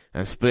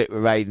and split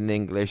with Aiden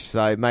English.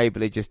 So maybe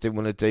they just didn't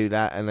want to do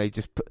that. And they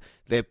just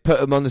put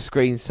him on the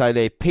screen so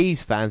they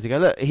appease fans. They go,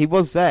 look, he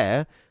was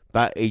there,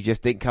 but he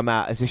just didn't come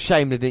out. It's a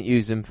shame they didn't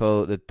use him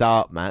for the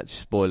Dart match.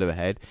 Spoiler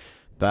ahead.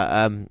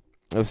 But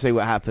we'll see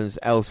what happens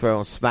elsewhere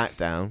on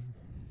SmackDown.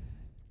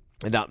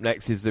 And up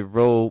next is the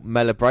Raw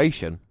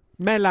Melibration.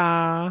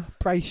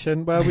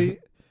 Melibration. Well,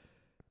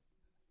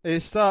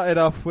 it started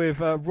off with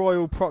a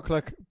royal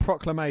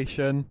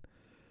proclamation,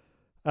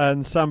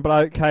 and some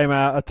bloke came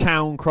out, a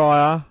town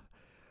crier,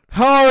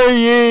 "Hurry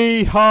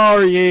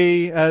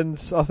ye!"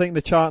 And I think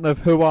the chant of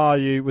 "Who are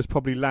you?" was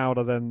probably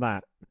louder than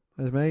that.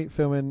 There's me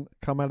filming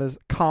Carmella's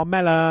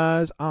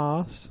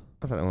ass.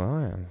 I don't know where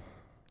I am.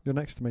 You're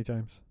next to me,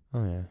 James.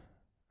 Oh, yeah.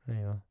 There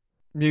you are.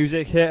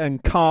 Music hit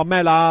and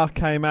Carmella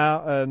came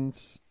out, and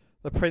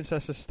the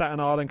Princess of Staten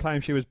Island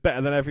claimed she was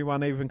better than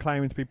everyone, even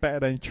claiming to be better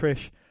than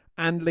Trish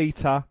and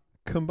Lita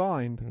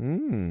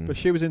combined. But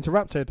she was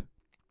interrupted.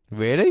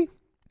 Really?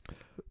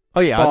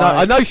 Oh, yeah,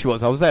 I know she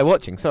was. I was there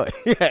watching. Sorry.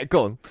 Yeah,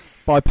 go on.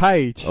 By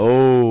Paige.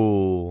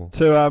 Oh.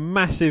 To a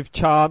massive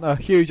chant, a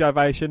huge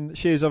ovation.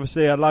 She is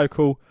obviously a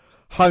local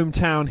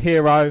hometown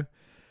hero.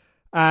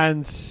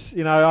 And,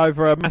 you know,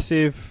 over a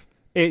massive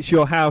 "It's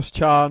Your House"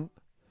 chant,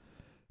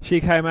 she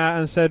came out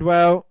and said,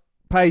 well,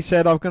 Paige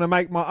said, I'm going to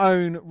make my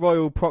own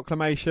royal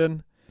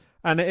proclamation,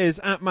 and it is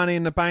at Money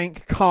in the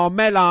Bank,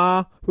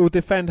 Carmella will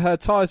defend her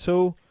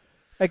title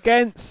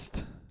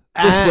against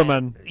this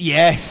woman.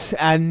 Yes,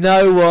 and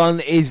no one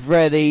is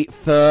ready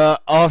for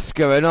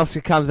Asuka, and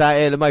Asuka comes out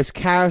here, the most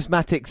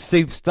charismatic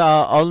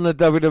superstar on the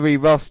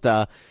WWE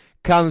roster,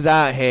 comes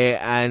out here,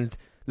 and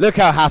look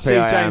how happy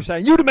I am. James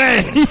saying, you the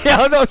man! Yeah,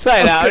 I'm not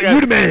saying Asuka, that.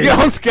 You the man! Yeah,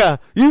 Asuka,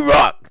 you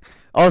rock!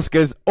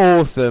 Asuka's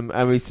awesome,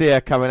 and we see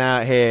her coming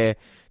out here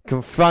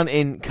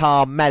confronting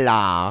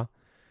Carmella,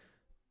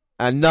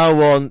 and no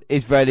one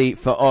is ready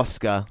for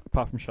Asuka.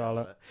 Apart from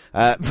Charlotte.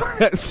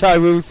 So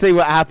we'll see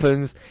what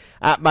happens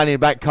at Money in the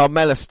Bank.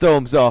 Carmella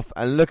storms off,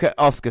 and look at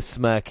Asuka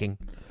smirking.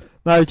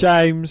 No,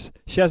 James,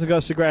 she hasn't got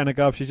a cigarette in her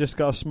gob, she's just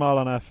got a smile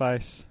on her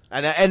face.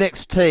 And at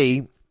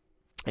NXT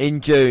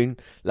in June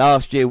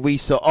last year, we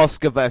saw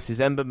Asuka versus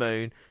Ember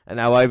Moon, and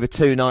now over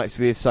 2 nights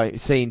we've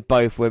seen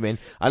both women.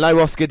 I know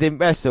Asuka didn't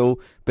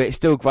wrestle, but it's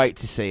still great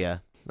to see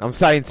her. I'm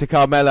saying to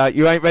Carmella,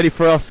 you ain't ready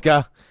for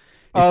Asuka.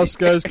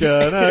 Asuka's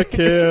gonna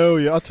kill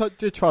you. I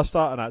did try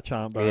starting that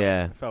chant, but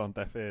it fell on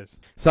deaf ears.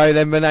 So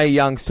then Renee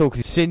Young's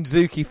talking to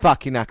Shinzuki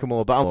fucking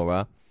Nakamura,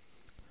 but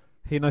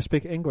he knows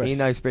speak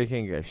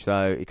English.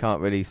 So he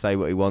can't really say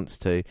what he wants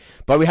to.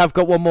 But we have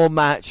got one more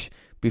match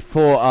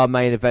before our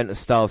main event of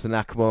Styles and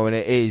Nakamura, and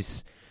it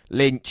is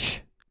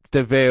Lynch,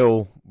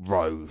 Deville,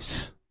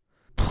 Rose.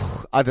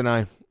 I don't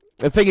know.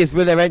 The thing is,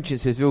 with their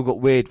entrances, we've all got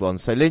weird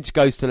ones. So Lynch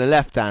goes to the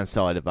left-hand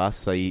side of us,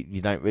 so you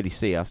don't really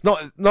see us.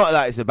 Not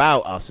that it's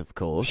about us, of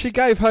course. She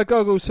gave her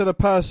goggles to the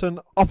person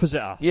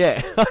opposite us.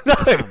 Yeah,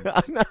 I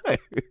know.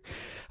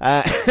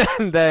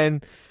 And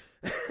then...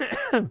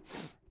 and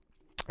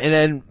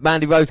then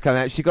Mandy Rose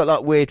coming out. She got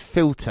like weird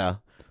filter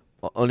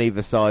on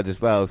either side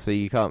as well, so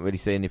you can't really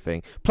see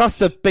anything. Plus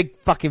the big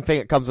fucking thing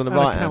that comes on the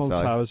right hand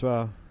side. Toe as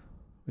well,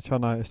 which I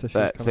noticed.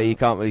 So you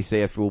can't really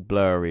see us, we're all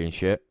blurry and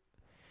shit.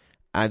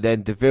 And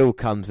then Deville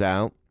comes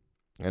out,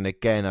 and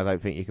again, I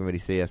don't think you can really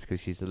see us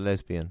because she's a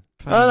lesbian.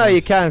 Oh no,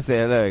 you can see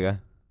her. There we go.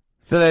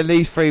 So then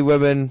these 3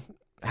 women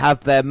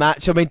have their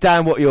match. I mean,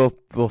 Dan, what are your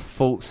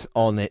thoughts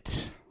on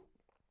it?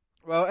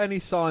 Well, any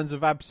signs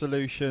of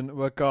absolution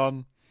were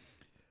gone,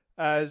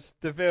 as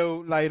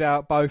Deville laid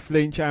out both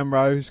Lynch and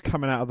Rose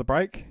coming out of the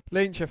break.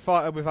 Lynch, a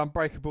fighter with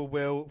unbreakable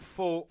will,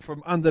 fought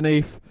from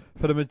underneath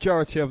for the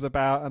majority of the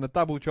bout, and a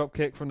double drop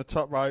kick from the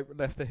top rope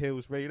left the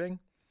heels reeling.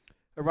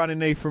 A running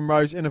knee from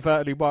Rose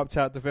inadvertently wiped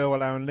out Deville,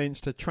 allowing Lynch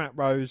to trap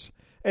Rose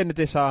in to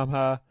disarm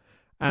her,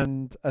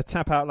 and a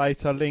tap out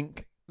later,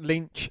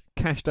 Lynch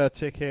cashed her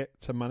ticket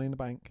to Money in the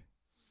Bank.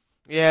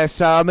 Yeah,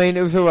 so, I mean,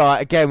 it was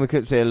alright. Again, we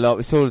couldn't see a lot.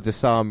 We saw the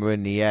Disarmer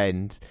in the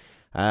end.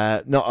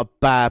 Not a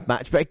bad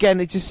match. But again,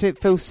 it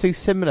feels too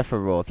similar for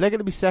Raw. If they're going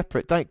to be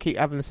separate, don't keep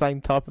having the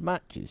same type of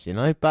matches, you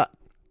know? But,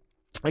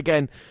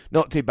 again,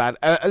 not too bad.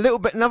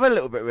 Another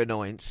little bit of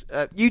annoyance.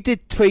 You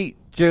did tweet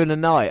during the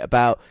night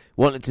about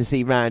wanting to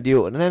see Randy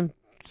Orton, and then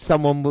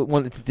someone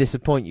wanted to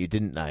disappoint you,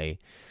 didn't they?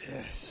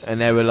 Yes. And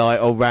they were like,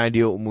 oh,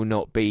 Randy Orton will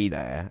not be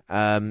there.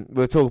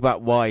 We'll talk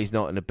about why he's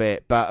not in a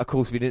bit. But, of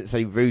course, we didn't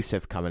see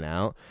Rusev coming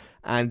out.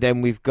 And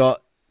then we've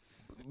got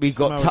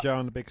Joe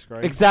on the big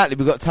screen. Exactly,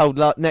 we got told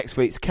next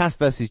week's Cass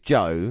versus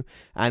Joe,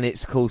 and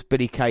it's called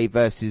Billie Kay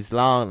versus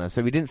Lana.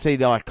 So we didn't see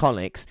the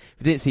Iconics,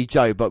 we didn't see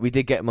Joe, but we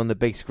did get him on the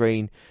big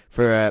screen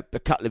for a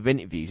couple of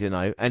interviews, you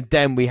know. And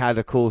then we had,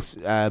 of course,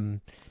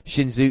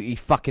 Shinsuke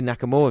fucking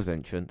Nakamura's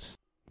entrance,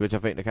 which I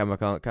think the camera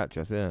can't catch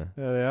us. Yeah,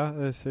 there they are.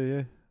 They see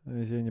you.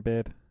 There's you in your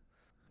beard.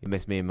 You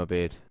miss me in my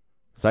beard.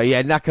 So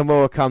yeah,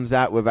 Nakamura comes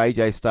out with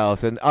AJ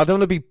Styles, and I don't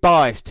want to be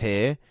biased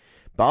here,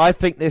 but I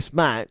think this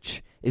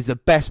match is the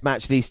best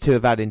match these two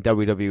have had in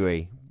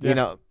WWE. Yeah. You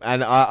know,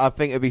 and I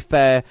think it'd be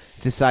fair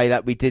to say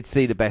that we did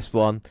see the best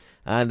one.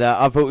 And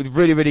I thought it was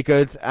really, really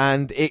good.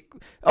 And it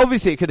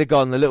could have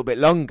gone a little bit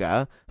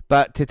longer,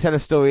 but to tell a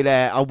story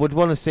there, I would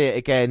want to see it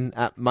again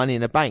at Money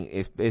in the Bank.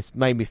 It's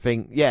made me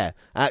think, yeah,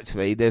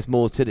 actually, there's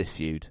more to this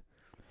feud.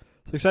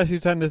 Successfully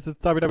defended the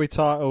WWE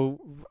title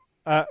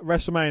at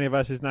WrestleMania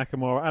versus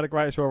Nakamura at the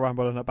Greatest Royal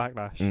Rumble and at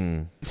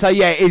Backlash. So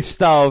yeah, it is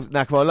Styles,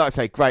 Nakamura. Like I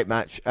say, great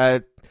match.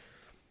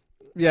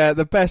 Yeah,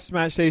 the best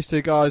match these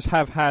two guys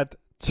have had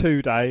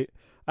to date.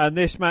 And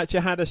this match,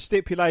 it had a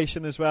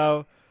stipulation as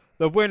well.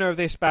 The winner of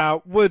this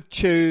bout would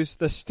choose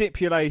the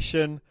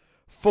stipulation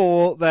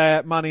for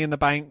their Money in the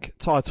Bank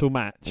title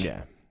match.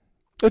 Yeah.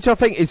 Which I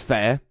think is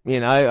fair, you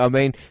know. I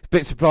mean, it's a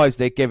bit surprised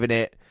they're giving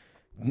it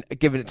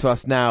to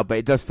us now, but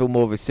it does feel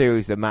more of a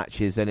series of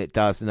matches than it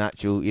does an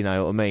actual, you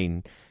know what I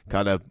mean,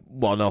 kind of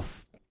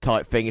one-off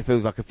type thing. It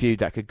feels like a feud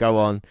that could go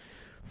on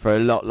for a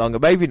lot longer.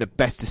 Maybe in the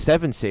best of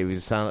 7 series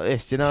or something like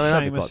this, do you know?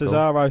 Sheamus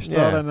Cesaro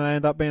style, and they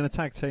end up being a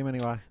tag team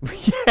anyway.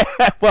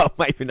 Yeah, well,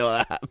 maybe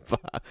not that,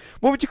 but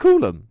what would you call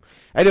them?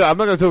 Anyway, I'm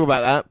not going to talk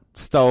about that.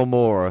 Style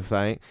more or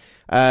something.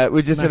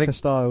 We're just going to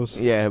Styles.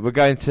 Yeah, we're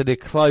going to the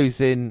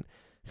closing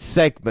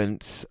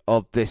segments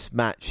of this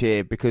match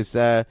here because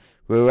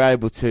we were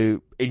able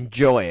to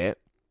enjoy it.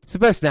 It's the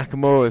best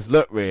Nakamura's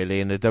look, really,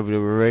 in the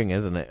WWE ring,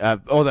 isn't it?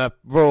 Or the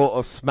Raw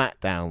or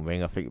SmackDown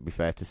ring, I think it'd be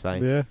fair to say.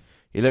 Yeah.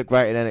 He looked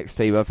great in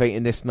NXT, but I think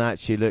in this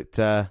match he looked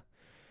better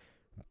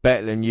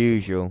than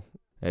usual.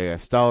 There you go.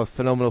 Styles,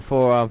 phenomenal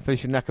forearm,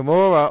 finishing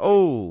Nakamura.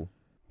 Oh!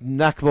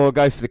 Nakamura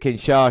goes for the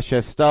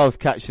Kinshasa. Styles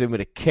catches him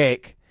with a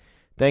kick.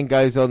 Then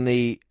goes on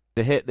to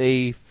hit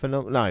the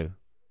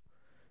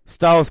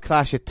Styles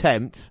Clash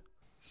attempt.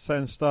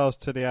 Sends Styles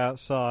to the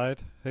outside,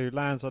 who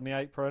lands on the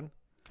apron.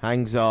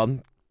 Hangs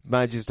on.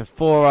 Manages to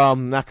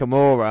forearm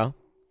Nakamura.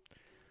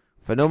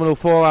 Phenomenal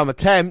forearm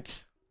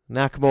attempt.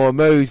 Nakamura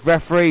moves.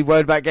 Referee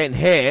worried about getting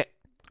hit.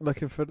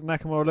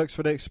 Nakamura looks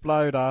for the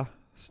exploder.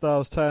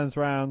 Styles turns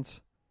round.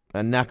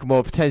 And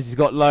Nakamura pretends he's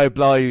got low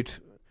blowed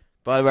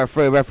by the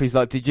referee. The referee's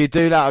like, did you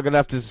do that? I'm going to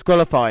have to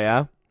disqualify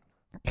you.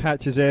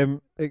 Catches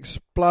him.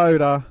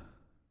 Exploder.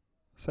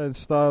 Sends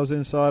Styles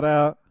inside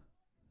out.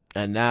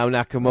 And now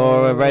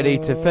Nakamura ready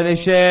to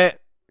finish it.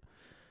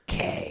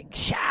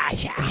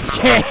 Kinshasa.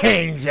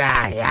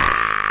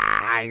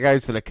 He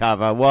goes for the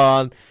cover.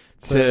 1,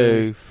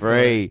 2,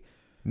 3.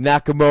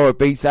 Nakamura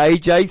beats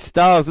AJ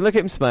Styles. And look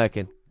at him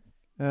smirking.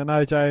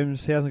 No,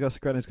 James, he hasn't got a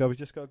grin on his gob. He's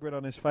just got a grin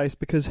on his face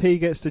because he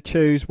gets to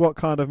choose what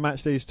kind of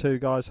match these two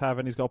guys have,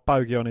 and he's got a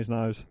bogey on his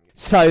nose.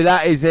 So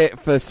that is it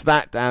for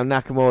SmackDown.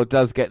 Nakamura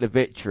does get the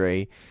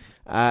victory.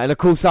 And, of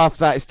course, after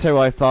that it's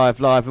 205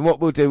 Live. And what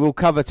we'll do, we'll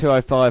cover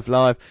 205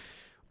 Live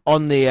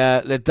on the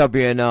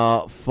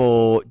WNR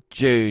for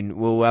June.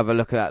 We'll have a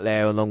look at that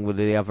there along with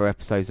the other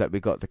episodes that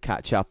we've got to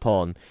catch up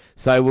on.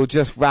 So we'll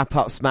just wrap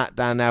up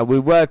SmackDown now. We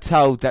were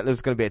told that there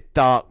was going to be a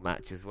dark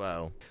match as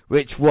well,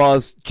 which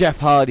was Jeff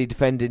Hardy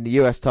defending the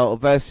US title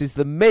versus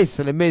The Miz.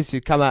 So The Miz, who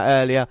come out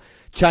earlier,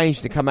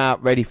 changed to come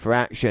out ready for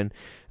action.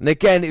 And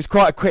again, it's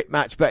quite a quick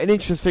match, but an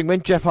interesting thing,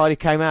 when Jeff Hardy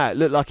came out, it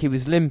looked like he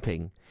was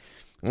limping.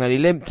 And he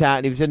limped out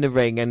and he was in the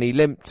ring and he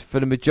limped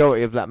for the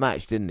majority of that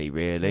match, didn't he,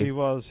 really? He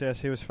was,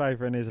 yes. He was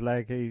favouring his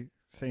leg. He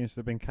seems to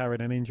have been carrying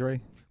an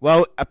injury.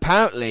 Well,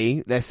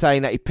 apparently they're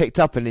saying that he picked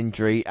up an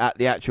injury at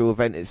the actual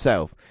event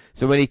itself.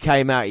 So when he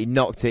came out, he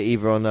knocked it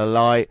either on the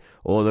light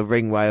or the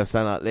ringway or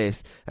something like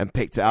this and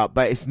picked it up.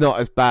 But it's not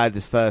as bad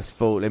as first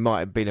thought. There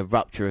might have been a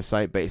rupture or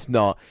something, but it's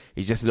not.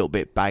 He's just a little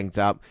bit banged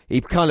up. He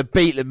kind of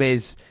beat The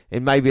Miz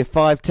in maybe a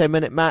 5-10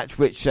 minute match,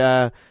 which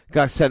sent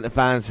the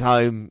fans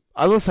home.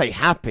 I will say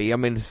happy. I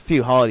mean, there's a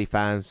few Hardy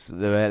fans that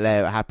were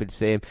there happy to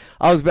see him.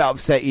 I was a bit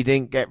upset he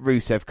didn't get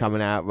Rusev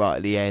coming out right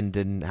at the end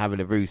and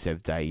having a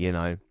Rusev day, you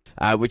know,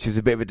 which is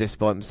a bit of a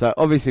disappointment. So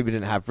obviously we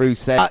didn't have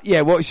Rusev.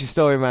 Yeah, what was your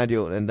story around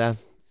Orton, Dan?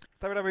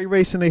 WWE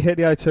recently hit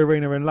the O2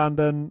 Arena in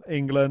London,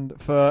 England,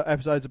 for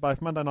episodes of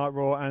both Monday Night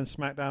Raw and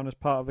SmackDown as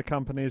part of the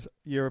company's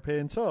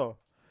European Tour.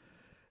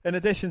 In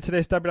addition to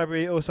this,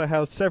 WWE also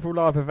held several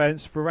live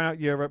events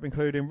throughout Europe,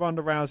 including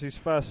Ronda Rousey's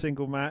first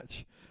single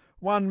match.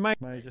 One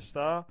major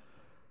star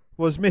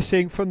was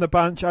missing from the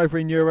bunch over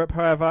in Europe,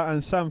 however,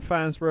 and some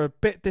fans were a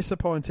bit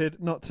disappointed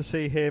not to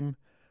see him,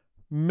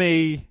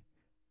 more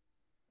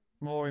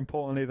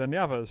importantly than the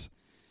others.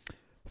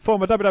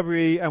 Former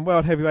WWE and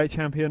World Heavyweight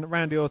Champion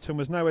Randy Orton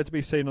was nowhere to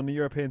be seen on the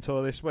European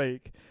Tour this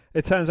week.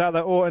 It turns out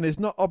that Orton is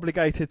not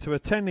obligated to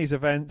attend these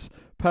events,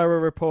 per a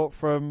report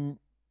from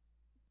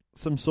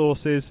some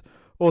sources.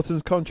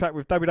 Orton's contract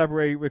with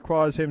WWE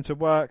requires him to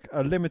work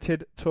a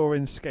limited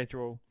touring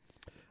schedule.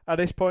 At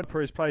this point, he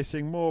is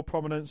placing more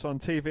prominence on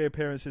TV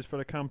appearances for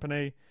the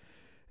company.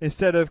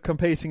 Instead of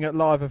competing at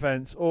live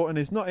events, Orton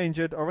is not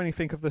injured or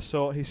anything of the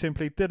sort. He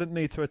simply didn't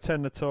need to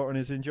attend the tour and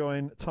is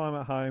enjoying time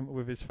at home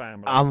with his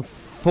family.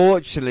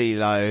 Unfortunately,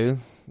 though,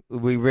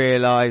 we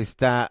realised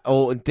that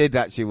Orton did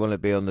actually want to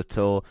be on the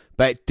tour,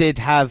 but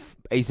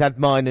he's had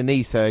minor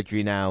knee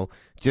surgery now,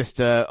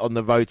 just on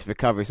the road to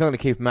recovery. It's not going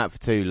to keep him out for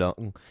too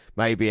long,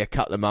 maybe a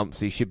couple of months.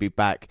 So he should be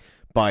back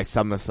by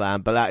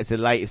SummerSlam, but that is the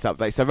latest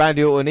update. So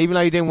Randy Orton, even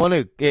though he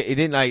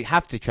didn't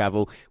have to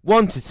travel,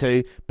 wanted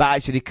to, but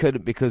actually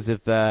couldn't because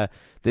of the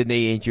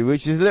knee injury,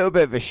 which is a little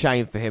bit of a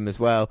shame for him as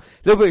well.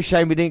 A little bit of a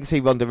shame we didn't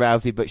see Ronda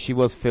Rousey, but she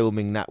was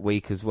filming that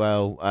week as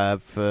well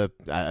for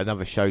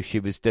another show she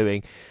was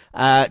doing.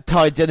 Ty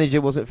Dillinger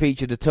wasn't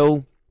featured at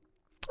all.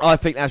 I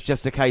think that's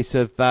just a case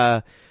of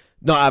not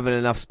having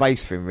enough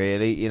space for him,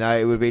 really. You know,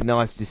 it would be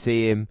nice to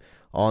see him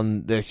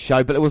on the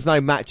show, but there was no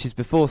matches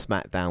before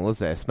SmackDown, was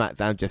there?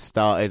 SmackDown just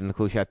started, and of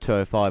course you had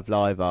 205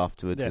 Live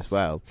afterwards as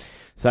well.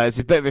 So it's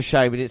a bit of a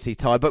shame we didn't see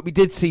Ty, but we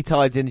did see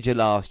Ty Dillinger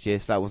last year,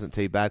 so that wasn't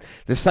too bad.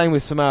 The same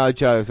with Samoa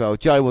Joe as well.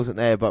 Joe wasn't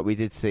there, but we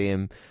did see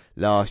him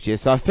last year.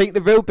 So I think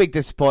the real big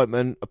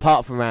disappointment,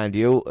 apart from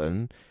Randy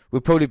Orton,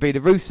 would probably be the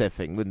Rusev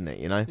thing, wouldn't it,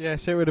 you know?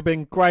 Yes, it would have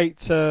been great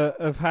to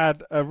have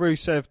had a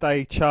Rusev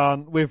Day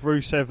chant with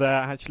Rusev there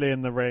actually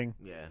in the ring.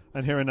 Yeah.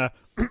 And hearing a...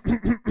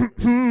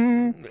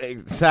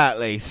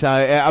 Exactly. So,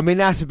 I mean,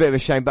 that's a bit of a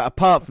shame. But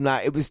apart from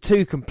that, it was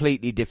two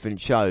completely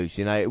different shows,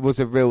 you know. It was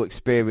a real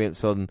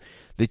experience on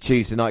the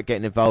Tuesday night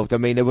getting involved. I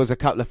mean, there was a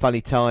couple of funny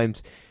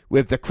times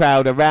with the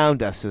crowd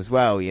around us as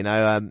well, you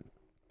know.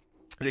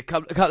 A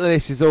couple of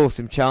this is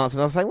awesome chants,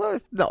 and I was saying, well,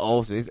 it's not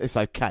awesome, it's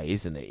okay,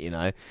 isn't it, you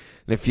know?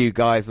 And a few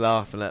guys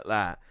laughing at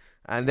that.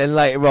 And then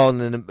later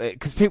on,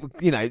 because people,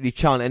 you know, you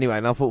chant anyway,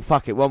 and I thought,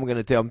 fuck it, what am I going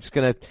to do? I'm just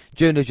going to,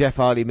 during the Jeff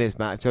Hardy Miz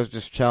match, I'll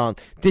just chant,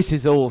 this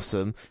is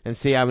awesome, and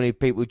see how many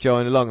people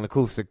join along. And of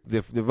course,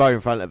 the row in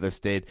front of us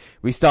did.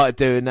 We started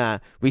doing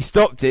that. We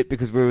stopped it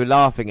because we were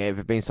laughing at it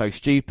for being so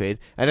stupid,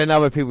 and then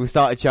other people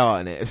started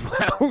chanting it as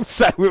well.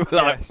 So we were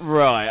like,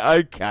 right,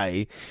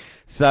 okay.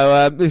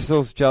 So this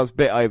also chant's a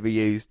bit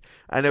overused.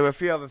 And there were a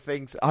few other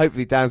things.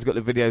 Hopefully Dan's got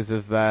the videos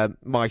of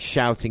my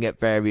shouting at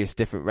various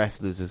different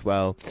wrestlers as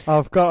well.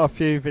 I've got a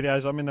few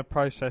videos. I'm in the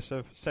process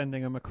of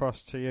sending them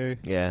across to you.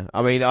 Yeah,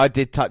 I mean, I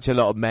did touch a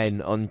lot of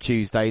men on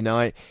Tuesday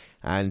night,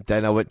 and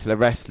then I went to the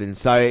wrestling.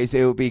 So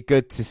it'll be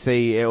good to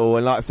see it all.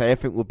 And like I say,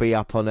 everything will be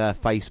up on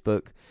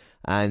Facebook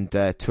and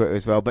Twitter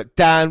as well. But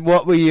Dan,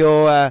 what were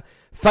your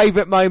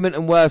favourite moment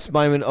and worst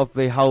moment of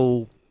the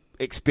whole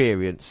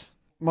experience?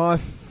 My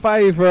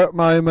favourite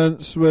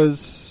moments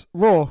was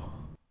Raw.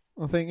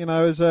 I think, you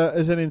know, as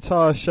an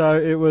entire show,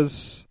 it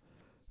was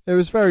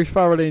very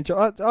thoroughly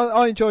enjoyed.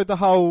 I enjoyed the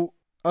whole.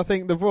 I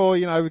think the Raw,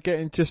 you know,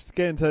 getting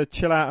to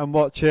chill out and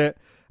watch it,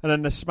 and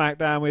then the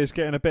SmackDown, we was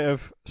getting a bit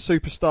of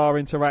superstar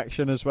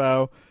interaction as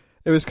well.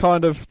 It was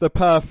kind of the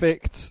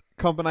perfect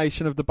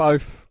combination of the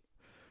both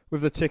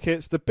with the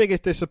tickets. The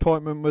biggest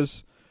disappointment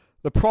was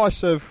the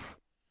price of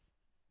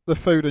the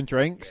food and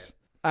drinks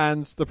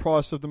and the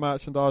price of the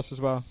merchandise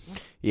as well.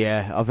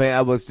 Yeah, I think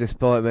that was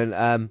disappointment.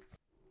 And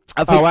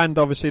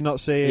obviously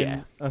not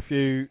seeing a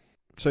few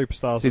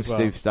superstars as well.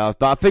 Superstars.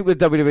 But I think with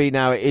WWE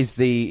now, it is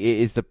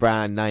the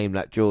brand name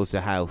that draws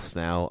the house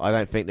now. I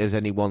don't think there's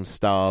any one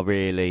star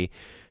really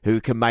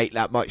who can make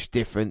that much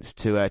difference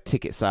to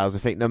ticket sales. I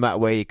think no matter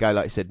where you go,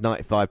 like you said,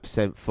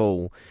 95%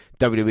 full,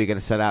 WWE going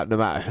to sell out no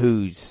matter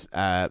who's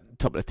top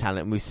of the talent.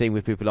 And we've seen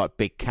with people like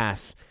Big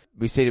Cass.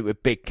 We've seen it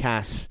with Big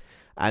Cass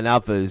and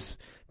others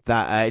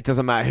that it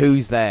doesn't matter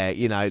who's there.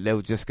 You know, they're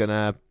just going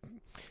to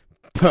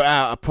put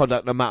out a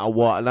product no matter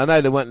what. And I know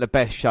they weren't the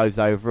best shows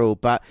overall,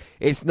 but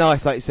it's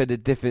nice, like you said, the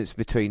difference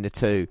between the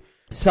two.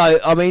 So,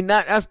 I mean,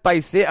 that's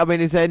basically it. I mean,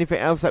 is there anything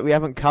else that we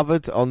haven't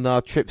covered on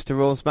our trips to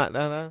Raw and SmackDown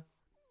now?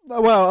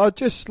 Well, I'd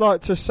just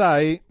like to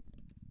say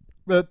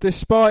that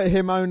despite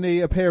him only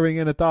appearing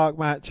in a dark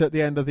match at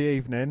the end of the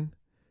evening,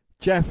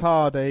 Jeff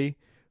Hardy,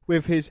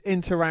 with his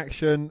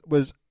interaction,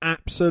 was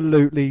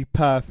absolutely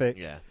perfect.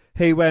 Yeah.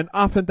 He went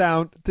up and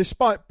down,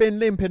 despite being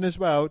limping as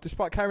well,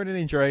 despite carrying an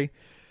injury.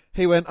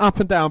 He went up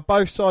and down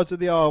both sides of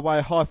the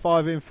aisleway,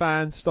 high-fiving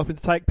fans, stopping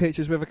to take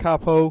pictures with a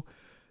couple,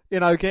 you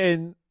know,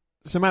 getting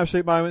some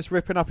absolute moments,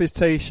 ripping up his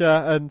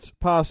T-shirt and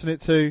passing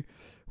it to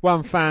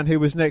one fan who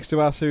was next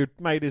to us who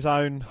made his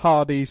own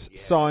Hardy's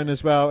sign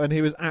as well, and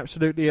he was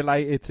absolutely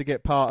elated to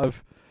get part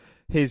of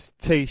his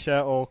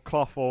T-shirt or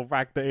cloth or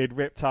rag that he'd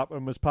ripped up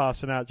and was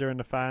passing out during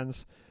the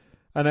fans.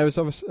 And there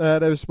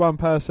was one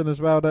person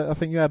as well that I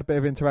think you had a bit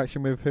of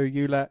interaction with, who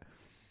you let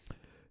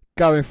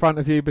go in front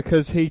of you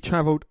because he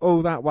travelled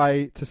all that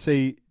way to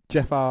see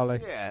Jeff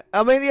Harley. Yeah,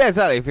 I mean, yeah,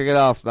 exactly. If you could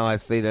ask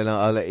nicely, then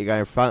I'll let you go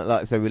in front.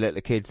 Like I said, we let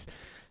the kids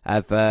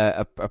have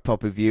a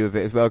proper view of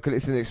it as well, because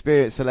it's an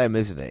experience for them,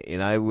 isn't it? You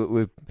know,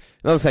 we've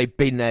not to say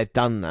been there,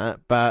 done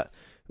that, but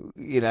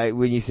you know,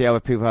 when you see other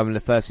people having the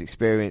first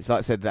experience, like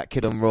I said, that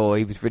kid on Raw,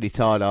 he was really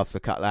tired after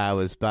a couple of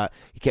hours, but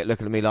he kept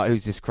looking at me like,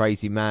 who's this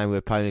crazy man with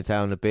a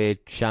ponytail and a beard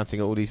shouting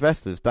at all these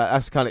wrestlers? But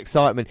that's the kind of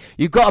excitement.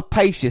 You've got to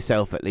pace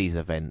yourself at these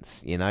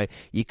events, you know?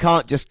 You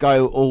can't just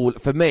go all,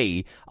 for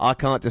me, I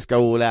can't just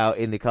go all out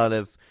in the kind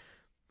of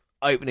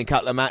opening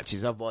couple of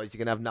matches, otherwise you're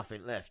going to have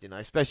nothing left, you know?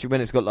 Especially when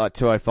it's got like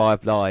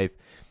 205 Live,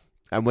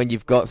 and when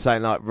you've got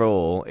something like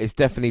Raw, it's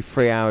definitely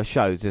 3-hour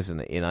shows, isn't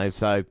it, you know?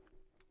 So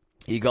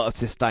you got to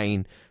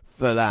sustain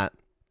for that.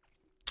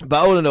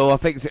 But all in all, I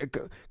think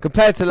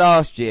compared to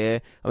last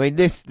year, I mean,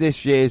 this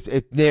year's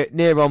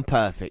near on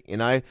perfect, you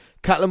know.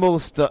 Cut them all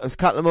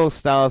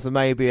stars and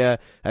maybe a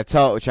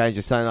title change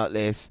or something like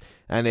this,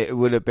 and it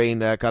would have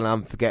been a kind of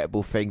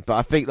unforgettable thing. But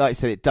I think, like I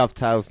said, it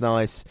dovetails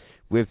nice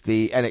with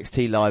the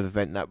NXT live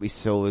event that we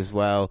saw as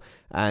well,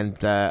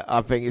 and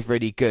I think it's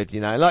really good,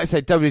 you know. Like I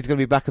said, WWE's going to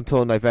be back on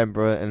tour in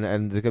November, and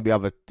there's going to be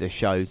other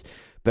shows.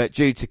 But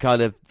due to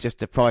kind of just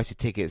the price of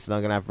tickets, and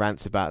I'm going to have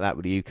rants about that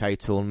with the UK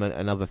tournament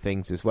and other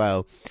things as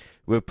well,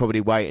 we'll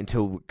probably wait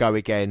until we go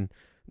again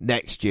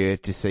next year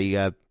to see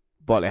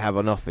what they have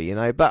on offer, you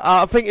know. But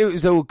I think it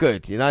was all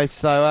good, you know.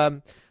 So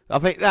I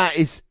think that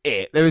is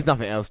it. There is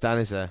nothing else, Dan,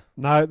 is there?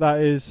 No, that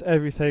is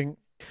everything.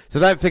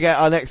 So don't forget,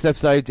 our next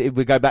episode,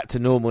 we go back to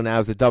normal now,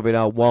 is a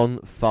WNR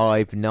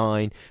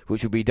 159,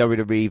 which will be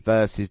WWE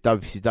versus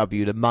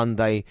WCW, the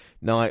Monday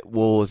Night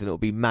Wars, and it'll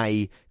be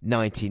May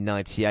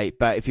 1998.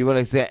 But if you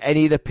want to get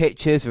any of the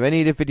pictures or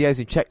any of the videos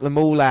and check them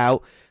all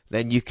out,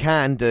 then you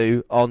can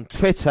do on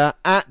Twitter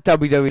at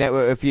WWE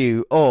Network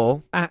Review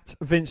or at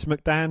Vince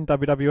McDan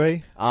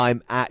WWE.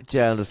 I'm at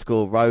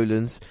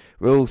j_Rollins.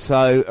 We're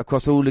also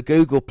across all the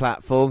Google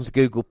platforms,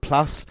 Google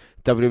Plus,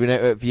 WWE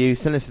Network Review.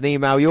 Send us an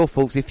email, your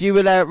thoughts. If you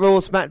were there at Raw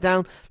or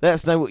SmackDown, let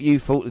us know what you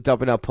thought. The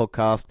WNR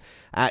Podcast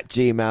at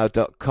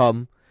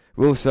gmail.com.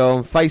 We're also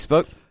on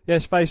Facebook.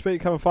 Yes,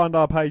 Facebook. Come and find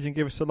our page and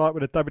give us a like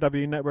with the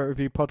WWE Network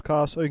Review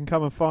podcast, or you can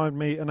come and find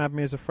me and add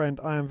me as a friend.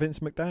 I am Vince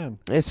McDan.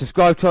 Yeah,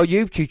 subscribe to our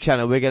YouTube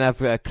channel. We're going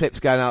to have clips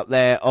going up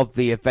there of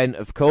the event,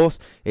 of course.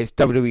 It's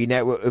WWE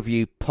Network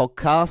Review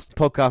Podcast.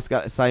 Podcasts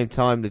at the same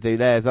time to do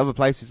there. There's other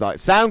places like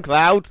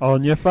SoundCloud.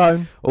 On your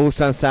phone.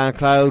 Also on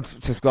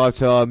SoundCloud. Subscribe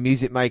to our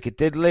Music Maker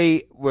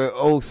Diddley. We're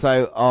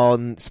also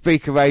on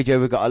Speaker Radio.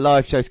 We've got our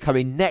live shows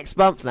coming next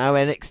month now.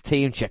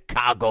 NXT in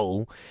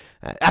Chicago.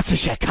 That's the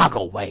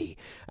Chicago way.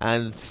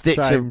 And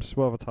Stitcher. James,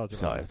 what have I told you?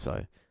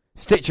 Sorry.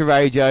 Stitcher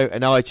Radio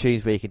and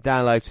iTunes, where you can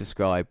download,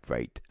 subscribe,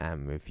 rate,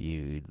 and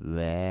review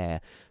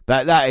there.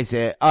 But that is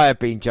it. I have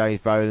been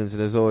James Rollins,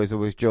 and as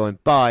always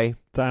joined by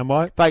Dan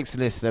White. Thanks for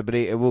listening,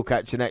 everybody, and we'll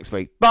catch you next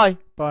week. Bye.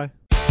 Bye.